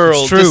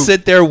world It's to true.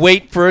 sit there,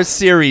 wait for a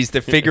series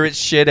to figure its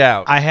shit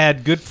out. I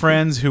had good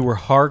friends who were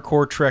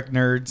hardcore Trek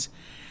nerds.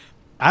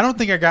 I don't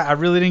think I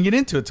really didn't get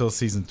into it till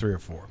season 3 or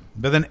 4.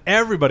 But then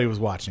everybody was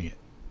watching it.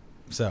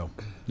 So,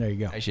 there you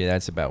go. Actually,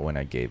 that's about when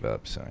I gave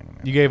up. So anyway.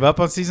 You gave up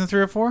on season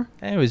 3 or 4?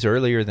 It was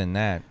earlier than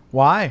that.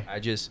 Why?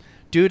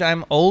 Dude,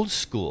 I'm old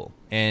school,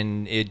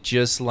 and it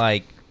just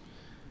like,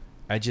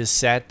 I just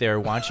sat there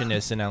watching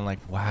this, and I'm like,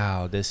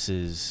 wow, this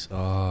is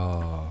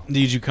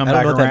Did you come I don't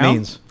back know what around? that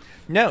means.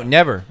 No,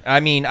 never. I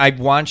mean, I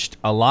watched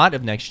a lot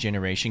of Next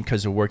Generation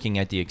because of working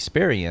at the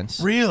Experience.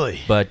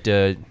 Really? But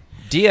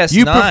DS9.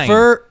 You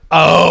prefer?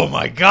 Oh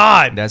my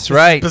God! That's This is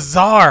right.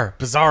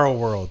 Bizarro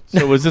world.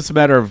 So was this a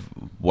matter of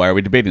why are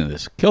we debating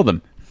this? Kill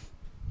them.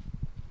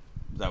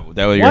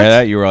 That what you're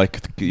at? You were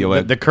like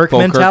The Kirk full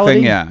mentality?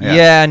 thing? Yeah.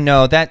 Yeah,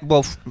 no,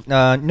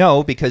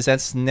 no, because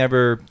that's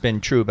never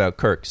been true about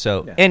Kirk.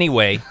 So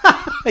anyway,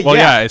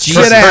 Well,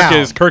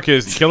 it's Kirk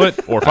is kill it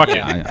or fuck it.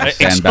 I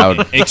stand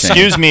bowed.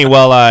 Excuse me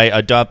while I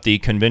adopt the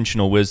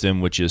conventional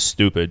wisdom, which is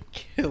stupid.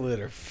 Kill it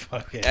or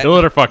fuck it. Kill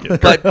it or fuck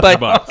it.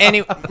 but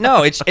anyway,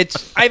 no, it's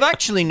I've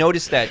actually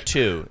noticed that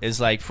too. Is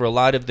like for a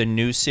lot of the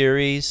new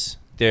series,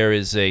 there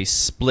is a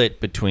split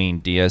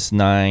between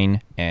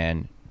DS9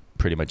 and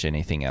pretty much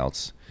anything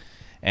else,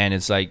 and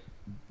it's like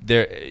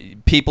there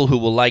people who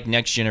will like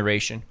Next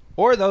Generation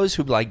or those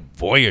who like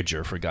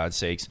Voyager, for God's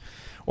sakes,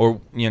 or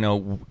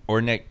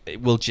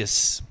will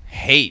just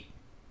hate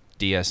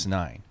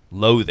DS9,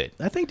 loathe it.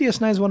 I think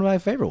DS9 is one of my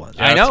favorite ones.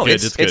 I know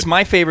it's good. it's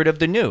my favorite of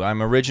the new.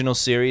 I'm original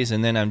series,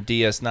 and then I'm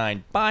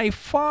DS9 by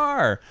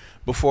far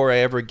before I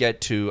ever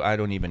get to I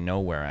don't even know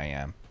where I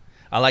am.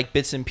 I like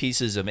bits and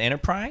pieces of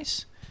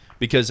Enterprise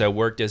because I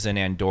worked as an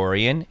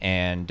Andorian,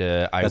 and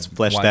Let's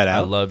flesh that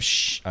out. I love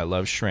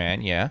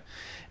Shran, yeah,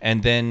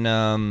 and then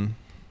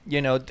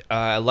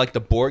I like the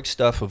Borg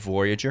stuff of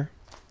Voyager.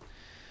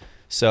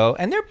 So,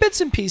 and there are bits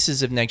and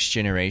pieces of Next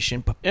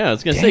Generation. But Yeah, I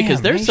was gonna say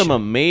because there's some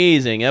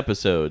amazing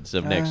episodes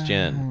of Next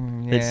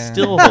Gen that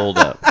still hold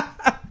up.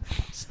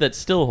 That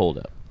still hold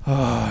up.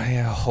 Oh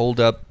yeah, hold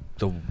up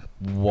the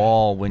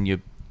wall when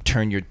you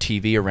turn your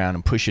TV around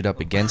and push it up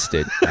against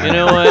it. You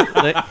know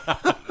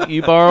what?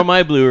 You borrow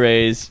my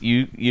Blu-rays.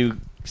 You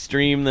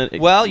stream the.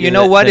 Well, you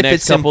know what? the If next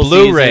it's in couple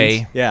Blu-ray,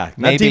 seasons. Yeah, not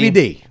maybe-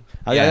 DVD.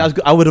 Yeah.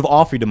 I would have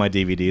offered you my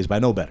DVDs, but I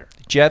know better.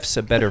 Jeff's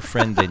a better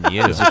friend than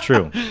you. This is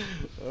true.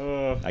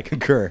 I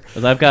concur.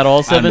 'Cause I've got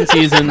all 7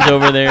 seasons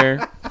over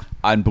there.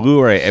 On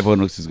Blu-ray, everyone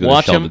looks as good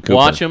Watch as Sheldon them. Cooper.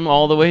 Watch them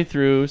all the way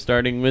through,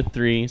 starting with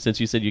 3. Since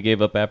you said you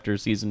gave up after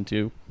season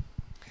 2,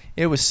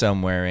 It was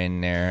somewhere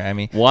in there. I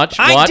mean, watch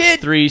I did-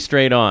 3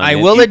 straight on. I It-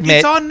 will admit,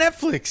 It's on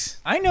Netflix.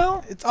 I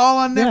know. It's all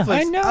on Yeah. Netflix.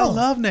 I know. I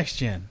love Next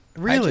Gen.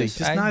 Really,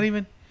 not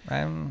even.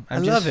 I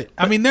love it.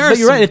 I mean, But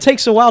you're right. It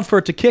takes a while for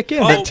it to kick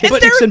in. It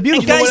but kicks there- in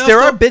beautiful. Guys, what there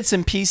else are though? bits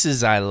and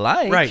pieces I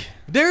like. Right.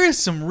 There is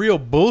some real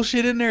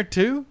bullshit in there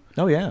too.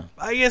 Oh yeah.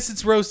 I guess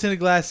it's rose tinted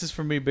glasses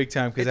for me big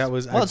time because that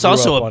was. Well, it's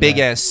also a big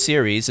ass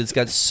series. It's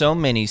got so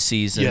many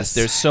seasons. Yes.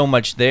 There's so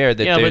much there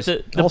that Yeah, but there's.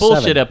 the All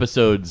bullshit 7.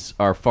 episodes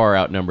are far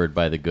outnumbered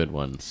by the good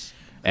ones.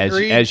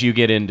 Agreed. As you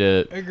get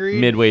into Agreed.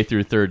 midway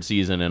through 3rd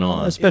season and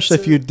on. Especially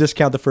if you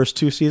discount the first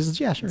 2 seasons.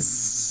 Yeah, sure.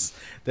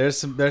 There's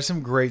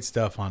some great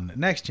stuff on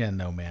Next Gen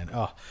though, man.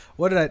 Oh,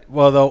 what did I?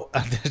 Well, though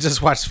I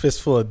just watched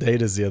Fistful of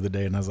Datas the other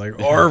day, and I was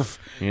like, "Orf,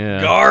 Yeah.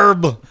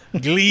 garb,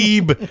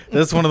 glebe."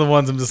 That's one of the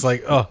ones I'm just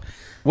like, "Oh,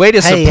 Way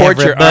to Hey, support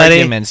your everybody.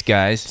 arguments,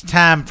 guys.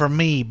 time for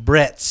me,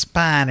 Brett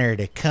Spiner,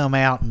 to come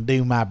out and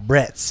do my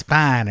Brett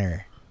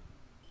Spiner."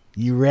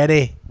 You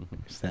ready?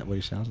 Is that what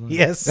he sounds like?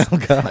 Yes. Oh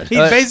God. He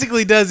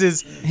basically does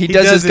his. He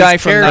does his guy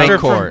from character Night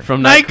Court.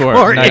 From Night Night Court.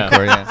 Court. Yeah. Night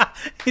Court, yeah.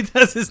 He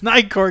does his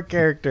Night Court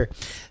character.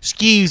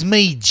 Excuse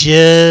me,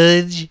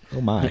 Judge.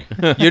 Oh my.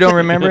 You don't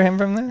remember him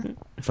from that?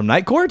 From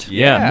Night Court?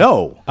 Yeah.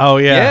 No. Oh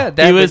Yeah,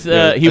 that He was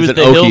as the an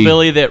Okie.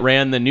 hillbilly that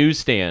ran the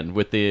newsstand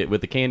with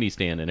the candy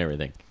stand and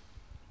everything.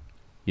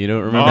 You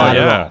don't remember Oh that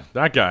at yeah, all?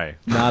 that guy.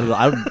 Not at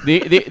all.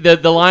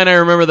 The line I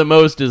remember the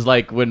most is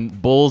like when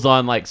Bull's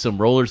on like some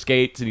roller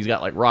skates and he's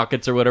got like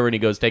rockets or whatever and he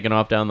goes taking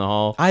off down the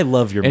hall. I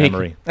love your And he-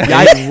 memory.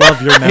 I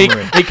love your He,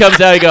 memory. he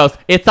comes out, he goes,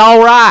 "It's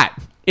all right.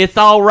 It's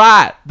all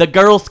right. The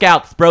Girl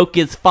Scouts broke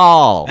his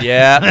fall."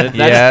 Yeah,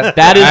 yeah.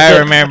 That is I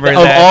remember of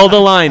that. all the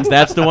lines.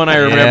 That's the one I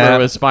remember Yeah.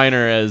 with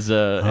Spiner as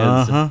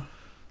God.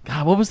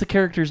 What was the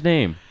character's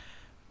name?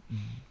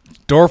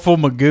 Dorfel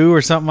Magoo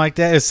or something like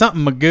that. It's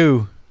something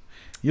Magoo.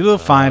 You'll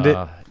find it.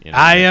 You know,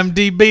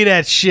 IMDb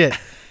that shit.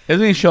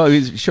 Doesn't he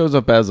shows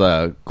up as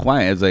a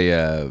client, as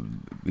a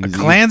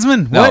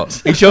Klansman? No,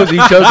 What? he shows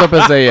up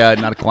as a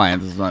not a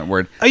client. This is not a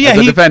word. Oh, yeah, as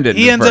a he, defendant.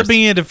 he at ends up first.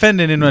 being a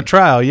defendant in a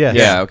trial, yes.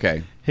 Yeah.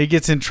 Okay. He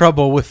gets in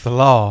trouble with the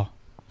law.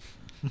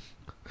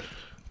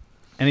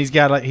 And he's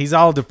got like he's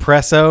all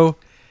depresso.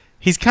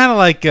 He's kind of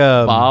like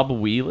Bob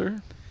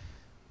Wheeler.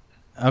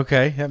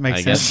 Okay, that makes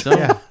I sense. guess so.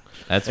 Yeah.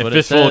 That's And what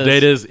Fistful it of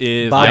says. Datas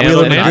is Bob I am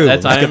Wheeler the man. Magoo.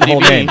 That's Let's get the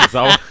whole IMDb. name.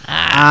 So,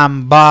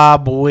 I'm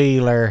Bob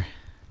Wheeler.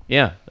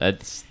 Yeah,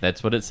 that's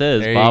what it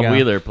says. There you Bob go.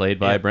 Wheeler, played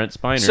by Brent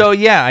Spiner. So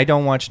yeah, I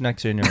don't watch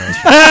Next Generation.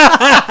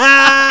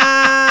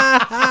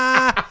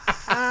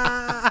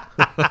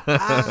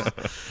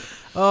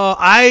 Oh,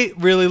 I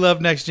really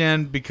love Next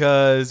Gen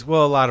because,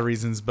 well, a lot of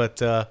reasons, but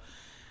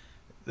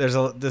there's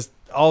all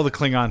the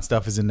Klingon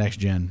stuff is in Next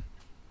Gen.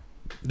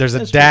 There's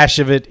a dash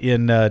of it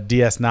in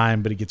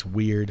DS9, but it gets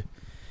weird.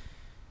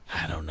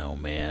 I don't know,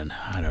 man.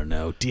 I don't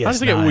know. DS9, how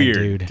does it get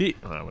weird? dude.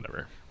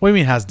 Whatever. What do you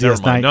mean? How's Never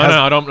DS9? mind. No,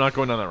 how's, no, I'm not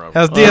going down that road.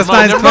 How's Never DS9's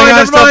mind,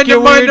 Klingon stuff get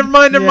never weird?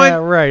 mind. Yeah,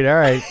 right. All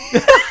right.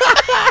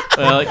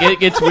 well, it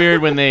gets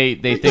weird when they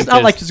think It's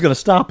not like he's going to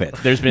stop it.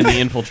 there's been the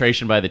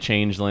infiltration by the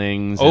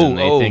changelings, Oh, and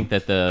they oh. think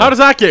that the How does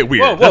that get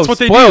weird? Whoa, That's what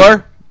they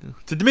spoiler. do.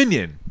 It's a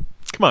Dominion.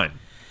 Come on.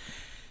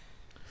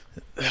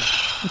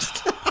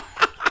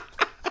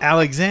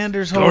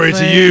 Alexander's whole Glory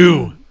thing. to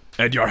you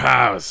and your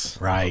house.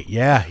 Right.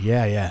 Yeah.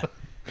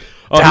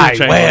 Oh, Die he's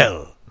a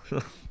well.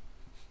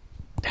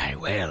 Die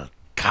well,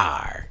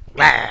 car.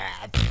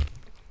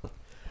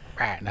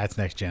 That's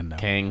next gen now.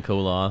 Kang,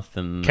 Koloth,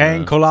 and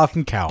Kang, Koloth,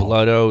 and Cowl.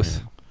 Blood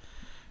Oath.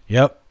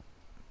 Yep.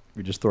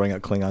 You're just throwing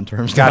out Klingon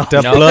terms. Got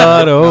now. the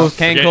blood oath.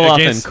 Kang, Aga- Koloth,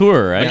 and against-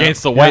 Kur, right?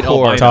 Against the white We're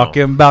albino.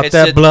 talking about It's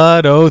that the-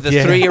 blood oath. The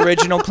yeah. 3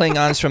 original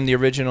Klingons from the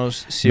original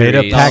series Made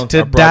a pact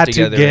to are brought die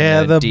together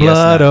together. in the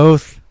Blood DS9.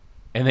 oath.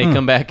 And they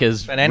come back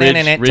as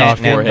Ba-na-na-na-na, ridge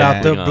talking forehead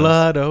About the Klingons.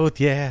 blood oath,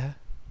 yeah.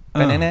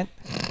 Ba-na-na,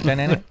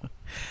 ba-na-na.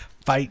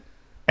 Fight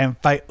and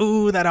fight.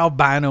 Ooh, that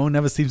albino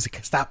never seems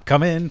to stop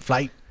coming.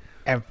 Fight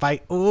and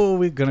fight. Ooh,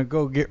 we're gonna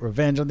go get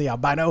revenge on the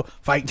albino.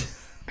 Fight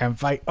and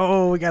fight.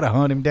 Oh, we gotta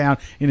hunt him down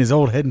in his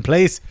old hidden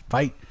place.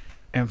 Fight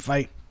and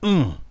fight.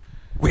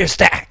 We're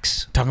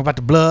Stacks. Talking about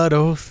the blood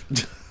oath.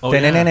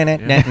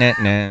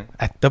 Ba-na-na-na-na-na-na.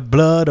 At the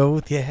blood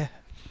oath, yeah.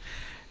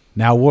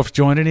 Now Worf's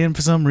joining in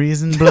for some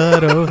reason.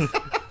 Blood oath.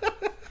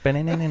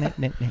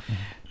 Ba-na-na-na-na-na-na.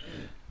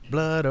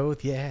 Blood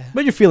oath, yeah.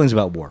 What are your feelings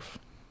about Worf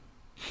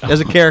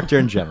as a character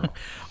in general?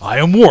 I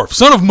am Worf,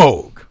 son of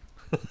Moog.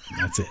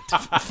 That's it.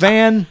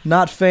 Fan,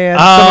 not fan,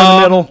 somewhere in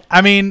the middle.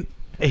 I mean,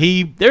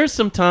 There's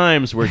some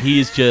times where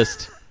he's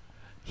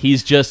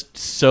just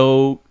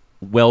so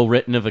well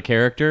written of a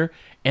character,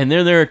 and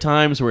then there are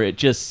times where it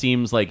just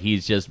seems like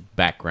he's just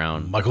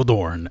background. Michael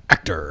Dorn,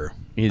 actor.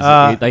 He's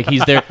like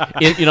he's there.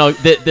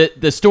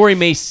 The story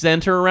may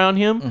center around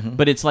him,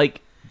 but it's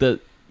like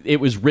it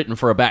was written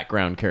for a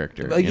background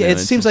character. Like, you know? it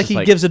It's seems like just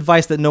he gives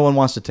advice that no one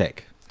wants to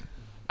take.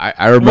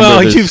 I remember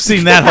Well, this. you've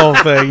seen that whole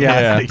thing,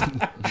 yeah.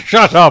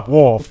 Shut up,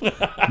 Wolf.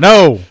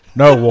 No,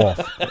 Wolf.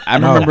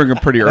 I'm remembering a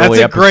pretty That's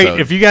early a great. episode.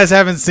 If you guys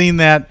haven't seen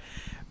that,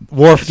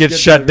 Worf gets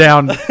shut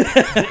down.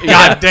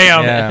 God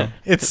damn, Yeah.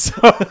 it's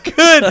so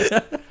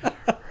good.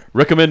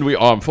 Recommend we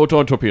arm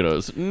photon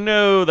torpedoes.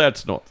 No,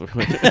 that's not.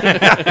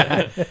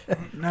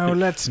 No,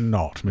 let's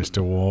not,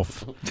 Mr.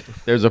 Wolf.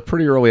 There's a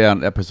pretty early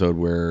on episode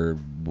where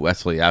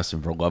Wesley asks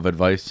him for love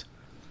advice,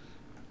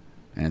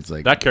 and it's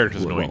like That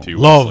character's annoying too.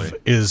 Love Wesley.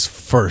 is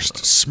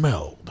first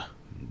smelled,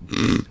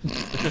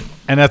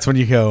 and that's when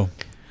you go,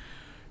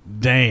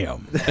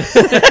 damn.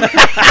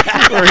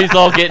 Where he's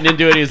all getting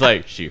into it. He's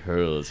like, she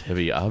hurls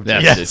heavy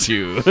objects Yes. at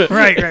you.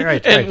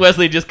 Right. And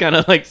Wesley just kind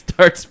of like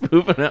starts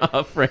moving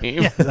off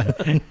frame.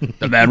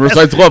 the man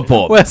recites love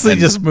poem. Wesley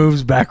just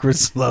moves backwards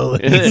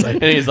slowly. He's like,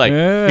 And he's like,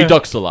 Yeah. he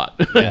ducks a lot.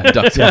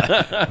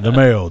 the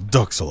male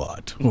ducks a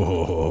lot.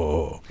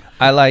 Oh.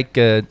 I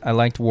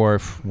liked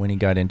Worf when he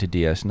got into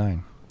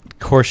DS9. Of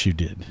course you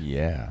did.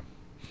 Yeah.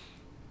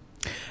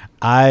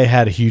 I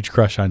had a huge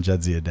crush on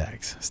Jadzia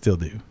Dax. Still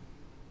do.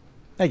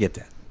 I get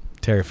that.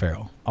 Terry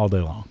Farrell all day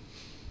long.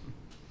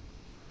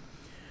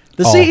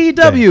 The All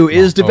CEW day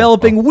is long.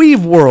 developing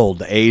Weave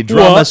World, a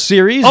drama What?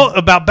 series. Oh,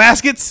 about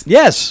baskets?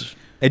 Yes,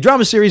 a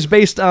drama series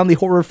based on the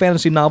horror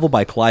fantasy novel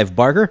by Clive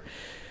Barker.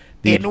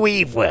 In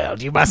Weave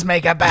World, you must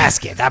make a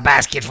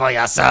basket for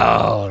your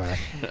soul.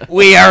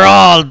 We are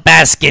all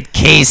basket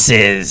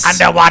cases.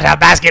 Underwater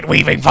basket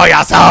weaving for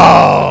your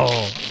soul.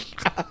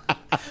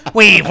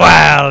 Weave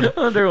World.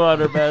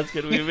 Underwater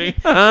basket weaving.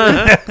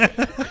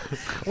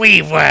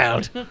 Weave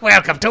World.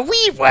 Welcome to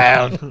Weave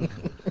World.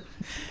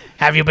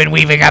 Have you been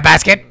weaving a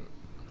basket?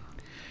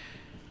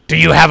 Do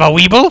you have a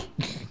weeble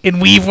in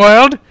Weave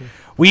World?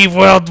 Weave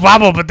World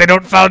wobble, but they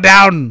don't fall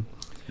down.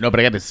 No, but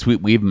I got this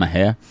sweet weave in my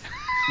hair.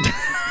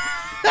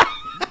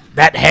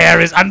 That hair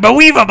is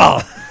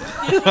unbelievable.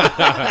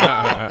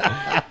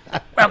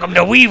 Welcome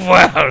to Weave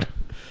World.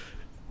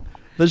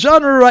 The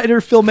genre writer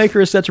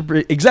filmmaker is set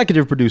to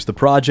executive produce the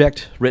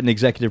project. Written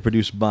executive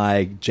produced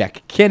by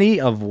Jack Kinney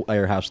of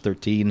Warehouse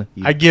 13.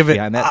 He's I give it.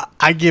 behind that.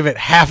 I give it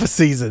half a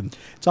season.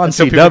 It's on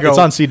until people CW. go, It's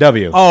on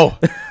CW. Oh,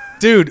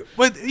 dude.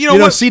 What you know? you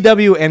know, what?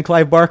 CW and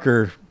Clive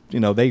Barker. You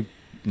know they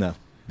don't.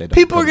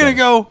 People are come gonna together.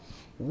 go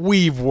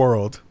Weave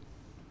World.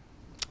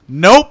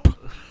 Nope.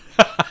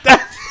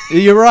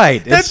 You're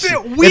right. That's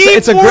It's- it. Weave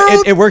it's a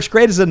World? it works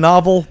great as a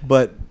novel,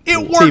 but It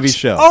TV works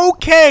show.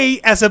 okay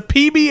as a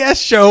PBS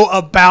show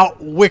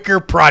about wicker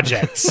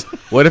projects.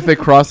 What if they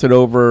cross it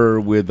over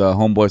with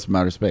Homeboys from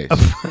Outer Space?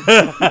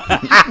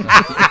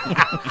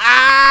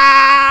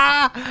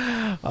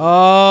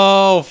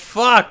 Oh,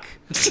 fuck.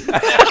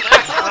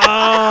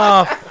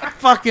 Oh,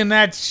 fucking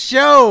that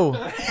show.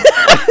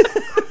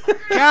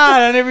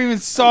 God, I never even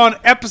saw an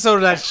episode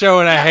of that show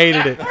and I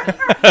hated it.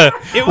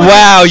 It was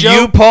Wow, a show-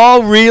 you,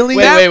 Paul, really?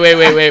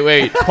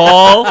 Wait.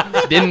 Paul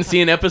didn't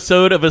see an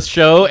episode of a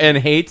show and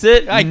hates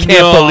it? I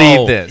can't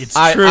believe this.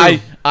 It's true.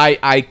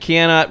 I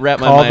cannot wrap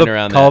my mind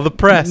around Call that. the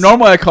press.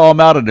 Normally I call him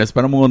out on this,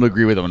 but I'm willing to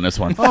agree with him on this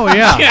one. Oh,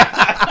 yeah.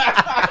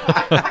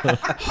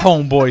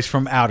 Homeboys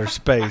from Outer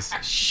Space.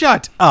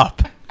 Shut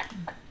up.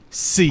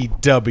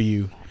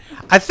 CW.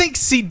 I think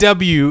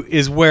CW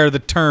is where the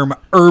term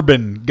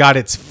urban got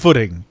its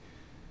footing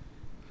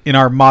in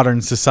our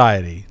modern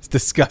society. It's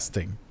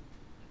disgusting.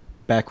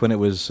 back when it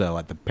was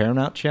at the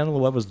Paramount Channel.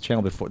 What was the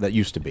channel before that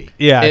used to be?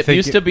 Yeah, It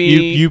used to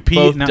be UP,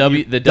 both not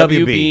the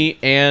WB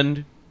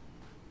and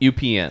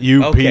UPN.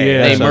 UPN. Okay, They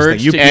that's what I was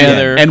merged thinking.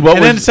 together. And what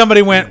And then was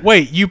somebody went,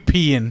 wait,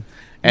 UPN.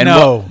 and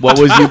no. what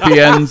was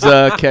UPN's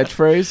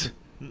catchphrase?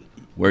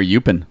 We're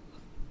Upin.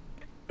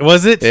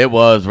 Was it? It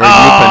was.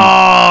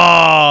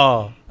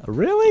 Oh,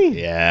 Really?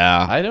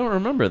 Yeah. I don't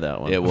remember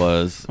that one. It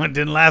was. it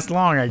didn't last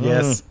long, I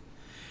guess.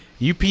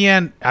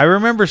 UPN. I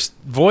remember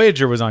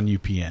Voyager was on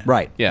UPN.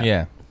 Right. Yeah.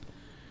 Yeah.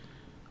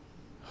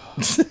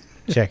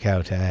 Check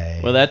out.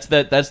 Well, that's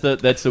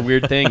the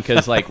weird thing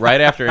because like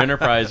right after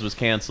Enterprise was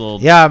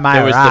canceled, Yeah, my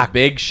there was rock. the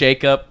big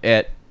shakeup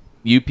at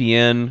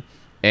UPN,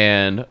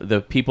 and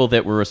the people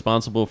that were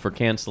responsible for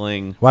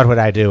canceling What would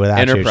I do without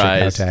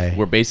Enterprise you, Chicote?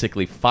 were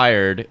basically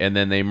fired, and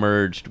then they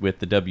merged with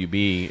the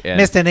WB. And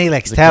Mr.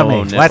 Neelix, the tell me,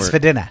 co-owned what's for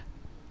network. dinner?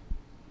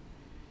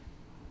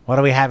 What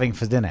are we having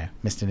for dinner,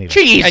 Mr.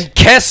 Neelix? And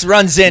Kess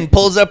runs in,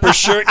 pulls up her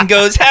shirt, and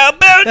goes, "How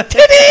about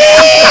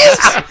titties?"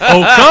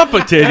 Oh,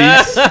 compa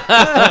titties.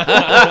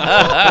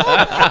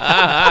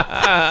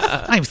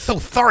 I'm so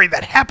sorry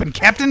that happened,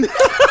 Captain.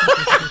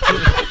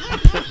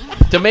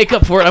 To make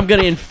up for it, I'm going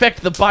to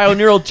infect the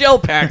bioneural gel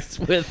packs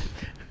with.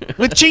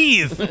 With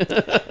cheese.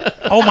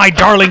 Oh, my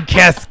darling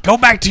Kess, go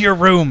back to your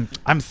room.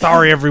 I'm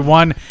sorry,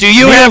 everyone. Do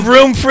you have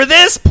room for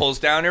this? Pulls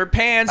down her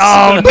pants.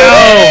 Oh,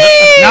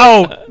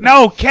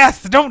 no,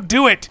 Kess, don't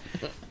do it.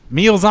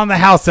 Meals on the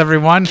house,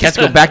 everyone. Let's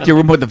go back to your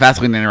room with the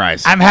Vaseline in your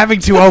eyes. I'm having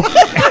to open.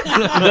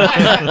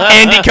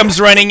 Andy comes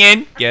running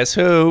in. Guess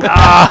who?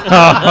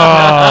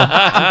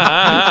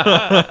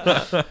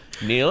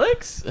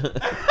 Neelix?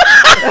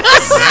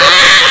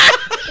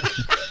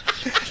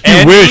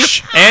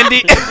 Wish.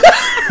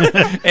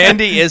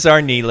 Andy is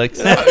our Neelix.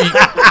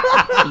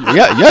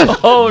 Yeah, yes.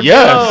 Oh,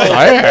 yes, no.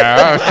 I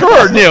have.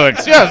 Sure,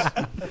 Neelix, yes.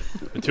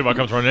 Tuvok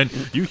comes running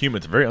in. You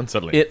humans are very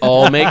unsettling. It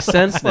all makes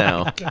sense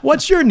now.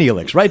 What's your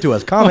Neelix? Write to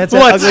us. Comments.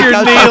 What's your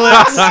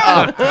Neelix?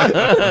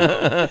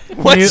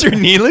 What's your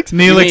Neelix?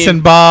 Neelix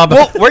and Bob.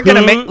 Well, we're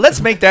gonna let's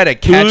make that a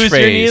catchphrase.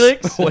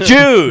 Who's your Neelix?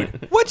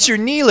 Jude, what's your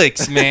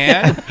Neelix,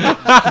 man?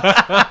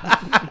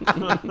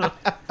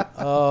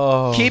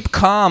 Keep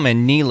calm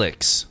and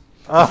Neelix.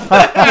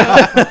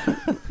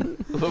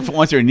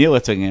 Once you're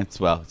Neelixing it,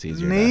 well, it's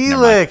easier.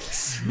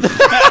 Neelix.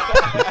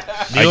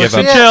 Neelix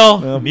and chill.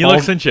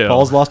 Neelix and chill.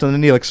 Paul's lost in the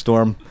Neelix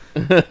storm.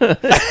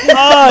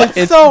 Oh,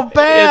 it's so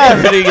bad.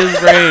 It's hurting his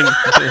brain.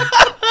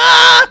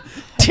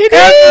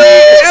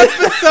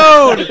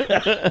 Episode.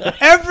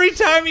 Every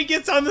time he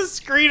gets on the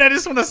screen, I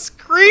just want to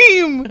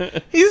scream.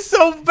 He's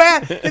so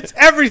bad. It's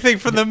everything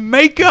from the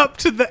makeup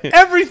to the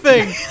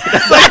everything.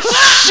 It's like,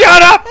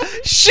 shut up,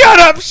 shut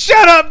up,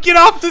 shut up. Get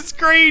off the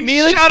screen.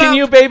 Neelix, shut can up.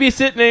 you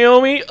babysit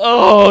Naomi?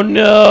 Oh,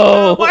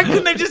 no. Why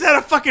couldn't they just had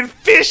a fucking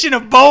fish in a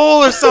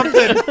bowl or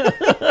something?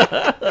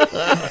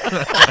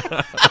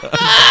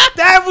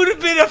 That would have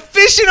been a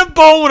fish in a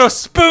bowl with a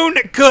spoon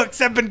that cooks.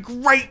 That'd been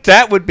great.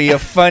 That would be a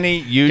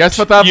funny YouTube, Guess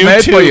what I've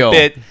made for you?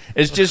 bit.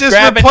 It's just Just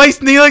grabbing replace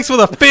Neelix with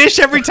a fish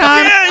every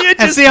time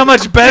and see how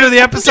much better the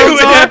episodes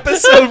do an are.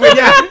 episode with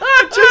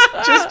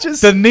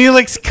just The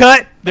Neelix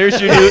cut. There's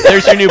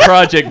your new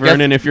project,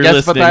 Vernon, if you're Guess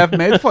listening. what I have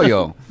made for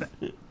you.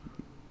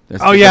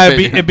 Oh yeah,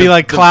 it'd be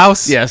like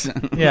Klaus. Yes.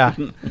 Yeah,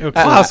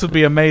 Klaus would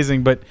be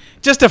amazing, but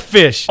just a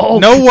fish. Oh,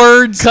 No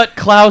words. Cut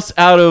Klaus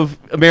out of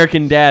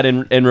American Dad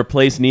and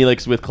replace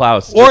Neelix with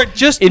Klaus. Or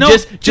just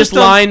just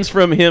lines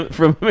from him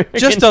from American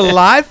just a Dad.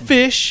 live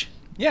fish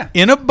yeah.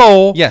 in a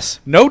bowl. Yes.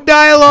 No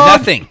dialogue.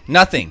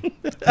 Nothing.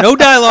 No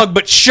dialogue,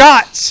 but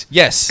shots.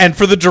 Yes. And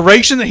for the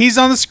duration that he's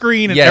on the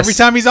screen, and Yes. every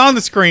time he's on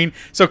the screen,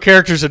 so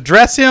characters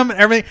address him and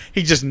everything,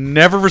 he just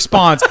never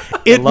responds.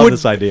 I love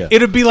this idea. It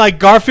would be like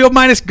Garfield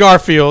minus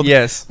Garfield.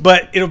 Yes.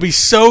 But it'll be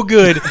so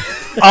good.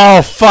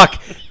 Oh,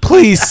 fuck.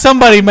 Please,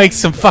 somebody make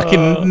some fucking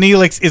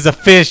Neelix is a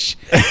fish.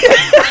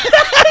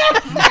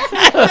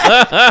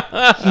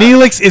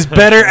 Neelix is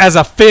better as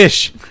a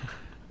fish.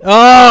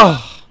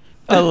 Oh.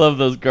 I love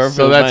those Garfield.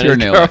 So that's your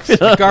minus Neelix.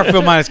 Garfield.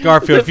 Garfield minus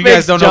Garfield. If you Makes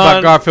guys don't know about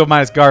John- Garfield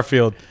minus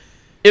Garfield.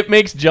 It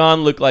makes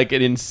John look like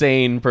an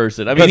insane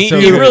person. I mean, That's he so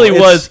really good.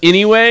 was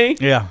anyway.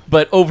 Yeah.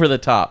 But over the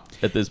top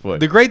at this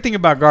point. The great thing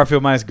about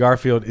Garfield minus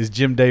Garfield is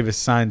Jim Davis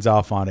signs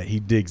off on it. He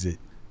digs it.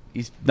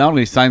 He's not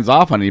only signs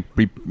off on it,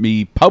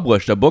 he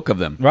published a book of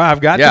them. Right,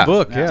 I've got Yeah. the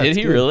book. Yeah, Did it's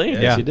he good. really?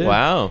 Yeah. he did.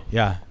 Wow.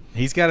 Yeah.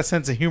 He's got a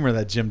sense of humor,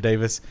 that Jim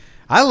Davis.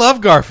 I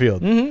love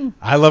Garfield. Mm-hmm.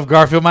 I love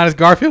Garfield minus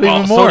Garfield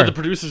even So more. do the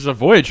producers of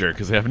Voyager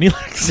because they have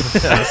Neelix.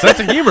 Sense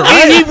of humor, And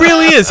right? he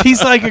really is.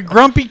 He's like a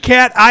grumpy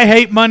cat. I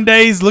hate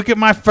Mondays. Look at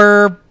my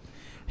fur.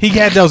 He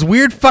had those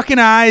weird fucking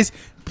eyes.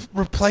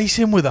 Replace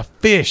him with a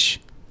fish.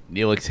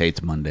 Neelix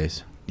hates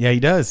Mondays. Yeah, he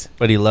does.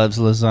 But he loves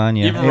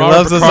lasagna. Even He Robert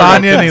loves Picardo lasagna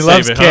and he couldn't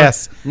loves save it, huh?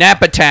 Cass.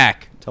 Nap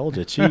attack. Told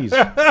you, cheese.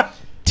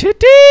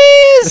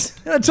 Titties.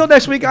 Until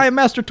next week, I am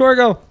Master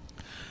Torgo.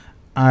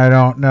 I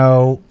don't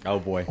know Oh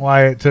boy.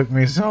 why it took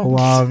me so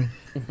long,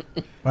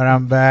 but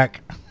I'm back.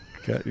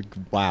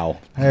 Wow.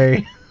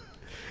 Hey,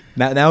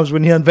 Now's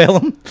when you unveil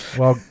them.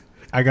 well,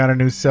 I got a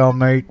new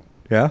cellmate.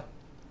 Yeah.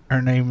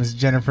 Her name is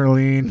Jennifer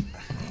Lean.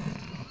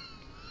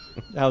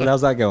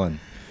 How's that going?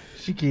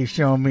 She keeps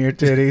showing me her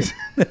titties.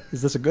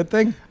 Is this a good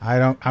thing?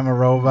 I'm a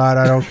robot.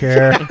 I don't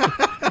care.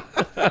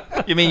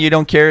 You mean you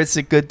don't care it's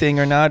a good thing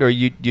or not, or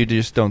you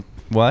just don't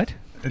what?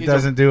 It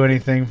doesn't do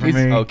anything for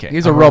me. Okay.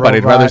 He's I'm a a robot.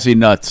 He'd rather robot. see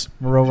nuts.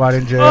 I'm a robot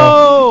in jail.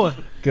 Oh,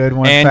 Good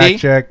one. Andy?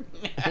 Fact check.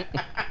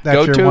 That's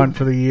Go your to. one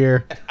for the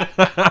year.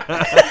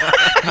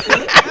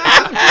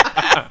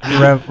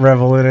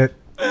 Revel in it.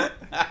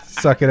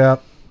 Suck it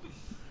up.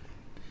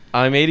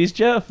 I'm 80s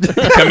Jeff.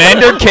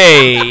 Commander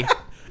K.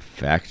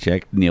 Fact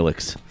check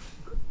Neelix.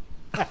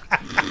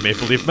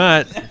 Maple Leaf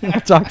Matt. We'll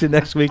talk to you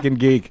next week in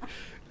Geek.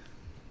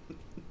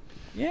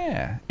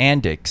 Yeah.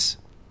 Andix.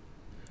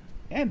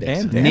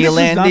 Andix. Neil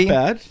Andix is Andy. not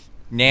bad.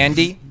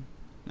 Nandy.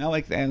 I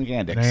like the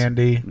Andix.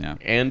 Andy. Yeah.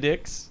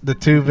 Andix. The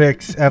 2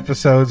 Vix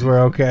episodes were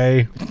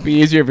okay. Be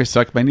easier if you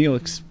sucked by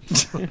Neelix.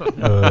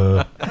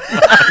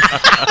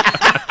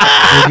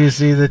 Did you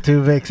see the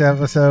 2 Vix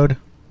episode?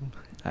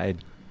 I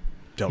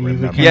don't He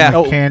remember. became Yeah.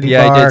 a candy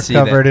Yeah, I did bar see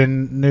covered that.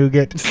 in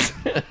nougat.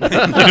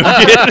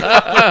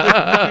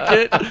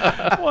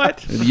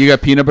 What? You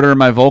got peanut butter in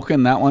my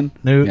Vulcan, that one?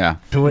 Yeah.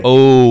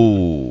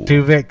 Oh.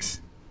 2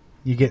 Vix.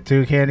 You get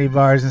 2 candy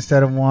bars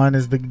instead of 1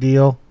 is the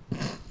deal.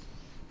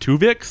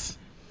 Tuvix?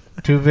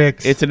 2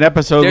 Vix. It's an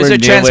episode There's where a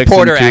Neelix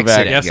transporter and Tuvok-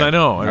 accident. Yes, I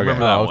know. I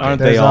remember that one. Aren't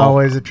There's they all?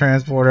 always a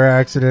transporter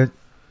accident.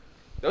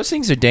 Those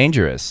things are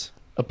dangerous.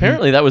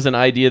 Apparently, that was an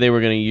idea they were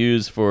going to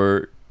use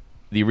for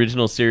the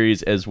original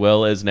series as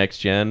well as Next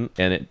Gen,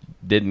 and it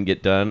didn't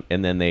get done,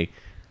 and then they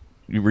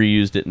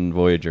reused it in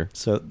Voyager.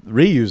 So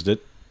reused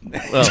it.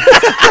 Well,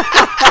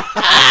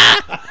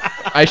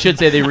 I should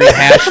say they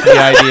rehashed the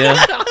idea.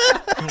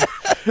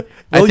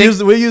 We'll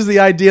use the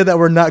idea that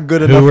we're not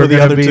good enough Who for were the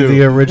going to other be two.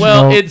 the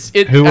original? Well,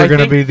 who I were going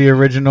to think be the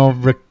original?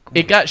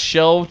 It got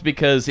shelved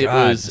because it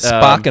God, was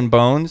Spock and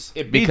Bones.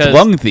 because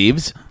Lung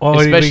thieves.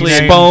 especially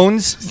in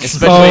Bones.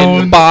 especially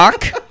in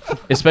Spock.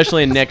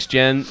 especially in Next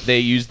Gen, they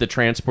used the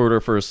transporter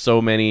for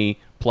so many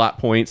plot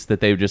points that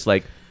they were just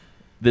like,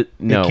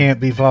 no, It can't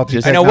be faulty.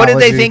 Just- I know. What did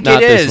they technology. think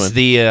Not it this is? one.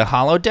 The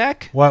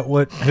holodeck?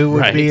 Who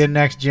would Right. be in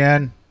Next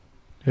Gen?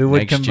 Who would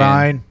Next Gen.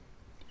 combine?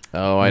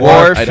 Oh, I'd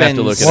Worf have to and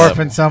look it Worf up.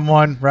 and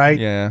someone, right?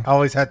 Yeah.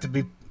 Always had to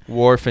be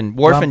Worf and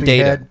lumpy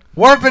Data. head.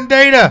 Worf and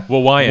Data.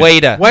 Wawayan.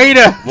 Wada.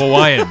 Waiter.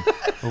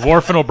 Wawayan.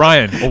 Worf and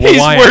O'Brien. He's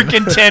Wawayan.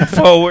 working 10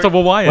 forward. It's a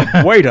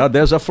Wawayan. Waiter,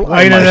 there's a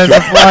fly. Waiter, there's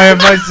a fly in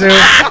my suit.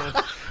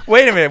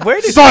 Wait a minute. Where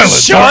did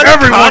Silence, Sean or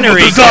everyone will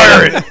Connery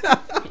desire it.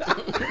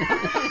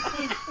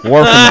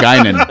 Worf and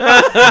Guinan.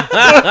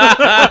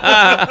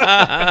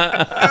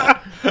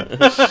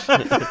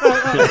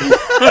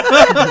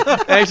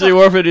 Actually,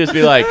 Worf would just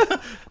be like,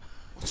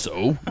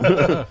 so?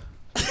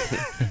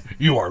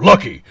 You are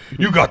lucky.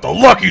 You got the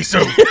lucky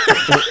suit.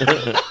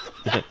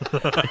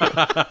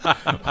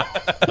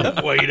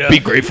 Be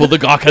grateful the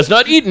Gawk has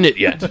not eaten it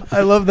yet.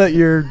 I love that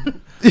your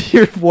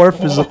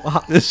Worf is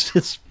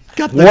it's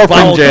got the Worf in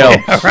vowel jail.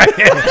 going.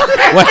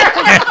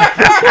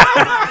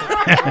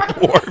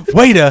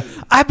 Waiter,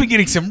 I've been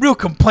getting some real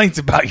complaints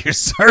about your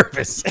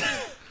service.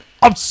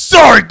 I'm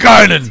sorry,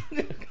 Guinan.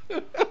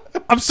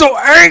 I'm so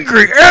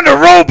angry and a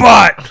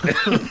robot.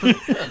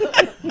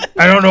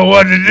 I don't know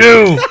what to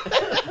do.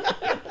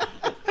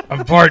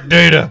 I'm part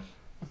Data,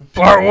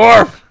 part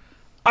Worf.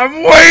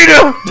 I'm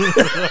Waiter.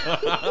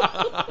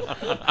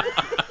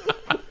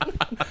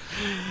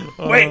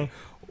 Wait,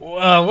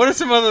 what are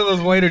some other of those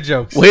Waiter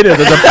jokes? Waiter,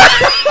 there's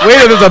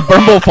a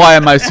bumblefly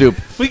in my soup.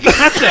 We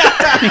got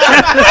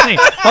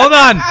that. Hold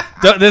on.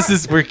 This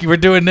is we're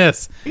doing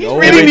this.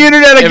 Reading the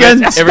internet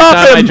again. Every Stop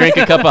time I him. drink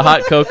a cup of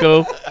hot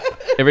cocoa,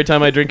 every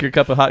time I drink your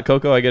cup of hot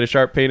cocoa, I get a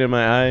sharp pain in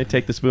my eye.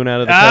 Take the spoon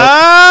out of the cup.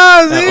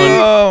 Ah, That see?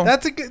 one.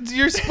 That's a good.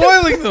 You're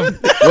spoiling them.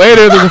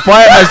 Waiter, there's a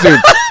fly in my soup.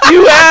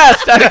 You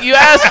asked. You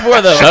asked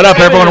for them. Shut up,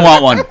 everyone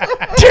want one.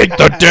 Take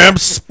the damn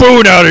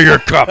spoon out of your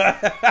cup.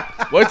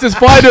 What's this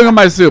fly doing in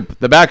my soup?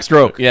 The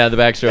backstroke. Yeah, the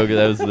backstroke.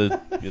 That was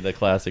the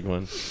classic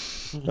one.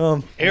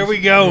 Here we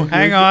go.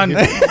 Hang on.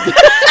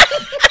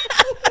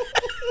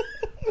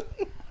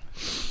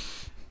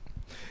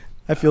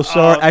 I feel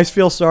sorry. I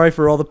feel sorry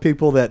for all the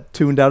people that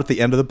tuned out at the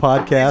end of the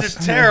podcast. This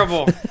is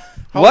terrible.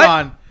 Hold What?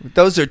 on.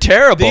 Those are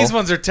terrible. These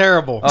ones are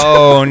terrible.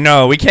 Oh,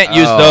 no. We can't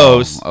use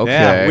those. Okay.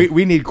 Yeah,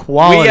 we need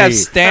quality. We have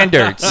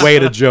standards. way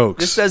to jokes.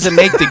 This doesn't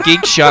make the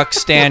Geek Shock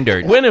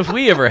standard. When have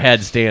we ever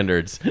had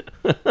standards?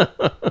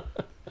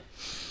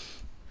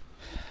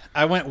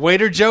 I went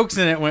waiter jokes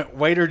and it went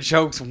waiter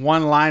jokes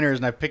one-liners,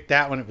 and I picked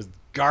that one. It was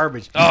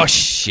garbage. Oh,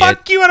 shit.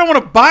 Fuck you! I don't want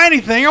to buy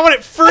anything. I want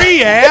it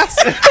free, ass.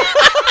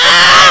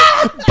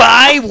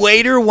 Buy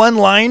Waiter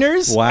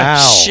one-liners? Wow.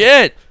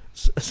 Shit.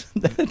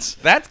 That's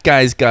That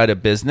guy's got a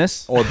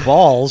business. or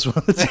balls.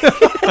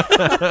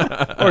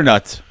 Or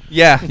nuts.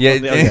 Yeah.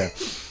 Okay.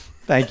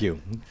 Thank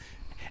you.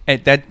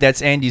 And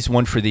that's Andy's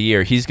one for the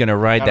year. He's going to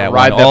ride that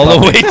ride one that all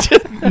the puppy. way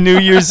to New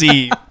Year's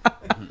Eve.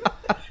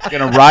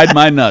 Gonna ride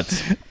my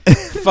nuts.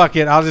 Fuck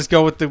it. I'll just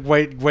go with the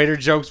waiter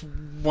jokes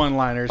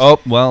one-liners. Oh,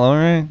 well, all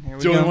right.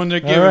 it's the only one they're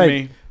giving right.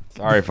 me.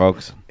 Sorry,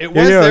 folks. It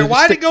was Yeah, there. just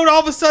Why'd stay- it go to all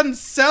of a sudden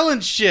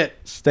selling shit?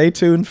 Stay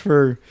tuned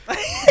for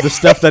the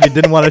stuff that he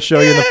didn't want to show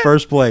you in the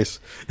first place.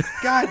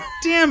 God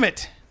damn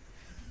it.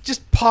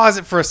 Just pause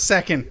it for a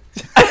second.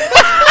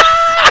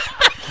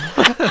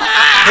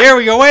 Here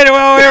we go. Wait a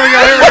minute. Here we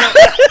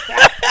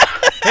go.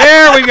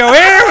 Here we go.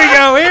 Here we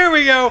go. Here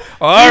we go.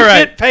 All We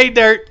right. get paid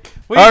dirt.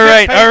 We All get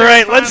right, paid all dirt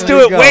right. Let's finally.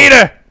 do it. go.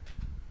 Waiter.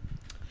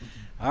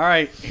 All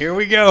right, here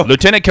we go.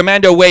 Lieutenant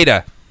Commander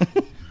Waiter.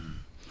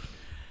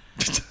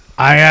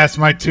 I asked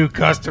my 2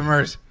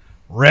 customers,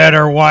 red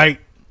or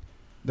white.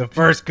 The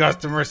first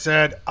customer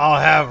said,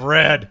 I'll have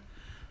red.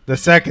 The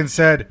second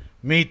said,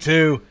 me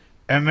too,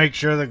 and make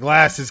sure the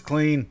glass is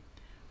clean.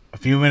 A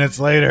few minutes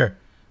later,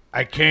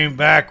 I came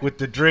back with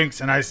the drinks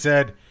and I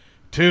said,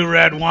 2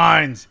 red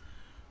wines.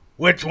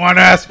 Which one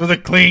asked for the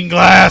clean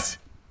glass?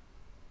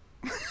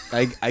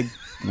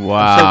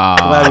 Wow.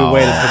 Glad we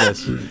waited for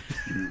this.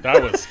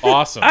 That was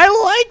awesome. I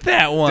like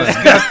that one.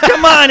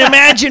 Come on,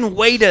 imagine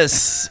Waiter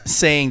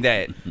saying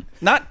that.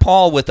 Not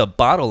Paul with a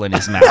bottle in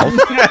his mouth.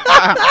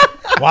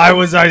 Why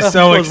was I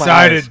so Close my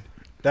excited eyes.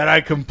 that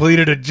I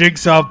completed a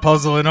jigsaw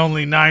puzzle in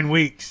only 9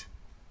 weeks?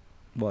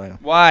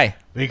 Why?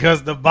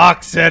 Because the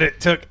box said it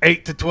took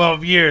 8 to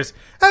 12 years.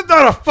 That's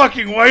not a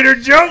fucking waiter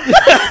joke.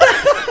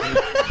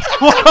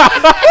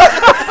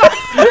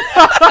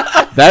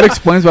 That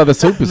explains why the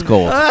soup is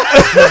cold.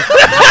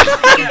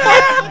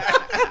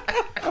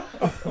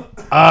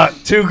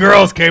 2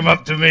 girls came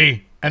up to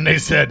me and they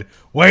said,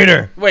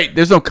 waiter. Wait,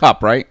 there's no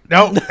cup, right?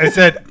 No, they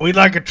said, we'd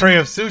like a tray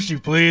of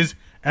sushi, please.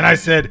 And I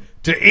said,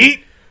 to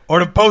eat or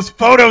to post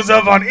photos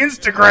of on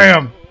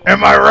Instagram?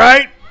 Am I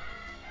right?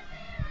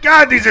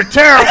 God, these are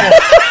terrible.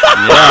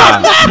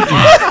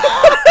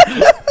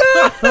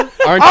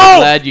 Aren't you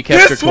glad you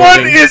kept this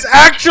recording? one is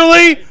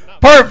actually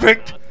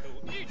perfect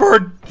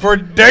for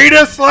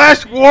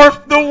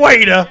Data/Worf the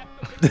waiter.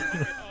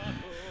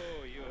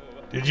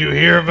 Did you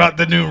hear about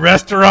the new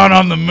restaurant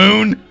on the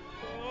moon?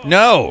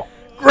 No.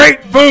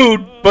 Great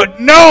food, but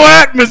no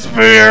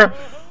atmosphere.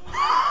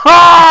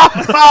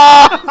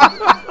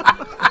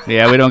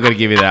 Yeah, we don't got to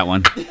give you that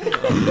one.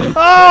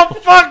 Oh,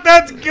 fuck,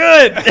 that's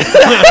good.